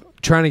like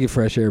trying to get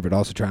fresh air, but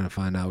also trying to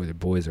find out where the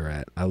boys are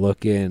at. I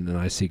look in and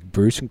I see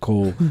Bruce and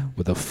Cole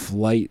with a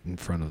flight in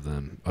front of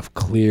them of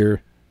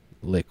clear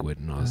liquid,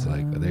 and I was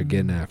like, they're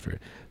getting after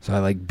it. So I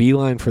like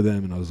beeline for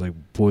them, and I was like,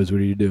 "Boys, what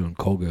are you doing?"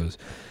 Cole goes,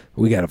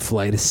 "We got a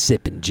flight of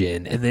sipping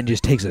gin," and then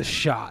just takes a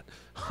shot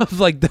of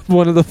like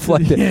one of the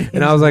flight,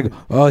 and I was like,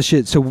 "Oh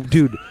shit!" So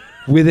dude.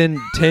 Within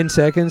 10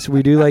 seconds,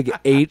 we do like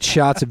 8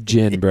 shots of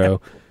gin,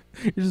 bro.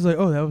 You're just like,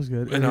 oh, that was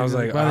good. And I was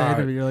like, by the end all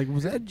of it, you're like,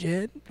 was that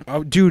gin?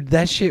 Oh, dude,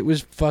 that shit was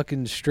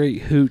fucking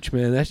straight hooch,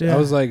 man. That shit, I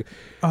was like,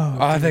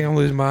 I think I'm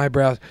losing my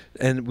eyebrows.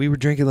 And we were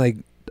drinking like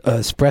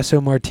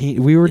espresso martini.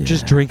 We were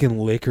just drinking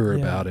liquor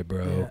about it,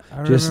 bro.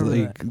 Yeah, just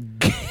like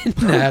getting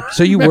that.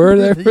 So you were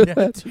there for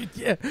that? Dude,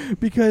 yeah,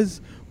 because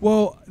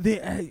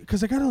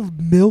I got a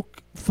milk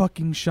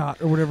fucking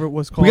shot or whatever it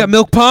was called. We got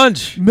milk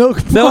punch. Milk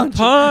punch.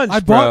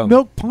 I bought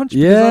milk punch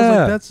because I was Yeah.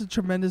 like, that's a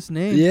tremendous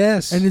name.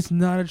 Yes. And it's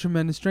not a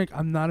tremendous drink.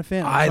 I'm not a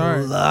fan. I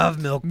sorry.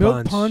 love milk punch.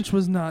 Milk punch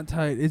was not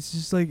tight. It's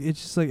just like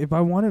if I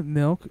wanted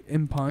milk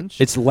in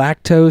punch, It's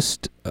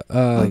lactose.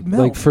 Like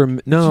milk.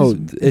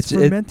 It's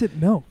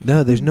fermented milk.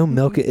 No, there's no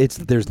milk.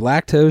 There's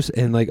lactose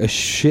and like a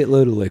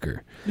shitload of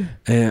liquor.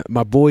 And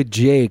my boy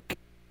Jake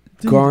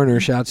Garner,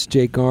 shouts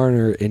Jake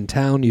Garner, in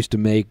town used to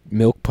make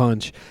milk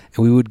punch,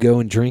 and we would go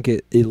and drink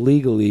it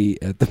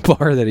illegally at the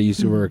bar that I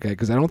used to work at,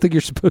 because I don't think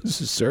you're supposed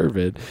to serve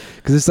it,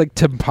 because it's like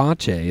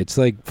tempache. It's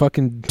like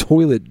fucking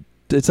toilet.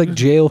 It's like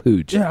jail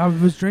hooch. Yeah, I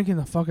was drinking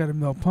the fuck out of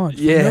milk punch.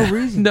 For Yeah, no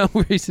reason. no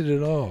reason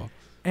at all.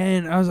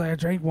 And I was like, I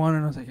drank one,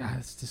 and I was like,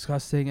 it's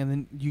disgusting. And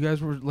then you guys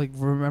were like,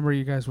 remember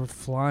you guys were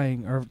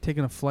flying or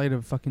taking a flight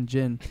of fucking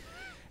gin.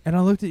 And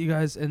I looked at you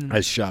guys, and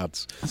As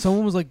shots.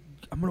 someone was like,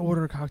 I'm going to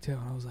order a cocktail.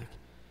 And I was like,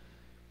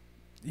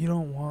 you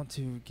don't want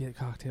to get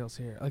cocktails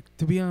here. Like,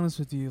 to be honest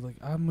with you, like,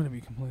 I'm going to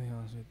be completely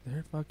honest with you.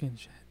 They're fucking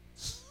shit.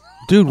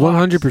 Dude,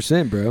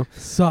 100%, bro.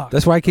 Suck.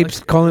 That's why I keep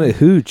Like, calling it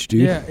hooch,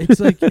 dude. Yeah, it's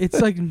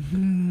like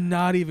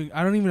not even.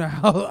 I don't even know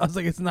how. I was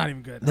like, it's not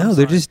even good. No,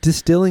 they're just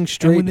distilling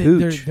straight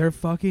hooch. Their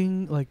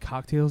fucking like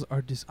cocktails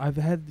are just. I've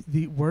had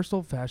the worst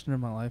old fashioned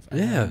in my life.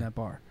 Yeah. In that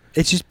bar.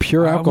 It's just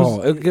pure alcohol.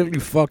 It'll get you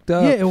fucked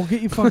up. Yeah, it will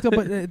get you fucked up.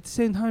 But at the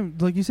same time,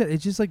 like you said,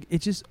 it's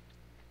just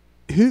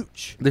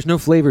hooch. There's no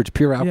flavor. It's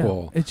pure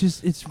alcohol. Yeah,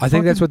 it's. I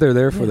think that's what they're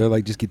there for. Yeah. They're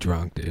like, just get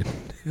drunk, dude.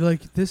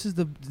 Like, this is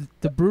the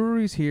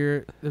brewery's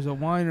here. There's a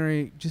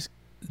winery. Just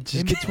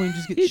in between,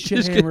 just get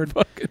shit hammered,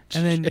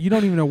 and then you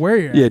don't even know where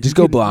you're at. Yeah, just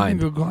go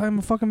blind. You can go climb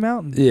a fucking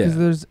mountain. Yeah, because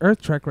there's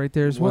Earth Trek right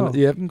there as well. Yep.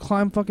 You can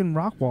climb fucking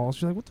rock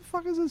walls. You're like, what the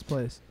fuck is this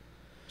place?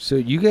 So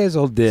you guys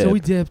all dipped. So we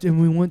dipped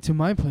and we went to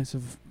my place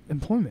of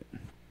employment.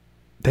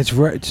 That's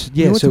right.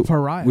 Yeah, we went to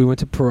Pariah. We went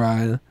to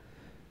Pariah.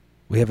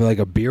 We have like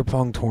a beer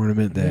pong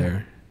tournament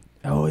there.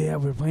 Yeah. Oh yeah,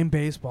 we were playing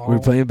baseball. We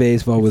were playing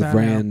baseball with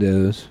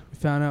randos. We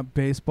found out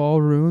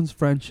baseball ruins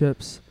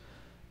friendships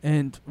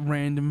and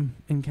random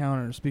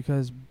encounters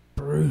because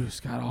Bruce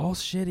got all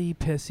shitty,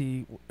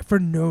 pissy for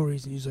no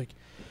reason. He's like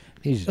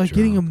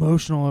getting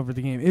emotional over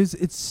the game.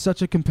 It's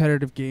such a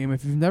competitive game.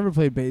 If you've never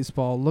played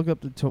baseball, look up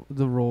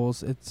the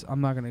rules. I'm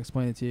not going to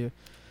explain it to you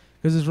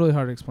because it's really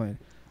hard to explain.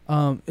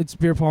 It's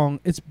beer pong.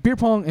 It's beer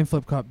pong and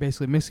flip cup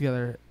basically mixed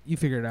together. You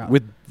figure it out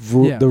with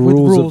the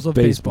rules of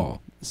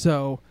baseball.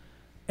 So,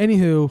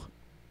 anywho,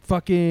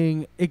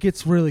 fucking, it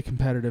gets really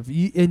competitive.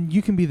 And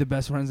you can be the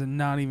best friends and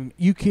not even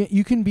you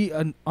can be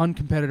an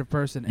uncompetitive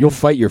person. You'll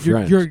fight your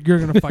friends. You're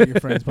gonna fight your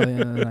friends by the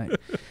end of the night,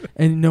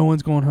 and no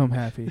one's going home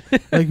happy.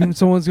 Like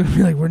someone's gonna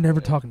be like, "We're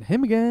never talking to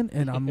him again,"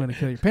 and I'm gonna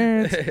kill your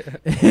parents,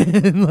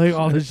 and like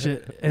all this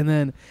shit. And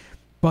then,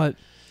 but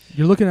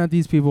you're looking at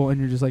these people and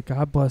you're just like,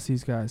 God bless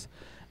these guys,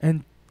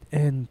 and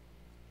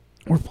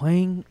we're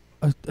playing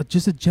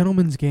just a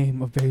gentleman's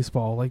game of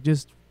baseball, like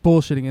just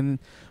bullshitting, and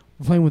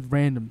we're playing with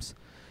randoms.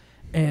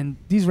 And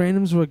these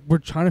randoms were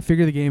trying to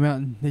figure the game out,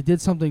 and they did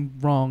something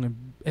wrong,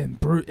 and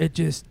it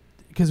just,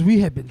 because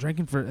we had been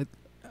drinking for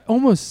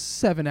almost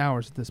 7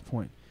 hours at this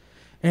point,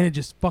 and it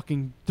just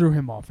fucking threw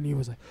him off, and he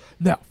was like,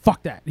 "No,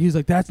 fuck that." He was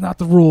like, "That's not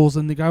the rules,"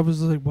 and the guy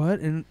was like, "What?"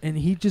 And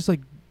he just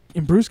like,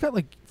 and Bruce got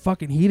like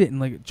fucking heated and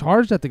like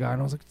charged at the guy, and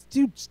I was like,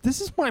 "Dude,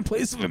 this is my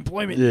place of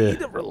employment. You need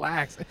to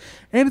relax."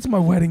 And it's my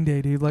wedding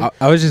day, dude. Like,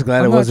 I was just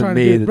glad it wasn't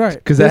me,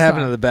 because that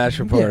happened at the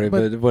bachelor party.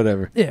 But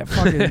whatever. Yeah,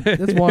 fucking,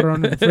 that's water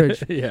under the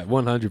fridge. Yeah,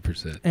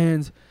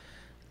 100%.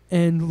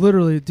 And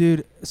literally,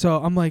 dude,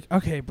 so I'm like,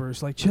 okay,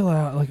 Bruce, like, chill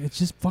out. Like, it's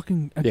just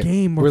fucking a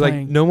game we're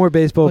playing. Like, no more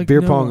baseball, like,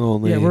 beer pong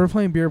only. Yeah, we're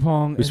playing beer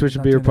pong. We switched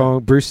to beer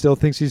pong. Bruce still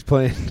thinks he's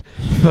playing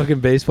fucking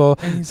baseball.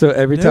 So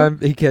every time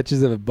he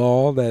catches a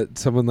ball that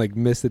someone, like,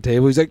 missed the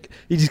table, he's like,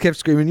 he just kept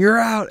screaming, "You're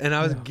out." And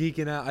I was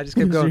geeking out. I just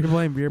kept going,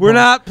 "We're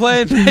not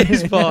playing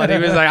baseball." And he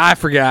was like, "I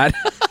forgot."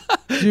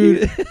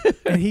 Dude,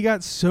 and he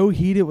got so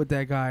heated with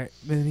that guy,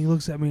 and he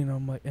looks at me, and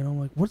I'm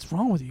like, "What's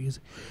wrong with you?" He's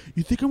like,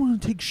 "You think I'm gonna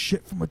take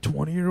shit from a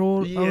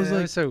 20-year-old?" Yeah, I was like,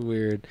 that's so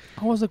weird.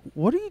 I was like,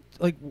 "What are you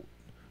like?"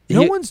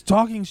 No one's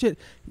talking shit.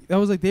 I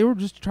was like, they were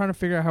just trying to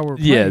figure out how we're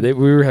playing. Yeah,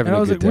 we were having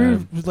a good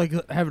time. We were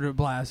like having a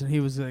blast, and he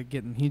was like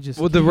getting. He just.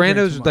 Well, the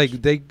randos like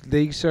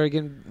they started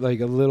getting like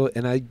a little,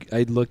 and I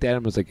looked at him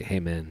and was like, "Hey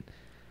man,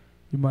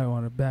 you might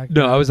want to back."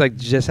 No, I was like,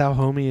 just how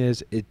homie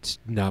is. It's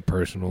not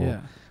personal.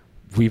 Yeah.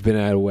 We've been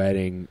at a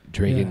wedding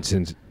drinking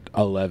since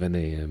 11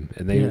 a.m.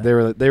 and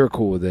they were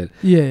cool with it.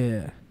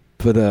 Yeah.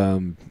 But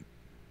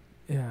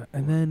yeah,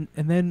 and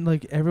then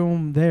like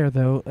everyone there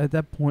though at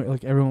that point,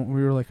 like everyone,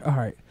 we were like, all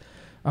right.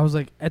 I was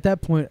like, at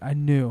that point I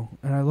knew,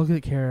 and I looked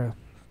at Kara,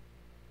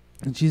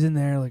 and she's in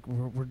there like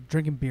we're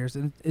drinking beers,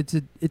 and it's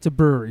a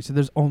brewery, so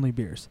there's only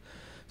beers.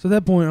 So at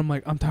that point, I'm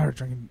like, I'm tired of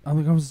drinking. I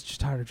was just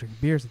tired of drinking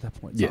beers at that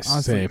point. So yes,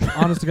 honestly, same.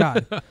 Honest to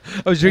God.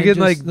 I was drinking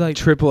like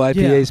triple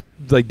IPAs,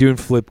 like doing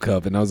flip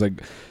cup, and I was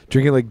like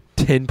drinking like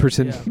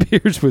 10%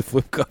 beers with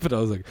flip cup, and I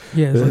was like,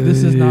 yeah, it's like,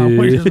 this is not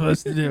what you're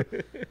supposed to do.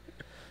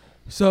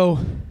 So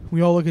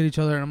we all look at each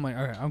other, and I'm like,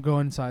 all right, I'm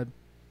going inside.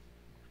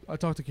 I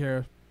talk to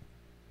Kara,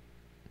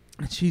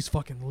 and she's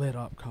fucking lit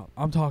up, cop.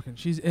 I'm talking.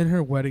 She's in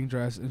her wedding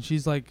dress, and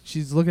she's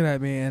looking at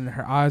me, and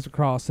her eyes are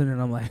crossing,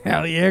 and I'm like,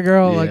 hell yeah,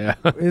 girl. Yeah.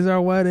 Like, it's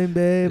our wedding,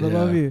 babe. I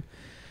love you.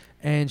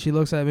 And she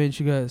looks at me, and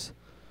she goes,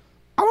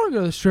 I want to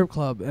go to the strip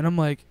club. And I'm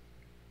like,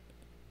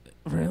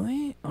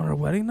 really? On our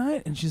wedding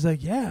night? And she's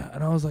like, yeah.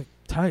 And I was like,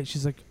 tight.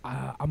 She's like,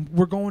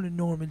 we're going to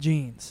Norma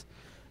Jean's.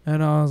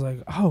 And I was like,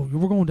 oh,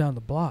 we're going down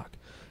the block.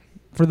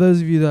 For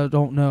those of you that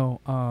don't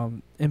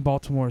know, in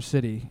Baltimore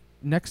City,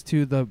 next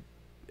to the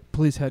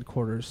police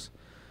headquarters,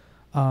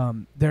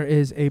 there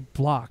is a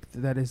block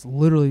that is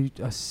literally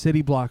a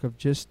city block of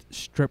just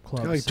strip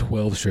clubs. Like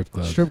 12 strip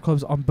clubs. Strip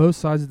clubs on both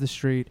sides of the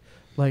street,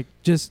 like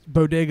just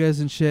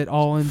bodegas and shit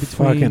all in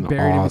between, fucking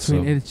buried awesome.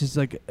 in between. And it's just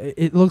like,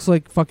 it looks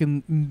like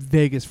fucking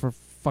Vegas for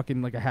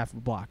fucking like a half a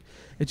block.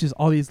 It's just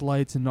all these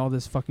lights and all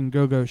this fucking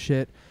go-go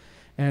shit,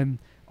 and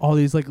all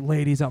these like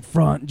ladies out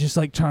front just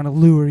like trying to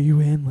lure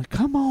you in, like,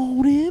 come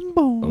on in,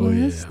 boys. Oh,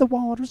 yeah. The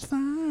water's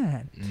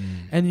fine.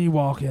 And you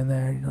walk in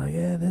there and you're like,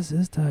 yeah, this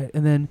is tight.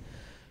 And then,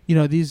 you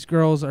know, these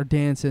girls are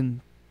dancing,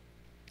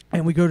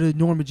 and we go to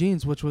Norma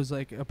Jean's, which was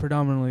like a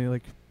predominantly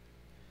like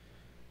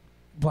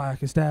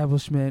black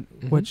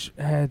establishment, which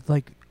had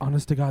like,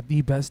 honest to God,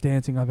 the best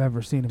dancing I've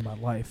ever seen in my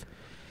life.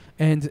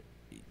 And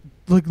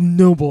like,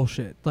 no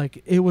bullshit.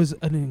 Like, it was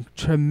a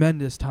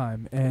tremendous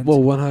time. And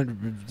well,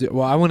 100.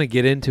 Well, I want to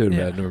get into it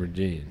about Norma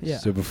Jean's. Yeah.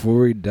 So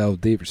before we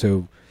delve deeper,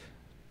 so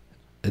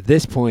at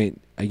this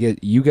point, I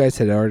get you guys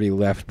had already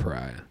left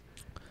Pariah.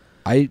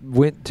 I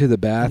went to the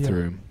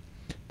bathroom.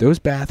 Yeah. Those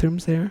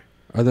bathrooms there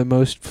are the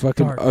most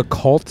fucking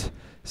occult,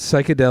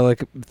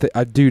 psychedelic.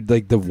 Dude,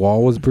 like the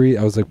wall was breathing.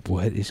 I was like,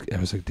 what is?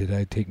 I was like, did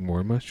I take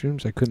more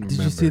mushrooms? I couldn't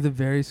remember. Did you see the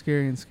very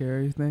scary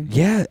thing?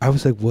 Yeah, I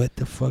was like, what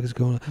the fuck is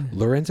going on?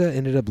 Lorenza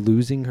ended up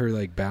losing her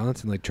like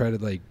balance and like tried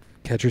to like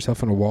catch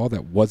herself on a wall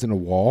that wasn't a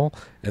wall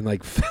and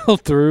like fell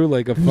through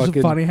like a fucking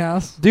a funny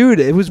house.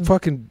 Dude, it was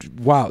fucking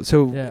wow.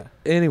 So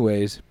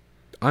anyways,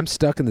 I'm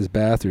stuck in this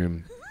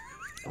bathroom.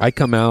 I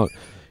come out.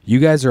 You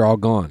guys are all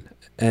gone.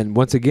 And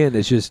once again,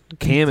 it's just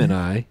Cam and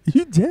I.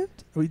 You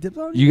dipped? We dipped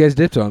on you? You guys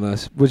dipped on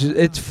us, which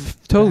is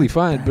totally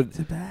fine. Back but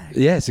to back.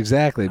 Yes,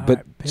 exactly. All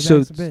but right,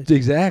 so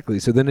exactly.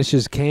 So then it's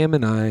just Cam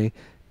and I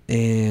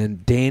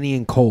and Danny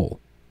and Cole.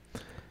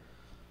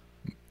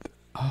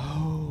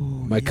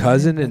 Oh, my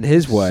cousin and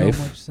his wife.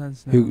 So much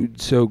sense now.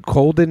 So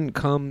Cole didn't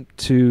come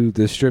to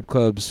the strip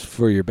clubs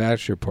for your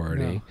bachelor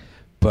party. No.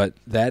 But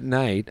that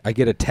night, I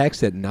get a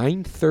text at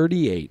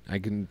 9:38.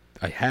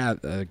 I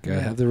have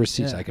the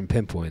receipts. I can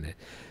pinpoint it.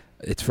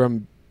 It's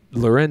from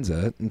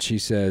Lorenza, and she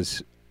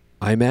says,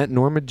 "I'm at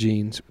Norma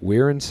Jean's.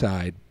 We're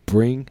inside.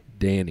 Bring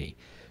Danny."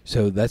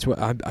 So that's what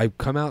I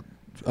come out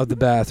of the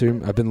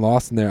bathroom. I've been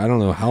lost in there. I don't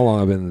know how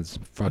long I've been in this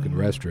fucking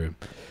restroom.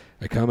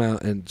 I come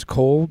out, and it's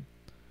Cole,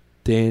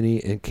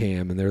 Danny, and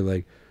Cam, and they're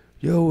like,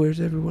 "Yo,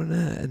 where's everyone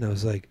at?" And I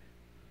was like,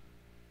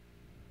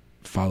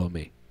 "Follow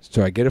me."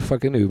 So I get a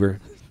fucking Uber.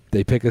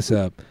 They pick us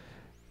up.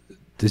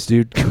 This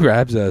dude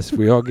grabs us.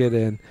 We all get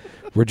in.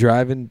 We're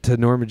driving to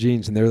Norma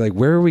Jean's, and they're like,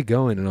 "Where are we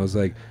going?" And I was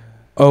like,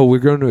 "Oh, we're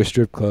going to a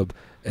strip club."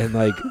 And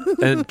like,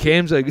 and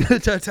Cam's like,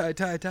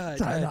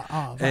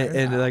 tie.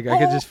 And like, I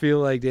could just feel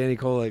like Danny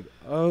Cole, like,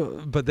 oh,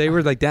 but they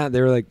were like down.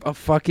 They were like, "Oh,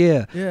 fuck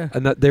yeah." Yeah.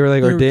 And they were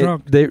like,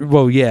 drunk.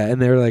 Yeah.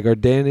 And they were like, "Are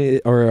Danny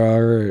or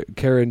are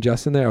Kara and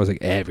Justin there?" I was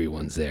like,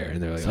 "Everyone's there."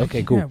 And they're like,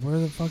 "Okay, cool." Yeah, where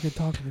the fuck are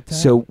talking to?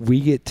 So we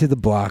get to the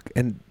block,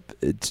 and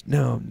it's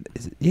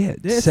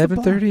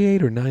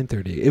 7:38 or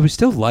 9:38. It was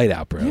still light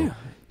out, bro. Yeah.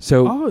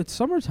 So it's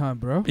summertime,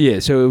 bro. Yeah,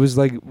 so it was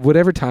like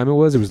whatever time it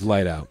was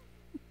light out,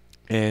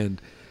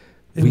 and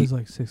it was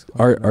like 6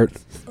 o'clock. Our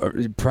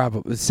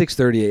probably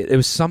 6:38. It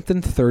was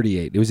something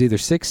 38. It was either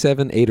 6,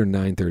 7, 8, or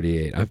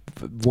 9:38.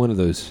 One of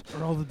those.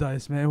 Roll the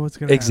dice, man. What's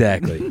gonna happen?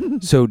 Exactly.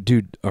 So,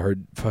 dude, our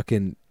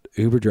fucking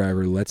Uber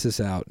driver lets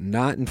us out,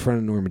 not in front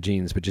of Norma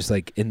Jean's, but just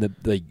like in the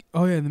like.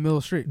 Oh yeah, in the middle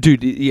of the street.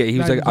 Dude, yeah, he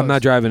was like, "I'm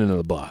not driving into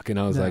the block," and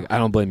I was like, "I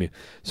don't blame you."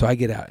 So I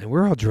get out, and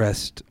we're all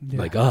dressed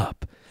like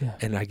up. Yeah.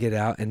 And I get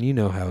out, and you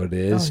know how it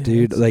is,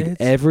 dude. And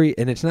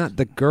it's not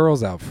the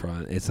girls out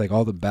front. It's like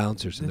all the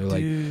bouncers, and they're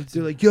like,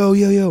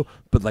 yo.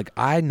 But like,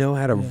 I know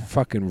how to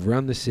fucking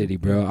run the city,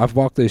 bro. I've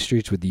walked those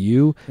streets with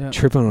you,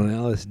 tripping on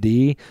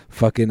LSD,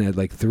 fucking at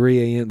like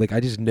 3 a.m. Like, I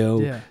just know.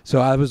 Yeah. So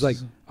I was like,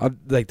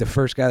 the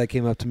first guy that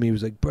came up to me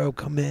was like, "Bro,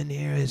 come in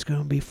here. It's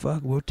gonna be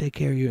fuck. We'll take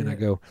care of you." And I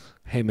go,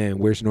 "Hey man,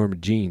 where's Norma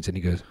Jean's?" And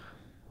he goes,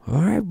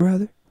 "All right,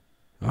 brother.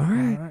 All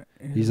right."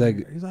 He's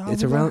like,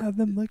 "It's around." Have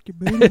them lick your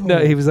booty hole. No,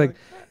 he was like,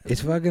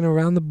 "It's fucking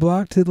around the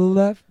block to the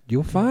left.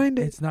 You'll find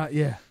it." It's not,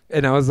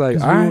 And I was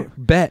like, "All right,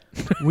 bet."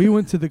 We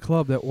went to the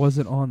club that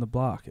wasn't on the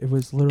block. It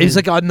was literally. It was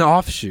like an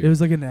offshoot. It was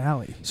like an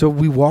alley. So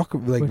we walk,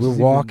 like we're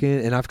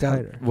walking, and I've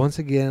got once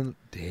again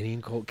Danny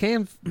and Cole.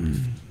 Cam,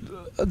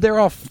 they're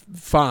all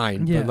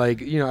fine, but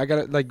like I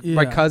got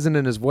my cousin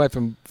and his wife.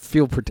 I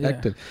feel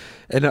protective,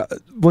 and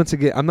once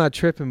again, I'm not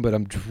tripping, but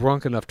I'm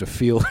drunk enough to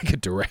feel like a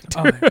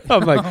director.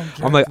 I'm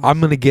like, I'm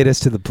gonna get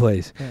us to the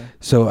place. Yeah.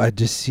 So I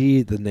just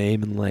see the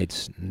name and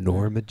lights,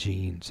 Norma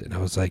Jean's, and I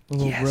was like, a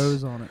little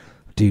rose on it.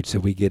 Dude, so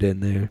we get in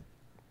there.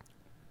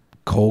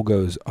 Cole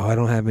goes, "Oh, I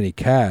don't have any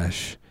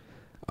cash.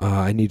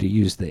 I need to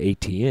use the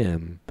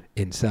ATM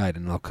inside,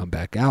 and I'll come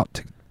back out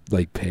to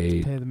like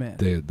pay the man.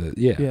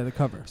 The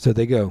cover." So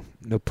they go,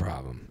 "No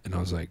problem," and I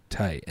was like,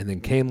 "Tight." And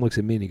then Cam looks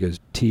at me and he goes,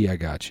 "T, I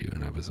got you,"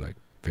 and I was like,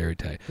 "Very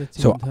tight."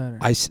 So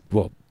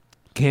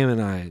Cam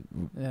and I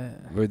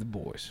were the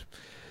boys.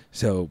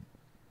 So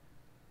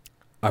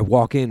I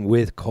walk in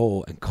with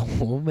Cole, and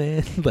Cole,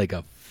 man, like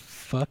a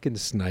fucking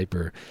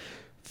sniper,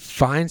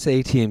 finds the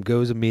ATM,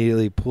 goes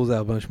immediately, pulls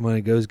out a bunch of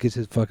money, goes, gets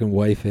his fucking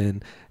wife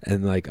in,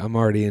 and like I'm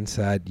already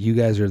inside. You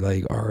guys are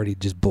like already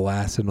just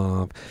blasting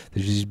off.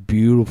 There's this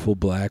beautiful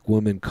black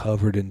woman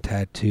covered in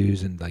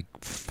tattoos and like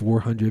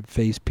 400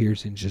 face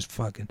piercings, just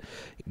fucking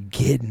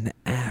getting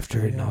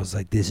after it. And I was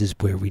like, this is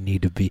where we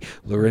need to be.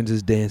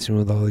 Lorenza's dancing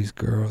with all these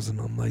girls, and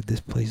I'm like,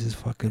 this place is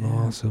fucking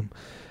awesome.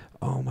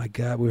 Oh my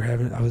god,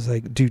 I was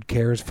like, dude,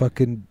 Kara's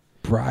fucking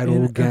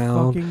bridal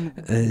gown,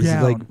 and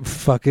it's like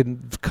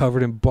fucking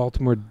covered in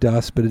Baltimore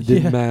dust, but it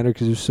didn't matter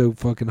because it was so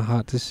fucking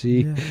hot to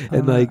see.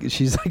 And like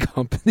she's like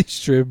humping these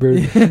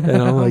strippers, and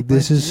I'm like,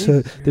 this is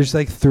so. There's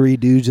like 3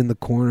 dudes in the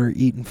corner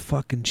eating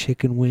fucking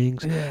chicken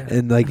wings,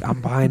 and like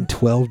I'm buying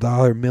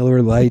 $12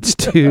 Miller Lights,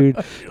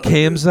 dude.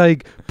 Cam's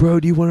like,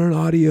 "Bro, do you want an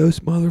adios,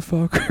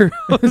 motherfucker?"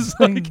 I was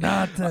like,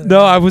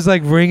 no, I was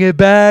like, "Bring it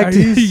back."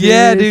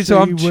 Yeah, dude. So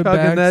I'm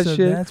chugging that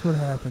shit. That's what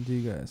happened to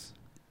you guys.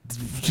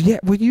 Yeah,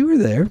 well, you were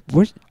there.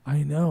 What?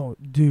 I know,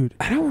 dude.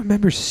 I don't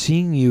remember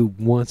seeing you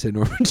once at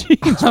Norman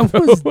Jeans. I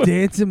was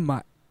dancing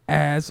my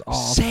ass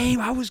off. Same,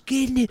 I was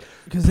getting it.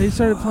 Because they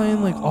started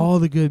playing like all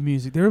the good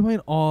music. They were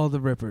playing all the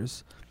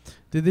rippers.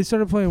 Dude, they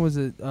started playing, was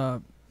it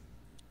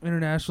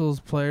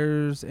International's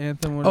Players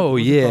Anthem? Oh,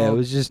 yeah. It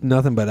was just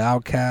nothing but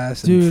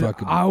Outkast. Dude, and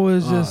fucking, I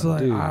was just like,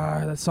 dude.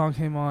 that song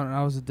came on and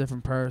I was a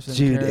different person.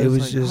 Dude, Kara's it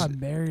was like, just... I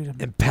married him.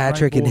 And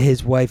Patrick and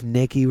his wife,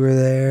 Nikki, were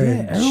there. Yeah,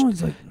 and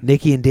everyone's like...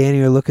 Nikki and Danny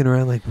are looking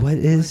around like, what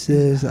is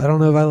this? I don't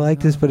know if I like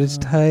this, but it's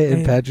tight.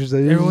 And Patrick's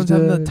like... Everyone's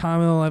having the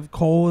time of their life.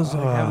 Cole was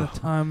like having the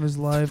time of his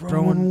life.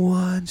 Throwing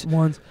ones.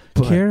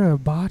 Kara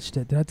botched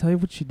it. Did I tell you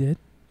what she did?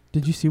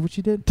 Did you see what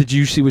she did? Did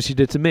you see what she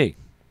did to me?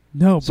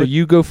 No, so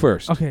you go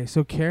first. Okay,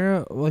 so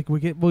Kara, like we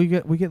get like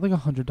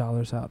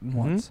 $100 out in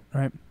once,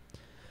 right?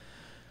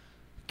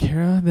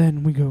 Kara,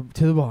 then we go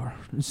to the bar.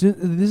 This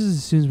is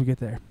as soon as we get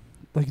there.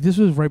 Like this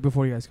was right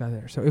before you guys got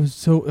there, so it was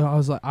so. I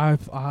was like,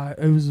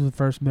 it was the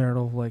first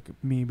marital like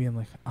me being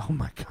like, oh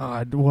my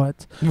god,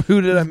 what? Who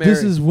did I marry?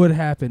 This is what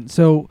happened.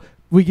 So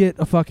we get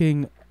a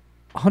fucking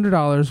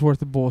 $100 worth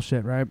of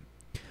bullshit, right?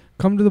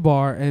 Come to the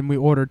bar and we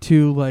order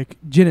 2 like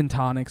gin and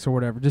tonics or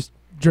whatever, just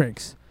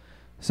drinks.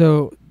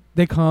 So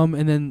they come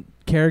and then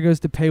Kara goes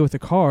to pay with a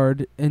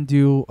card and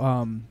do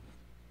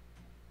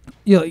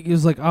he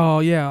was like, oh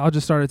yeah, I'll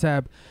just start a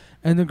tab,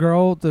 and the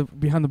girl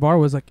behind the bar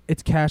was like,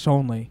 it's cash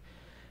only,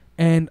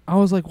 and I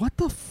was like, what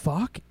the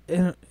fuck,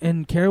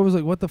 and Kara was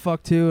like, what the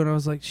fuck too, and I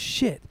was like,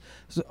 shit,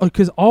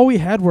 because all we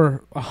had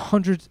were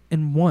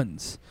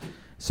 101s,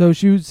 so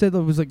she said it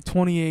was like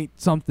 28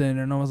 something,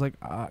 and I was like,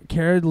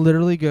 Kara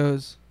literally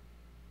goes.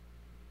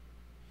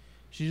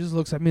 She just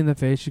looks at me in the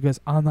face. She goes,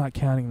 I'm not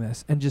counting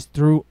this. And just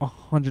threw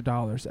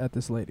 $100 at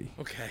this lady.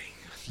 Okay.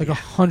 Like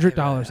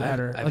 $100 at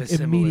her. Like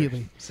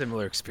immediately.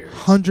 Similar experience.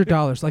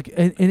 $100. Like,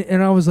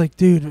 and I was like,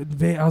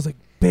 dude, I was like,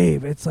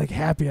 babe, it's like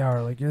happy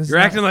hour. Like you're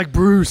acting like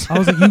Bruce. I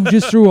was like, you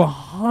just threw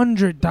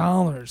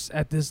 $100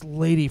 at this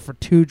lady for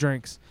 2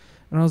 drinks.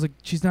 And I was like,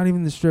 she's not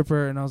even the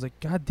stripper. And I was like,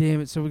 God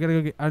damn it. So we got to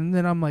go get, and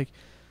then I'm like,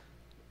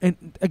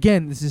 and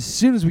again, this is as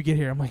soon as we get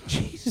here, I'm like,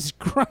 Jesus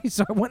Christ.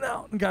 So I went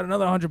out and got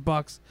another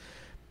 $100.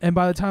 And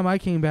by the time I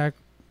came back,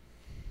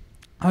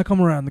 I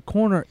come around the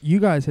corner. You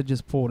guys had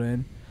just pulled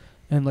in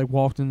and, like,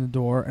 walked in the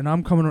door. And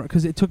I'm coming around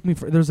because it took me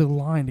there's a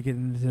line to get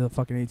into the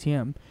fucking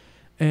ATM.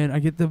 And I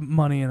get the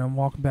money, and I'm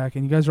walking back.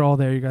 And you guys are all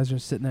there. You guys are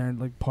sitting there and,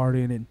 like,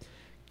 partying. And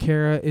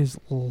Kara is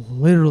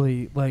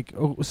literally, like,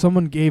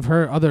 someone gave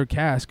her other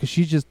cash because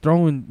she's just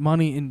throwing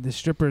money in the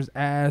stripper's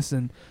ass.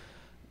 And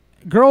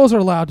girls are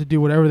allowed to do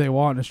whatever they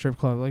want in a strip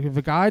club. Like if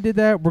a guy did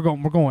that, we're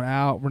going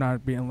out. We're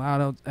not being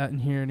allowed out in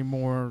here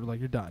anymore. Like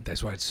you're done.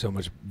 That's why it's so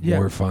much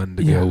more fun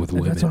to go with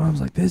women. That's what I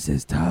was like. This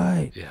is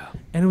tight. Yeah.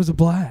 And it was a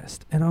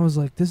blast. And I was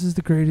like, this is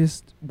the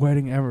greatest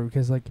wedding ever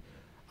because like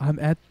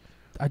I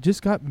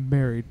just got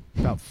married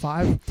about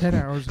 10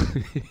 hours,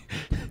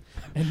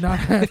 and not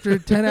after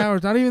 10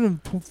 hours, not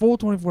even a full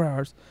 24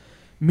 hours.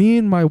 Me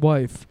and my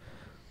wife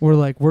were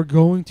like, we're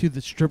going to the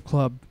strip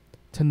club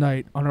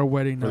tonight on our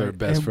wedding night with our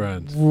best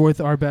friends.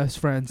 With our best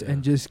friends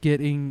and just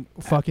getting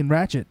fucking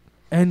ratchet.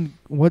 And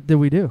what did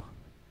we do?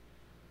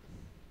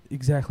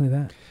 Exactly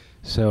that.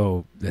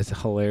 So that's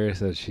hilarious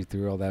that she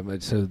threw all that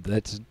much. So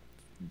that's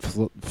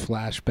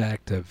flashback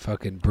to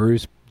fucking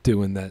Bruce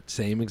doing that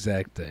same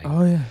exact thing.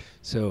 Oh yeah.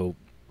 So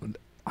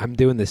I'm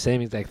doing the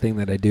same exact thing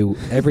that I do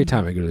every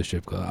time I go to the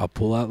strip club. I'll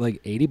pull out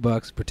like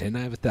 $80, pretend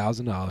I have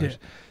 $1,000.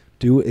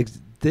 Yeah.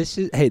 This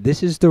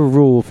is the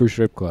rule for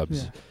strip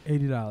clubs. Yeah,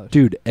 $80.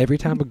 Dude, every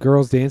time a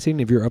girl's dancing,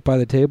 if you're up by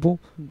the table,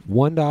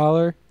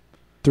 $1,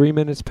 3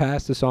 minutes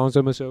pass, the song's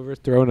almost over,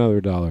 throw another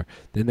 $1.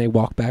 Then they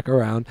walk back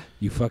around,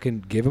 you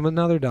fucking give them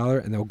another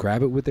 $1, and they'll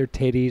grab it with their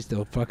titties,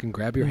 they'll fucking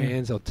grab your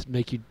hands, they'll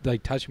make you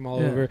like touch them all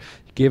over,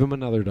 give them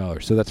another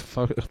 $1. So that's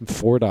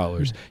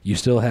 $4. You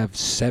still have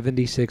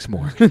 76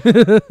 more.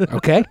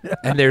 Okay?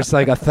 And there's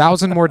like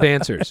 1,000 more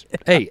dancers.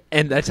 Hey,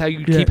 and that's how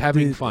you keep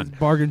having fun.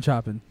 Bargain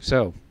shopping.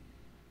 So...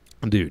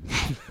 Dude,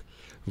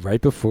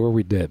 right before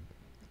we did,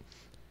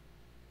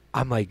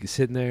 I'm like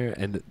sitting there,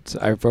 and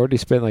I've already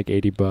spent like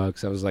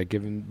 $80. I was like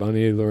giving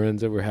money to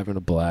Lorenzo. We're having a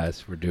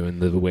blast. We're doing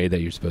the way that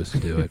you're supposed to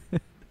do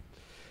it.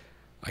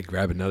 I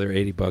grab another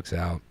 $80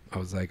 out. I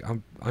was like,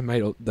 I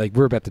might like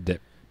we're about to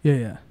dip.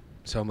 Yeah.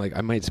 So I'm like,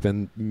 I might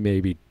spend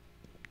maybe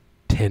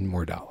 $10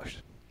 more.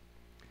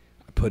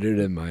 I put it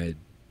in my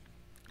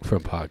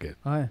front pocket.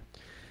 Oh yeah.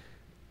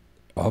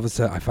 All of a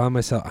sudden, I found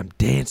myself, I'm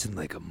dancing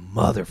like a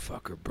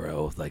motherfucker,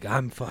 bro. Like,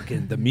 I'm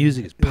fucking, the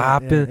music is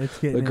popping.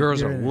 The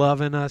girls are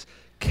loving us.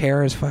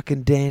 Kara's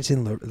fucking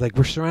dancing. Like,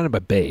 we're surrounded by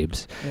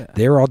babes. Yeah.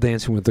 They're all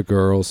dancing with the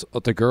girls.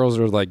 The girls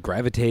are, like,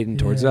 gravitating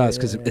towards us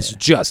because it's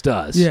just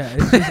us. Yeah,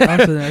 it's just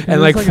us. And,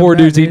 like 4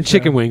 dudes eating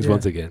chicken wings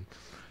once again.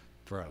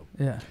 Bro.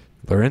 Yeah.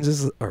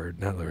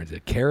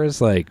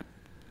 Kara's, like,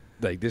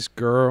 this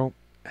girl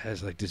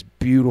has, like, this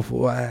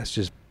beautiful ass,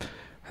 just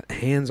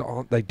hands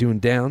on, like, doing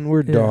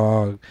downward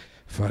dog.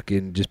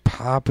 fucking just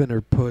popping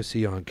her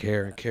pussy on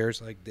Care, and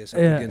Care's like this up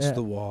against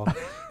the wall,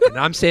 and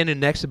I'm standing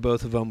next to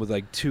both of them with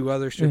like 2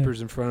 other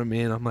strippers in front of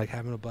me, and I'm like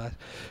having a blast.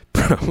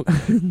 Bro,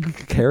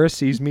 Cara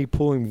sees me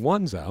pulling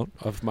ones out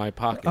of my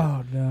pocket.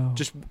 Oh no!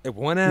 Just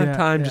one at a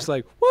time, just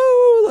like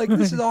woo, like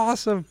this is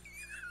awesome.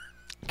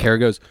 Cara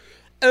goes,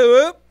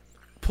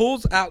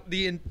 pulls out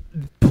the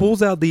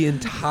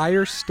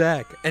entire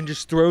stack and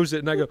just throws it,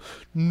 and I go,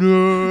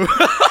 no.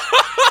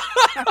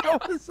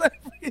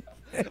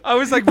 I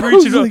was like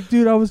reaching up. Like,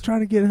 dude, I was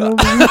trying to get home.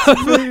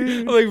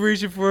 I'm like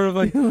reaching for it. I'm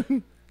like, I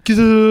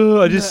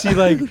just see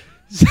like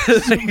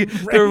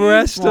the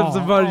rest of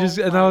the money just,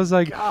 and I was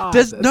like,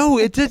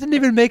 it doesn't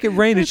even make it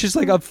rain. It's just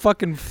like a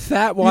fucking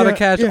fat wad of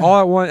cash all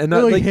at once. And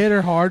I like hit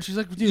her hard. She's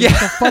like, dude, what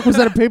the fuck was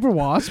that, a paper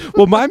wasp?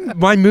 Well,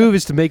 my move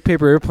is to make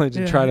paper airplanes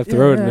and try to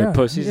throw it in their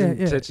pussies and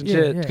tits and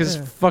shit, because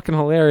it's fucking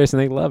hilarious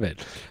and they love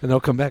it. And they'll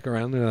come back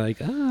around and they're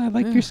like, I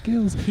like your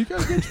skills. You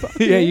got good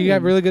yeah, you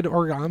got really good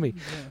origami.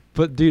 Yeah.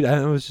 But dude,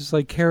 I was just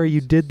like, Cara,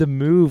 you did the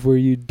move where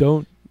you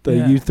don't.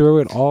 You throw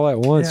it all at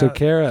once. So,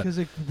 Cara,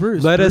 like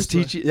Bruce, us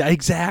teach you.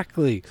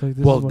 Exactly. Like,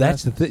 well,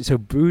 that's the thing. So,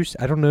 Bruce,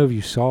 I don't know if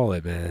you saw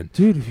it, man.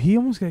 Dude, if he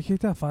almost got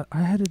kicked out, I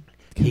had to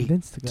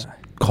convince the guy.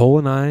 Cole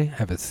and I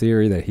have a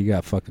theory that he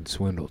got fucking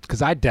swindled.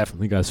 Because I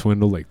definitely got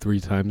swindled like 3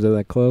 times at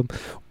that club.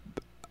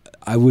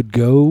 I would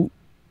pull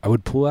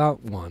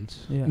out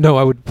ones. Yeah. No,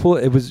 I would pull.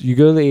 It was, you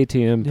go to the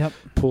ATM,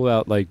 pull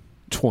out like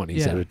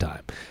 20s at a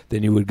time.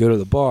 Then you would go to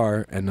the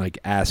bar and like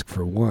ask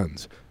for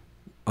ones.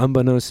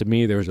 Unbeknownst to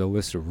me, there was a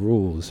list of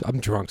rules.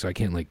 I'm drunk, so I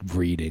can't like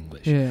read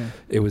English. Yeah.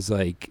 It was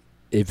like,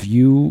 if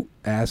you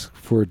ask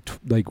for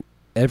like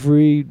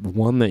every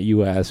one that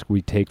you ask,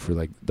 we take for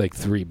like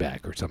 3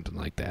 back or something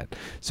like that.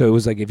 So it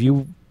was like, if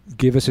you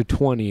give us a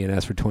 20 and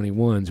ask for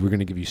 21s, we're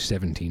gonna give you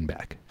 17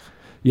 back.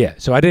 Yeah.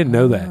 So I didn't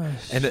know that,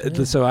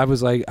 and so I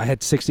was like, I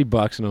had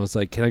 $60, and I was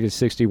like, can I get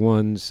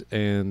 61s?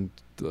 And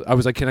I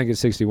was like, can I get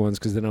 61s?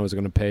 Because then I was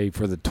going to pay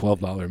for the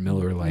 $12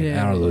 Miller Lite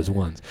out of those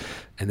ones.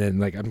 And then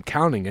like I'm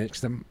counting it,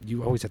 because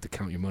you always have to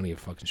count your money at a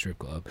fucking strip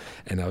club.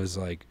 And I was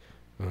like,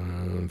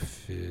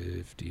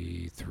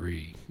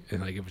 53,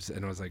 and like it was,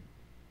 and I was like,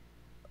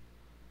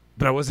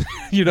 but I wasn't,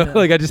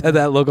 like I just had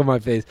that look on my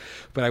face,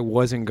 but I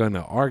wasn't going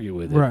to argue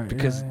with it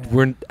because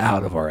we're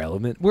out of our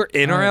element. We're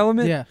in our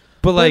element. Yeah.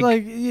 But like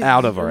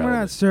out of our element. We're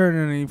not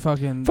stirring any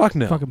fucking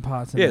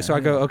pots. Yeah, so I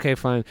go, okay,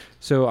 fine.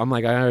 So I'm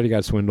like, I already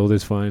got swindled.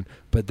 It's fine.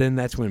 But then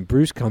that's when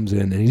Bruce comes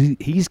in, and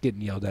he's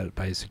getting yelled at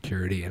by his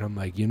security. And I'm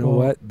like, you know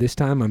what? This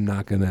time I'm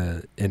not going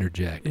to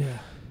interject. Yeah.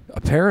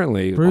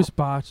 Apparently. Bruce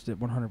botched it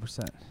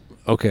 100%.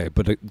 Okay,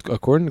 but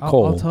according to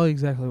Cole. I'll tell you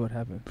exactly what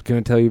happened. Can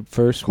I tell you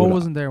first? Cole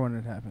wasn't there when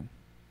it happened.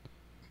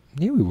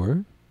 Yeah, we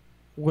were.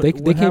 They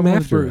came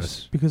after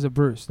us. Because of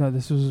Bruce. No,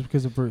 this was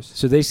because of Bruce.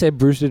 So they said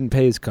Bruce didn't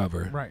pay his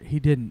cover. Right, he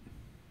didn't.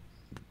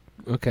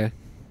 Okay.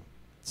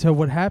 So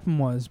what happened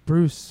was,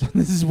 Bruce,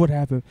 this is what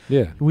happened.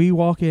 Yeah. We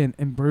walk in,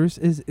 and Bruce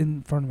is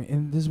in front of me.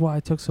 And this is why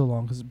it took so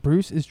long, because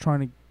Bruce is trying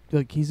to,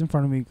 like, he's in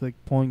front of me, like,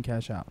 pulling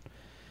cash out.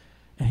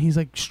 And he's,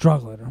 like,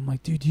 struggling. I'm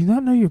like, dude, do you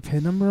not know your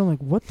PIN number? I'm like,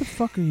 what the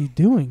fuck are you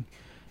doing?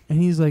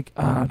 And he's like,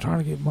 I'm trying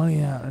to get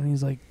money out. And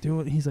he's like,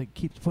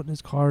 keeps putting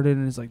his card in,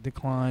 and it's like,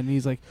 decline. And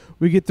he's like,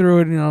 we get through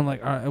it, and I'm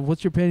like, all right,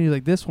 what's your PIN? He's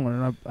like, this one.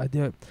 And I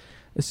do it.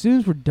 As soon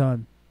as we're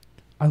done,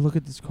 I look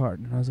at this card,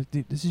 and I was like,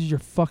 dude, this is your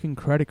fucking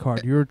credit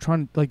card. You were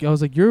trying to, like, I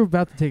was like, you're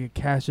about to take a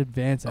cash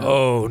advance out.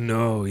 Oh,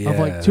 no, yeah. Of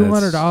like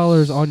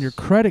 $200 on your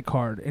credit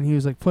card. And he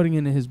was like putting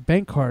in his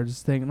bank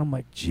cards thing. And I'm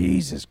like,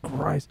 Jesus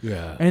Christ.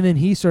 Yeah. And then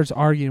he starts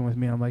arguing with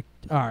me. I'm like,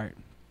 all right.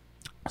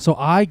 So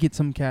I get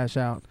some cash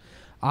out.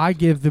 I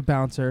give the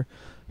bouncer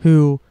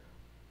who,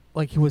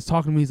 like, he was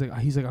talking to me.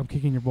 He's like, I'm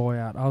kicking your boy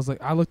out. I was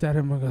like, I looked at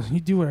him and I goes,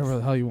 you do whatever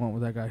the hell you want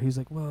with that guy. He's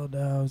like, well,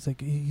 no. It's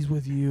like, he's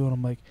with you.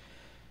 And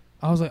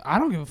I was like, I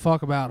don't give a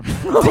fuck about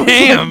him.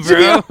 Damn,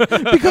 bro.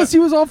 Because he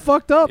was all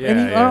fucked up. Yeah,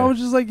 and I was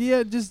just like,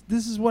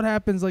 this is what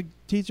happens. Like,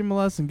 teach him a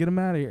lesson. Get him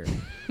out of here.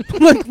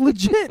 Like,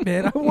 legit,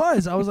 man.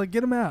 I was like,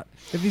 get him out.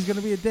 If he's going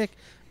to be a dick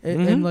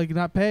and like,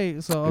 not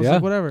pay. So I was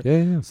like, whatever.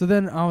 Yeah. So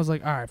then I was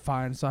like, all right,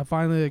 fine. So I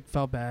finally, like,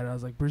 felt bad. I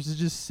was like, Bruce is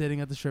just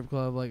sitting at the strip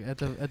club, like, at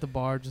the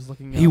bar, just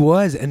looking. He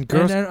was. And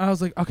girls. And then I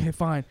was like, okay,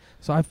 fine.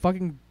 So I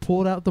fucking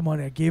pulled out the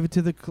money. I gave it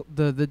to the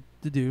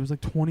dude. It was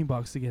like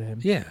 $20 to get him.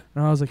 Yeah.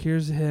 And I was like,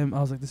 here's him.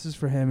 I was like, this is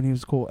for him. And he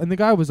was cool. And the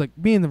guy was like,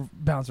 me and the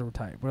bouncer were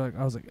tight.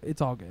 I was like,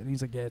 it's all good. And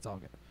he's like, yeah, it's all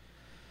good.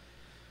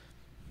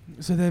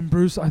 So then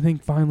Bruce, I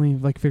think, finally,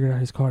 like, figured out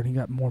his card, and he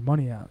got more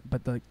money out.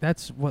 But, like,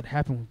 that's what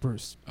happened with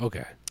Bruce.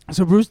 Okay.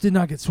 So Bruce did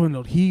not get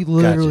swindled. He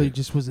literally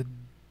just was a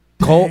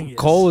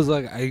Cole was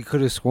like, I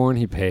could have sworn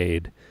he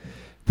paid.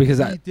 Because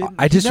he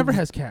never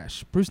has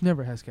cash. Bruce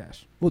never has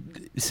cash. Well,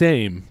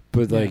 same.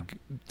 But,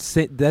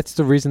 that's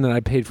the reason that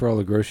I paid for all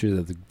the groceries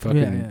at the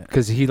fucking...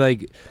 Because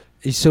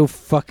he's so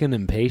fucking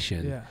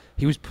impatient. Yeah.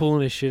 He was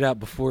pulling his shit out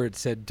before it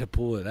said to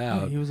pull it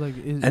out. Yeah, he was like...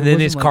 And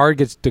then his card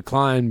gets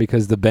declined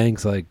because the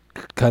bank's like,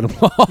 cut him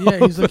off. Yeah,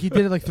 he's like, he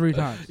did it like 3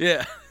 times.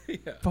 Yeah.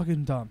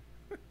 Fucking dumb.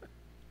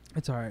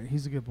 It's all right.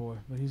 He's a good boy,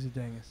 but he's a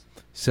dangus.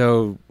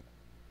 So...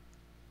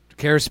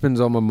 Kara spends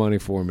all my money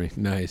for me.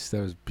 Nice.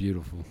 That was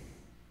beautiful.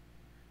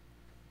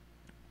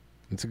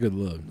 It's a good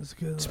look. That's a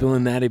good look.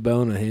 Spilling Natty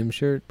Bone a ham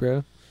shirt,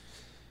 bro.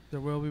 There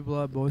will be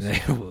blood, boys.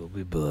 There will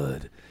be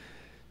blood.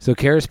 So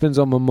Kara spends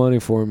all my money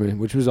for me,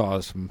 which was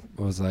awesome.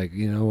 I was like,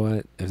 you know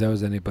what? If that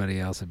was anybody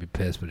else, I'd be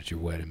pissed, but it's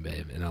your wedding,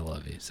 babe, and I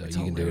love you, so It's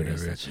you can do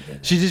hilarious whatever.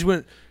 that She just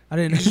went. I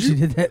didn't know she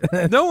did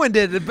that. No one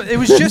did it, but it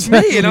was just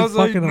me, and I was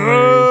like, Fucking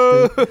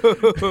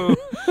no.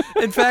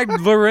 In fact,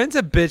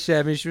 Lorenza bitched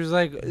at me. She was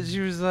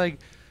like,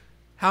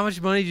 how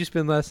much money did you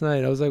spend last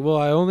night? I was like, well,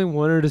 I only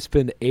wanted her to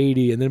spend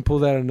 80, and then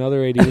pulled out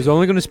another 80. I was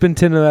only going to spend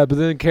 10 of that, but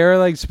then Kara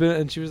like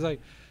spent, and she was like,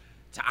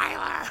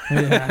 Tyler.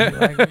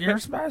 Yeah, like, you're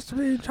supposed to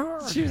be in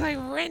charge. She was like,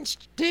 rent's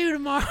due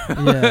tomorrow.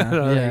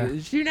 Yeah.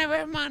 Like, you never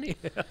have money.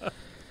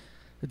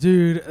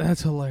 Dude,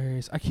 that's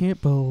hilarious. I can't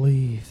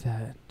believe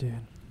that, dude.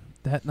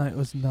 That night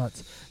was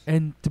nuts.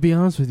 And to be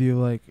honest with you,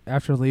 like,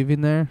 after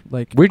leaving there,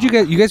 like... Where'd you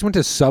get? You guys went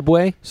to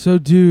Subway? So,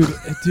 dude,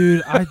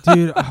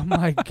 oh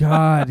my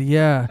God,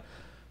 yeah.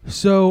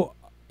 So,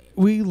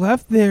 we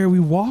left there, we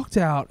walked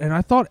out, and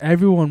I thought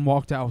everyone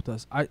walked out with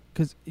us.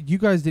 Because you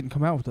guys didn't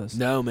come out with us.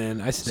 No,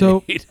 man, I stayed.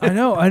 So, I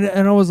know, and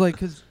I was like,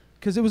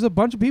 because it was a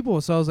bunch of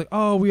people, so I was like,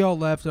 oh, we all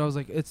left, and I was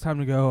like, it's time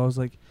to go. I was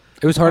like...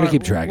 It was hard to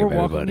keep track of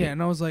everybody. Yeah,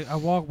 and I was like,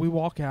 we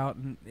walk out,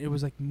 and it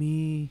was like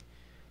me...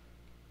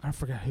 I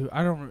forgot who.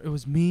 I don't. It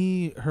was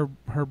me,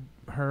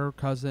 her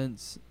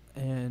cousins,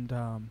 and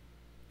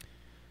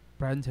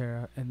Brad and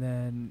Tara, and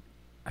then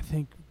I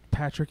think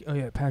Patrick. Oh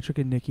yeah, Patrick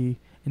and Nikki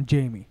and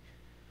Jamie,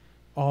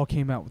 all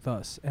came out with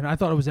us, and I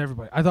thought it was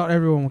everybody. I thought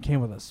everyone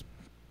came with us,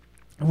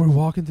 and we're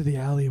walking through the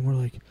alley, and we're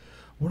like,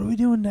 "What are we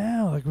doing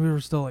now?" Like we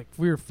were still like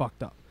we were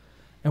fucked up,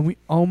 and we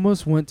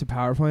almost went to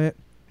Power Plant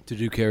to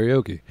do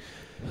karaoke.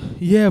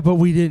 Yeah, but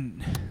we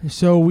didn't.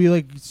 So we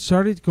like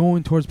started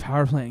going towards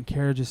Power Plant, and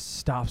Kara just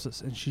stops us,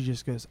 and she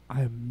just goes,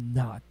 "I am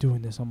not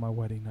doing this on my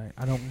wedding night.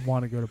 I don't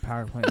want to go to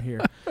Power Plant here."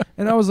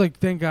 And I was like,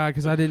 "Thank God,"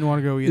 because I didn't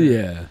want to go either.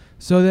 Yeah.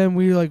 So then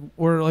we're like,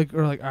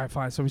 all right,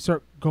 fine. So we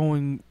start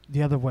going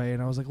the other way,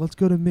 and I was like, "Let's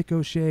go to Mick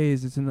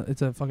O'Shea's.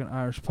 It's a fucking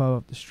Irish pub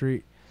up the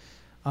street,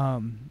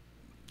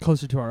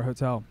 closer to our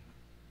hotel."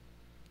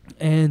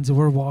 And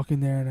we're walking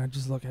there, and I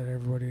just look at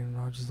everybody, and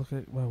I just look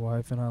at my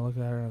wife, and I look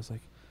at her, and I was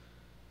like,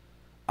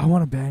 I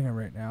want to bang her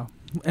right now.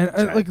 And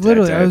like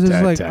literally, I was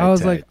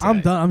just like, I'm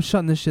done. I'm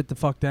shutting this shit the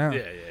fuck down.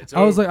 Yeah.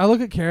 I was like, I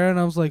look at Kara and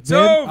I was like,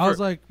 man, I was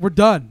like, we're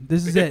done.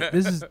 This is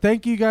it.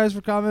 Thank you guys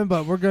for coming,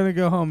 but we're gonna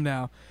go home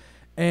now.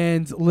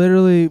 And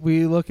literally,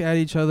 we look at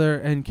each other,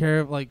 and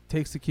Kara like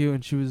takes the cue,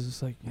 and she was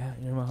just like, "Yeah,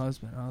 you're my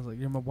husband." I was like,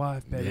 "You're my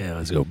wife, baby." Yeah,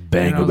 let's go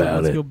bang about like,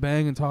 it. Let's go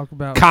bang and talk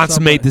about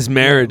consummate this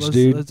marriage,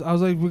 dude. I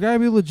was like, we gotta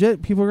be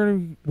legit. People are gonna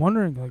be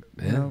wondering, like,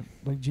 you know,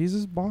 like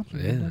Jesus bombs.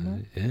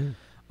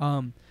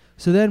 Yeah.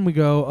 So then we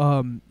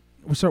go,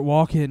 we start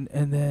walking,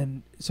 and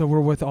then, so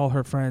we're with all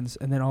her friends,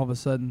 and then all of a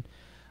sudden,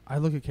 I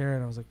look at Kara,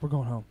 and I was like, we're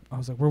going home. I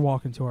was like, we're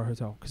walking to our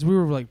hotel. Because we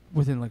were, like,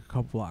 within, like, a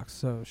couple blocks.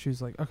 So she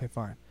was like, okay,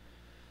 fine.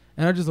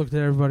 And I just looked at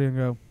everybody and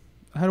go,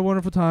 I had a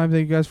wonderful time.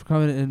 Thank you guys for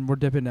coming, and we're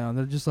dipping now. And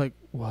they're just like,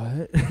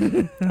 what?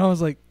 And I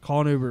was like,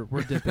 call an Uber.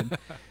 We're dipping.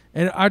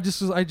 And I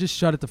just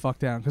shut it the fuck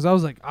down because I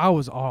was like, I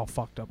was all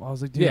fucked up. I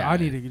was like, dude, yeah.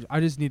 I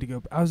just need to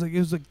go. I was like, it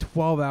was like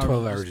 12 hours.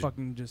 12 hours just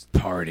fucking just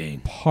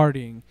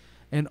partying.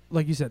 And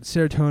like you said,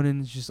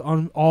 serotonin's just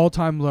on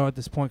all-time low at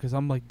this point because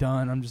I'm like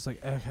done. I'm just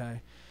like, okay.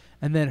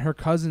 And then her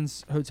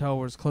cousin's hotel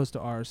was close to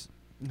ours.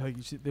 Like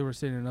they were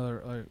staying in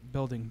another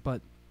building,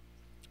 but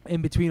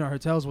in between our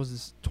hotels was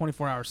this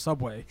 24-hour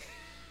Subway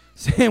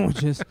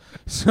sandwiches.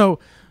 So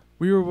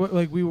we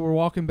were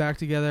walking back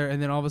together,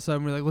 and then all of a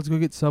sudden we're like, let's go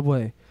get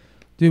Subway.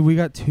 Dude, we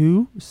got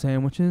 2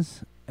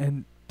 sandwiches,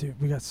 and dude,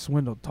 we got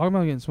swindled. Talking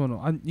about getting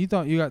swindled. You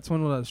thought you got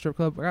swindled at a strip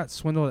club? I got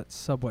swindled at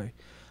Subway.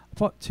 I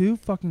bought 2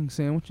 fucking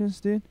sandwiches,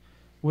 dude,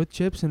 with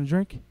chips and a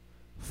drink.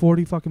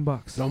 $40 fucking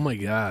bucks. Oh my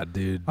God,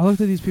 dude. I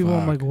looked at these people.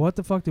 I'm like, what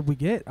the fuck did we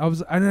get?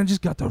 And I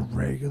just got the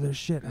regular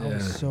shit. I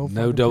was so fucking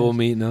no double pissed.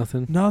 meat,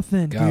 nothing.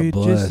 Nothing, God dude.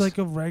 bless. Just like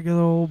a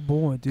regular old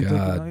boy, dude.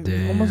 God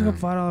damn. Almost like a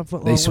 $5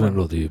 foot. They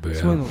swindled you, bro.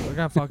 Swindled. I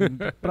got fucking.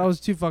 But I was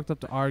too fucked up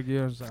to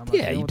argue. I was like, I'm not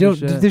yeah, dealing you with don't.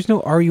 this shit. There's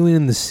no arguing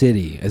in the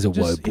city as a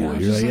white boy. Yeah,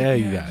 You're like,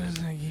 like, you got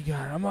it. Like, you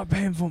got it. I'm not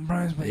paying full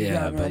price, but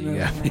yeah, you but you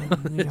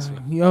got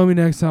me. You owe me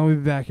next time. We'll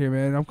be back here,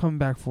 man. I'm coming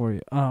back for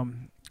you.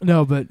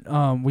 No, but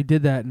we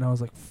did that, and I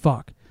was like,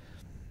 fuck.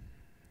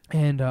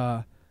 And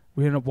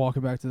we ended up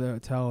walking back to the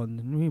hotel,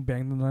 and we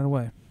banged the night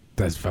away.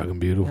 That's fucking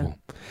beautiful.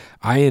 Yeah.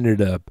 I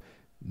ended up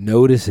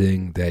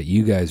noticing that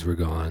you guys were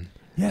gone.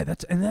 Yeah,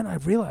 and then I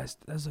realized,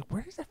 I was like,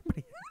 where is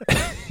everybody?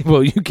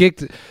 Well,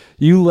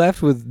 you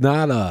left with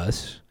not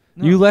us.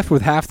 No. You left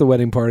with half the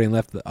wedding party and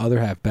left the other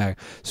half back.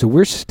 So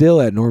we're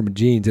still at Norman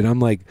Jean's, and I'm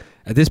like,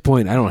 at this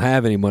point, I don't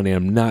have any money.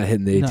 I'm not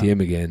hitting the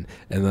ATM again.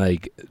 And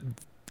like,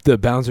 the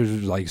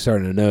bouncers were like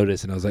starting to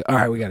notice, and I was like, all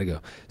right, we got to go.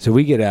 So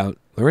we get out.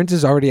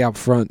 Lorenza's already out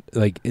front,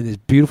 like in this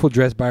beautiful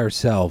dress by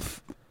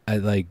herself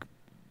at like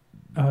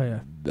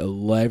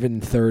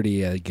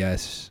 11:30, I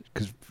guess.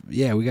 Because,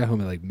 yeah, we got home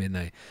at like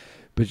midnight.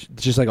 But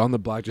just like on the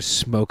block, just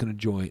smoking a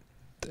joint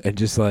and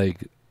just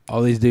like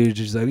all these dudes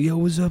just like, yo,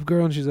 what's up,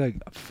 girl? And she's like,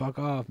 fuck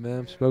off, man.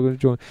 I'm smoking a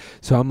joint.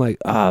 So I'm like,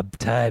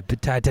 tight,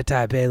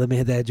 babe. Let me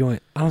hit that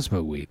joint. I don't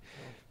smoke weed,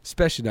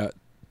 especially not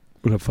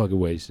when I'm fucking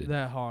wasted.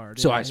 That hard.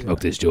 So I smoke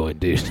this joint,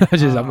 dude.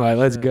 I'm like,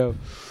 let's go.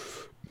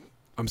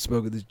 I'm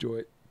smoking this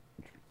joint.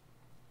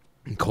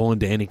 And Cole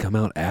and Danny come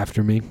out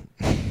after me.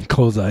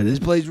 Cole's like, this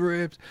place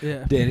rips.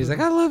 Yeah. Danny's like,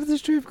 I love the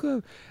strip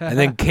club. And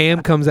then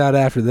Cam comes out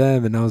after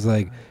them, and I was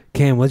like,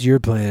 Cam, what's your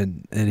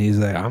plan? And he's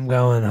like, I'm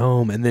going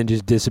home, and then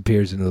just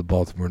disappears into the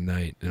Baltimore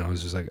night. And I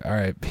was just like, all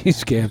right,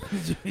 peace, Cam.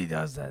 He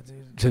does that,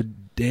 dude. So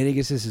Danny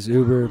gets us his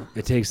Uber.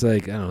 It takes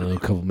like, I don't know, a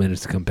couple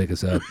minutes to come pick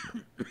us up.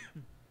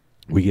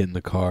 We get in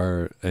the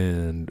car,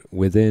 and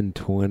within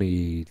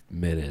 20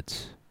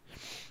 minutes,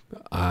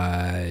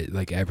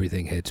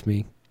 everything hits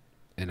me,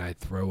 and I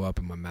throw up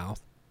in my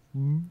mouth.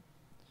 And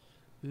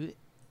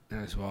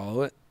I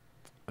swallow it.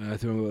 And I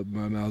throw up in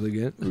my mouth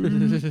again.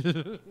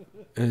 And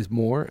it's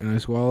more. And I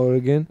swallow it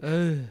again.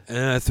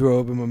 And I throw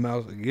up in my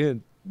mouth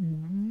again.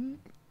 And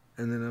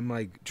then I'm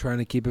like trying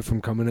to keep it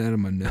from coming out of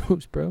my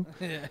nose, bro.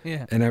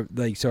 Yeah.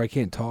 And so I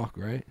can't talk,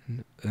 right?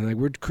 And like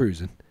we're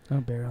cruising.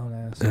 Don't bear on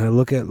ass. And I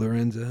look at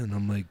Lorenza and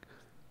I'm like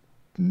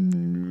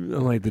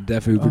the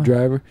deaf Uber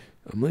driver.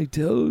 I'm like,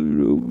 tell her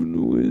to open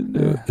the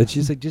window. Yeah. And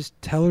she's like, just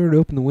tell her to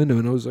open the window.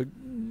 And I was like,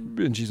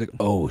 and she's like,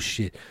 oh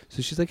shit.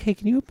 So she's like, hey,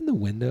 can you open the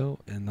window?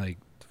 And like,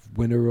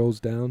 window rolls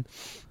down.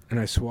 And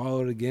I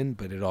swallow it again,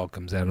 but it all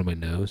comes out of my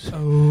nose.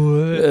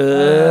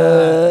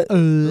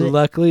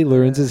 Luckily,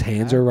 Lorenza's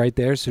hands are right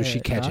there, so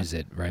she catches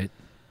it, right?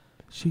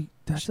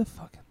 That's a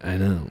fucking. I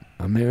know.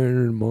 I'm marrying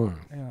her tomorrow.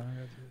 Yeah,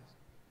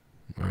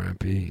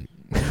 R.I.P.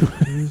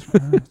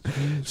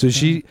 So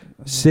she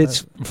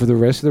sits for the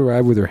rest of the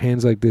ride with her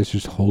hands like this,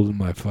 just holding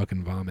my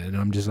fucking vomit, and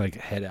I'm just like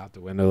head out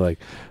the window, like.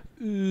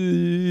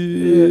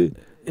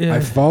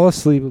 I fall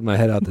asleep with my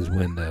head out this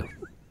window.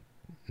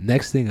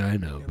 Next thing I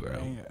know,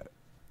 bro,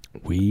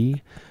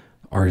 we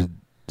are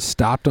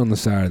stopped on the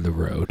side of the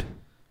road,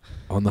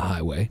 on the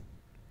highway,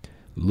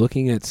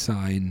 looking at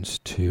signs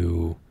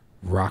to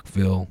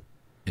Rockville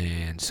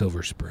and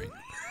Silver Spring.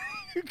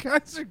 You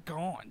guys are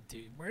gone,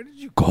 dude. Where did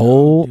you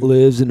Cole go,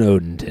 lives in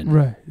Odenton,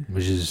 right?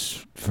 Which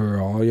is, for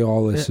all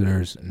y'all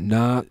listeners,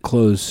 not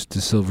close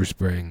to Silver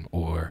Spring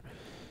or...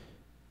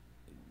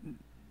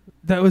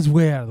 That was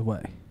way out of the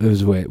way. It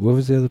was way... What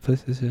was the other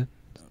place I said?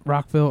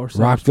 Rockville or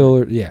Silver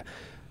Rockville, Spring. yeah.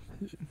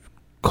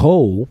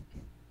 Cole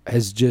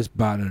has just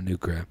bought a new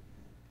crab.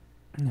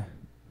 Yeah.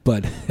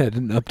 But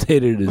hadn't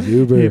updated his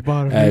Uber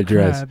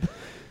address.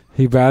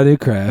 He bought a new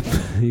crab.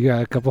 He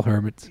got a couple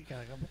hermits. He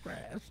got a couple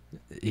crabs.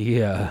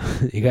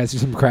 He got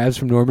some crabs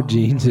from Norma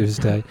Jean's. It was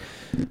tight.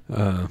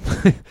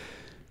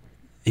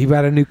 He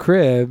bought a new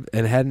crib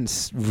and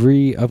hadn't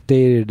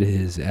re-updated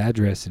his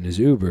address in his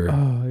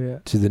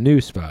Uber to the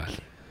new spot.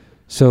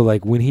 So,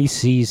 like, when he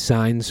sees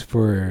signs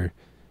for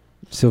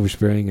Silver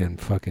Spring and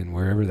fucking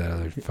wherever that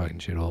other fucking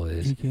shithole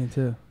is, he can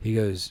too. He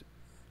goes,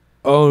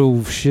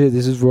 oh, shit,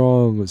 this is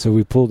wrong. So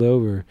we pulled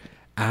over.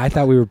 I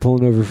thought we were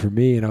pulling over for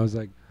me, and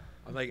I'm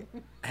like,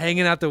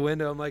 hanging out the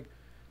window. I'm like,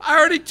 I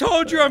already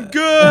told you I'm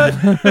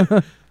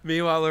good.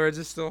 Meanwhile,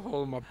 Lorenza's still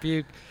holding my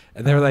puke.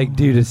 And they were like,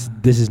 dude,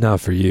 this is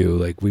not for you.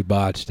 Like, we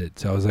botched it.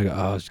 So I was like,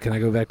 oh, can I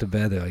go back to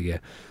bed? They're like, yeah.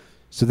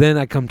 So then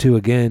I come to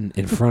again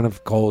in front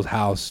of Cole's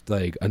house,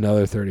 like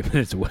another 30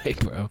 minutes away,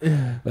 bro.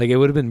 Yeah. Like, it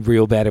would have been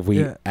real bad if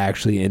we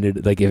actually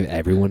ended, like, if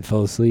everyone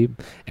fell asleep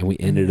and we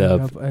ended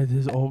up at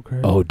his old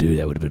crib. Oh, dude,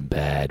 that would have been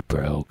bad,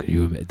 bro. Could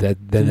you? Then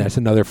that's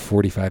another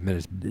 45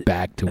 minutes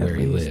back to where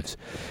he lives.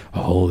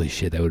 Oh, holy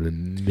shit, that would have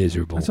been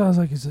miserable. That's why I was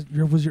like,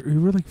 was your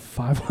Uber like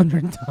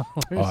 $500?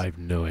 Oh, I have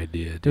no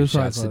idea, dude.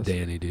 Shouts to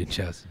Danny, dude.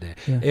 Shouts to Danny.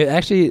 Yeah. It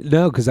actually,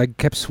 no, because I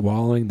kept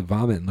swallowing the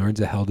vomit, and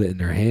Lorenza held it in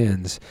her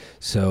hands,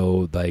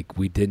 so like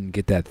we didn't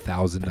get that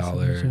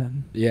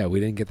 $1,000. Yeah, we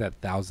didn't get that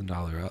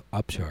 $1,000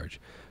 upcharge.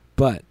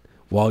 But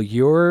while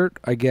you're,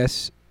 I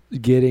guess,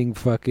 getting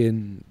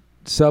fucking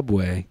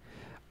Subway,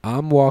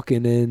 I'm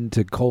walking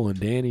into Cole and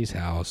Danny's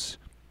house,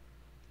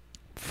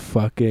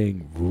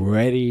 fucking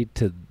ready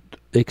to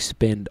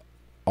expend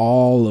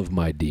all of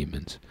my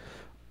demons,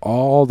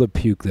 all the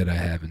puke that I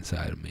have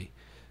inside of me.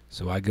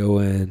 So I go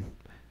in,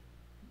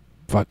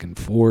 fucking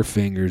 4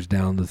 fingers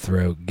down the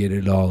throat, get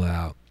it all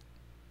out.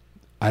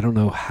 I don't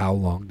know how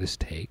long this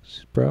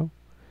takes, bro.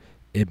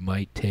 It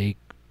might take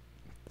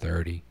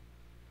 30,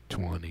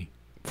 20,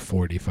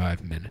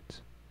 45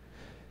 minutes.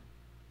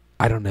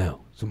 I don't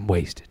know. So I'm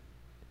wasted.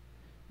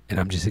 And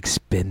I'm just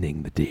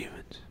expending the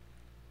demons.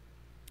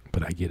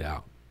 But I get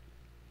out.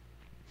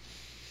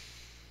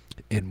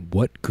 And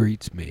what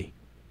greets me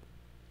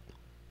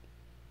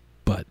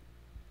but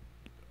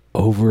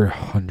over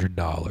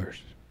 $100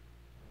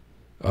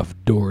 of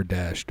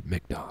DoorDashed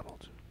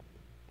McDonald's.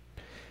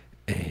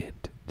 And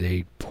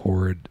they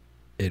poured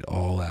it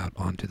all out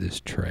onto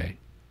this tray.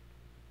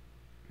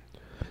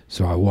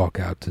 So I walk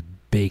out to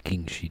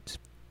baking sheets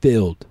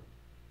filled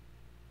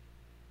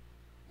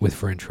with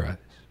French fries.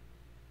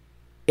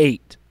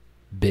 8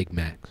 Big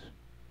Macs.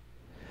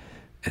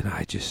 And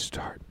I just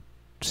start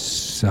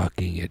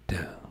sucking it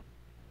down.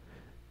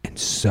 And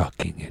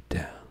sucking it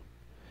down.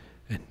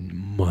 and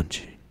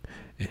munching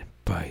and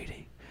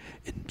biting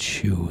and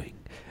chewing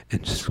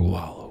and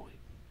swallowing.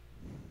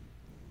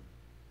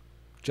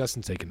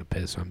 Justin's taking a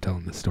piss, so I'm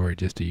telling the story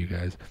just to you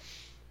guys.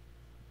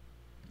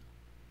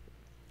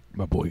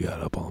 My boy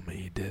got up on me,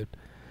 he did.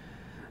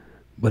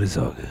 But it's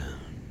all good.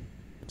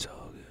 It's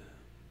all good.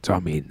 So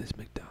I'm eating this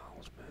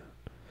McDonald's, man.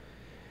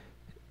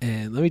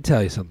 And let me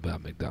tell you something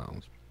about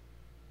McDonald's.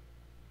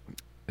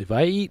 If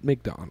I eat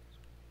McDonald's.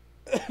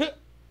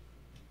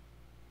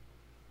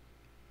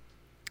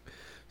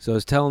 So I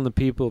was telling the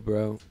people,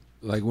 bro,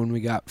 like when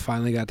we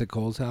finally got to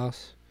Cole's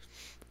house,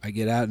 I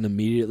get out and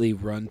immediately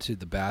run to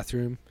the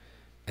bathroom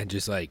and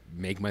just like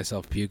make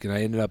myself puke. And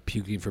I ended up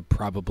puking for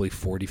probably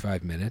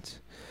 45 minutes.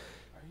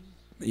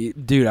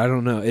 Dude, I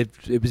don't know.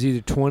 It was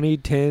either 20,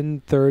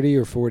 10, 30,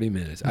 or 40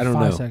 minutes. I don't know.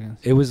 5 seconds.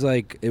 It was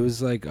like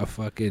a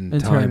fucking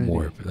Eternity. time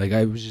warp. Like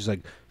I was just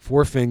like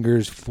 4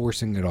 fingers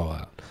forcing it all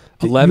out.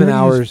 11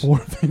 hours. 4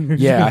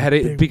 fingers. Yeah, I had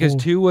it because bowl.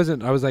 2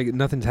 wasn't. I was like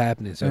nothing's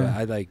happening. So Yeah.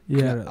 I like.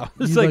 Yeah, I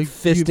was you like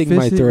fisting you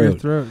my fisted your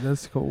throat. throat.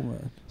 That's cool,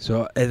 man.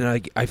 So and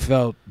I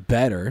felt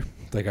better.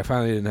 Like I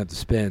finally didn't have the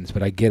spins.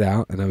 But I get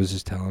out and I was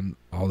just telling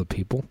all the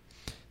people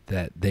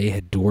that they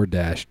had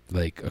DoorDashed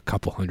like a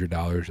couple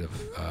 $100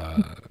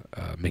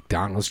 of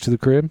McDonald's to the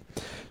crib.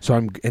 So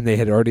and they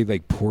had already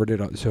like poured it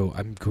on. So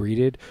I'm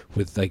greeted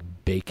with like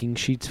baking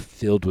sheets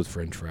filled with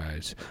French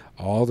fries,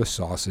 all the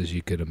sauces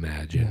you could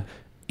imagine. Yeah.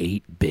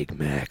 8 Big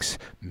Macs,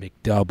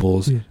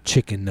 McDoubles, Dude.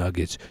 chicken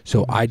nuggets.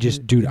 So I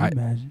just, Can you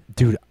imagine?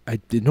 I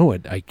didn't know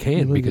it. I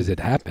can't because it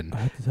happened. I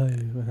have to tell you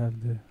what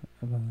happened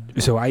about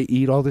that. So I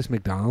eat all this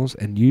McDonald's,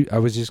 and I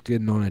was just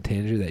getting on a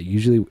tangent that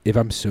usually, if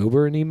I'm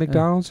sober and eat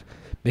McDonald's,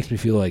 makes me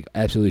feel like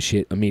absolutely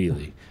shit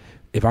immediately.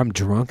 If I'm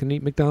drunk and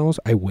eat McDonald's,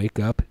 I wake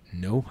up,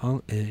 no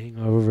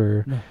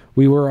hangover. No.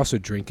 We were also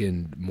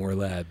drinking More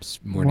Labs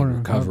Morning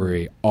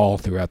Recovery all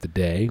throughout the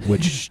day,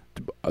 which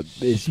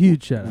is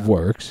huge shout out.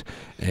 Works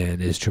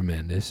and is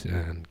tremendous,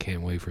 and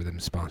can't wait for them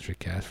to sponsor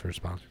cast for a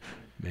sponsor,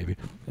 maybe.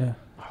 Yeah.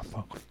 Oh,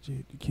 fuck.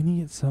 Dude, can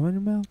you get some in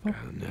your mouth?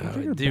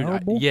 No,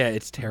 dude. Yeah,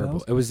 it's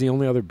terrible. It was the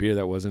only other beer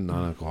that wasn't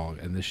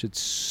non-alcoholic, and this shit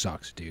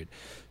sucks, dude.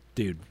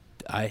 Dude,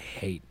 I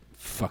hate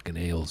fucking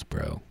ales,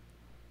 bro.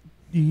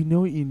 You know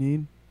what you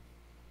need?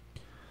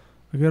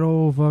 A good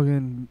old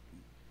fucking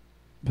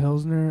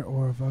Pilsner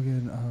or a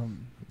fucking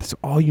That's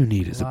all you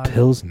need is a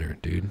Pilsner,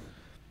 dude.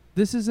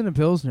 This isn't a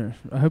Pilsner.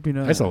 I hope you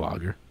know That's that. a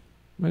lager.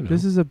 I know.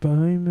 This is a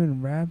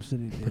Bohemian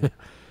Rhapsody, dude.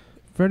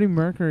 Freddie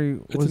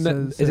Mercury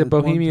it's a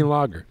Bohemian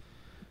lager.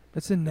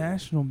 It's a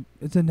national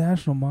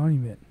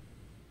monument.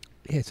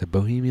 Yeah, it's a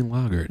Bohemian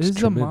lager. It's This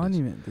is a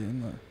monument,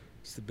 dude. Look.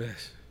 It's the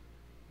best.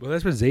 Well,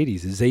 that's what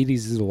Zadie's is.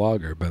 Zadie's is a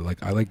lager, but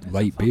like I like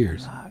light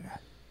beers. Lager.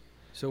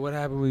 So what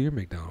happened with your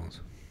McDonald's?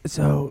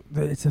 So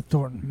it's a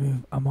Thornton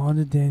move. I'm on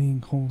to Danny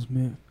and Cole's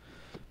move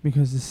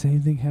because the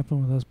same thing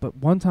happened with us. But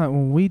one time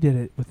when we did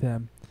it with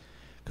them,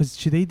 because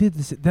they did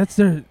this, that's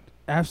their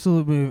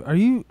absolute move. Are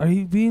you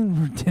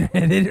being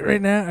edited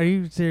right now? Are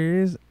you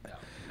serious? No.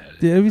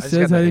 Did everybody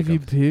says how if you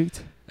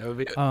puked? That would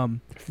be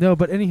no,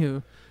 but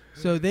anywho,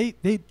 so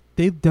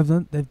they've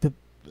done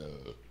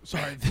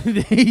sorry,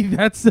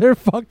 that's their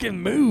fucking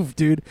move,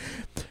 dude.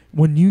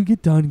 When you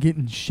get done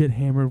getting shit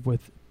hammered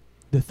with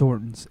the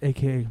Thorntons,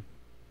 aka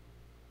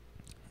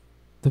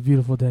the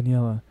beautiful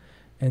Daniela,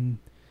 and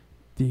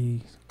the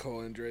Cole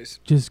Andres.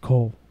 Just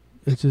Cole.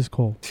 It's just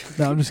Cole.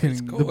 No, I'm just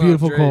kidding. Cole the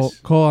beautiful Andres.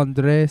 Cole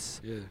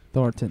Andres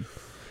Thornton.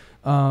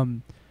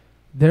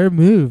 Their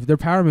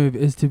power move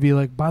is to be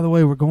like, by the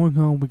way, we're going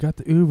home. We got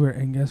the Uber,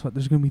 and guess what?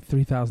 There's going to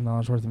be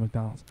 $3,000 worth of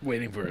McDonald's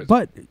waiting for us.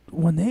 But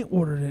when they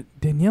ordered it,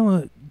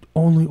 Daniela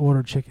only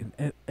ordered chicken.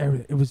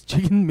 Everything. It was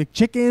chicken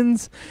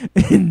McChickens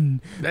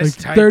and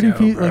that's like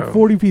 30-piece, like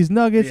 40-piece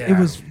nuggets. Yeah. It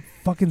was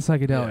fucking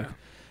psychedelic. Yeah.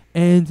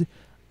 And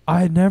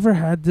I had never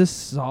had this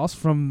sauce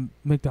from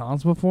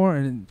McDonald's before,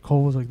 and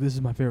Cole was like, "This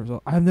is my favorite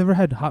sauce." I've never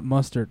had hot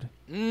mustard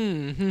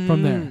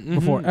from there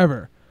before,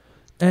 ever.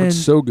 And it's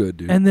so good,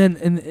 dude. And then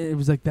it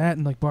was like that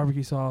and like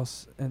barbecue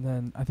sauce, and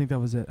then I think that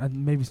was it.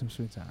 And maybe some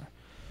sweet and sour.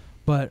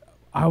 But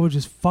I was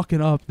just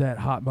fucking up that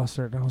hot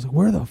mustard, and I was like,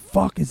 "Where the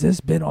fuck has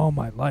this been all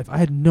my life?" I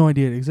had no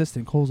idea it existed.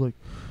 And Cole's like,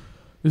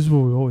 "This is what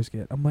we always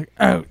get." I'm like,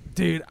 "Oh,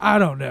 dude, I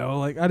don't know.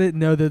 Like, I didn't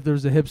know that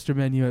there's a hipster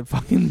menu at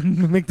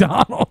fucking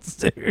McDonald's,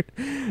 dude."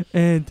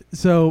 And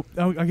so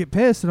I get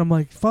pissed, and I'm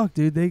like, "Fuck,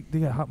 dude, they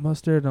got hot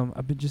mustard."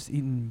 I've been just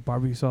eating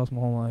barbecue sauce my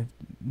whole life,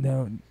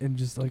 and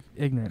just like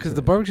ignorant. Because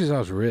the barbecue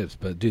sauce rips,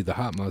 but dude, the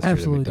hot mustard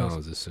at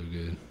McDonald's is so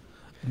good.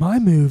 My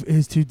move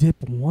is to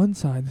dip one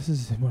side. This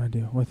is what I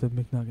do with a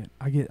McNugget.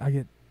 I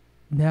get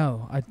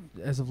now.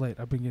 As of late,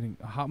 I've been getting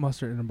a hot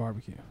mustard and a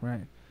barbecue,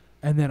 right?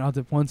 And then I'll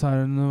dip one side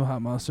in the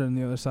hot mustard and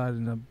the other side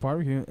in the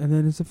barbecue, and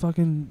then it's a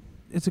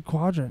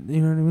quadrant.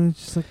 You know what I mean? It's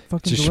just like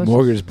fucking just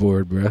delicious.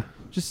 Smorgasbord, bro.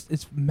 Just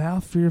it's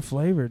mouth for your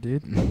flavor,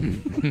 dude.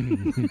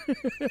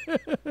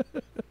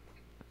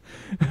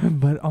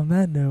 But on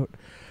that note,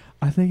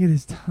 I think it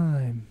is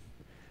time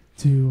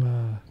to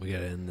we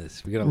gotta end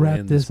this. We gotta wrap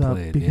land this up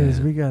plane,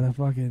 because we gotta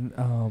fucking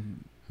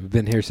We've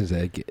been here since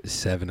like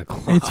 7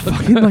 o'clock. It's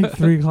fucking like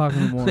 3 o'clock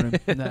in the morning.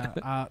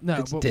 No,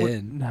 It's but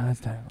 10. No, it's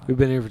 10 o'clock. We've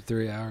been here for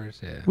 3 hours.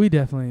 Yeah. We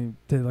definitely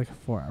did like a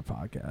 4-hour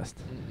podcast.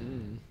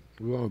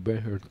 We've only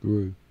been here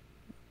 3.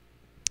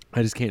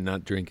 I just can't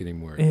not drink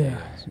anymore.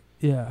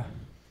 Yeah.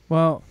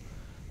 Well,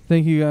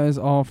 thank you guys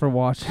all for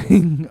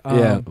watching.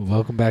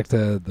 Welcome back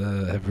to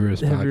the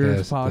Heaviest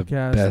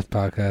Podcast, the best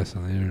podcast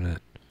on the internet.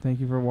 Thank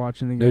you for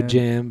watching again. No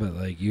jam, but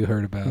like you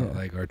heard about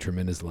like our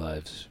tremendous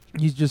lives.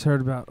 You just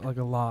heard about like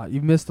a lot.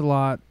 You've missed a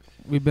lot.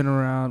 We've been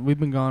around. We've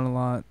been gone a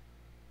lot.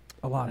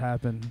 A lot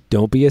happened.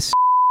 Don't be a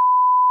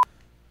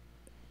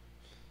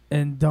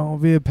and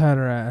don't be a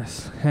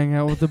pederast. Hang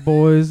out with the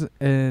boys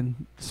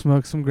and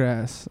smoke some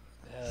grass.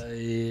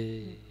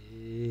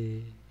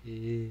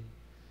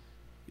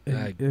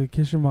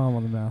 Kiss your mom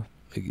on the mouth.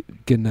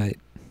 Good night.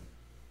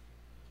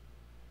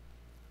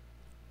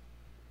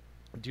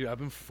 Dude, I've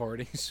been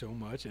farting so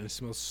much and it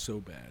smells so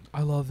bad.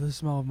 I love the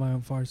smell of my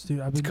own farts,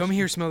 dude. Come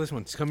here, smell this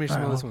one. Come here,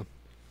 smell this one.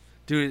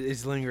 Dude,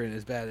 it's lingering.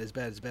 It's bad. It's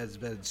bad. It's bad. It's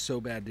bad. It's so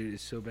bad, dude.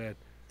 It's so bad.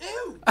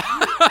 Ew!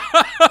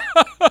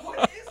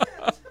 What is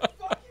that?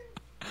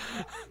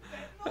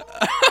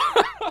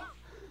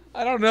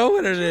 I don't know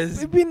what it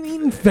is. You've been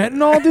eating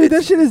fentanyl, dude.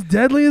 That shit is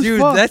deadly as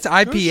fuck. Dude, that's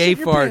IPA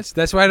farts.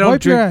 That's why I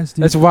don't drink. Your ass,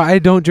 that's why I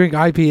don't drink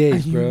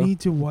IPAs, bro. You need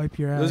to wipe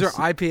your ass. Those are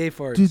IPA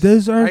farts. Dude,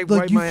 those are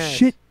like you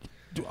shit.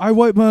 I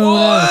wipe my own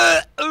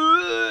ass.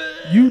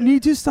 You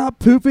need to stop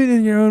pooping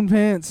in your own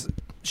pants.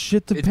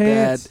 Shit the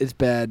pants. It's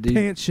bad, dude.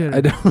 Pants shitter.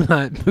 I do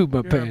not poop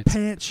my pants.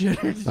 Pants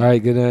shitter. All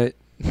right, good night.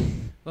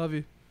 Love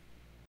you.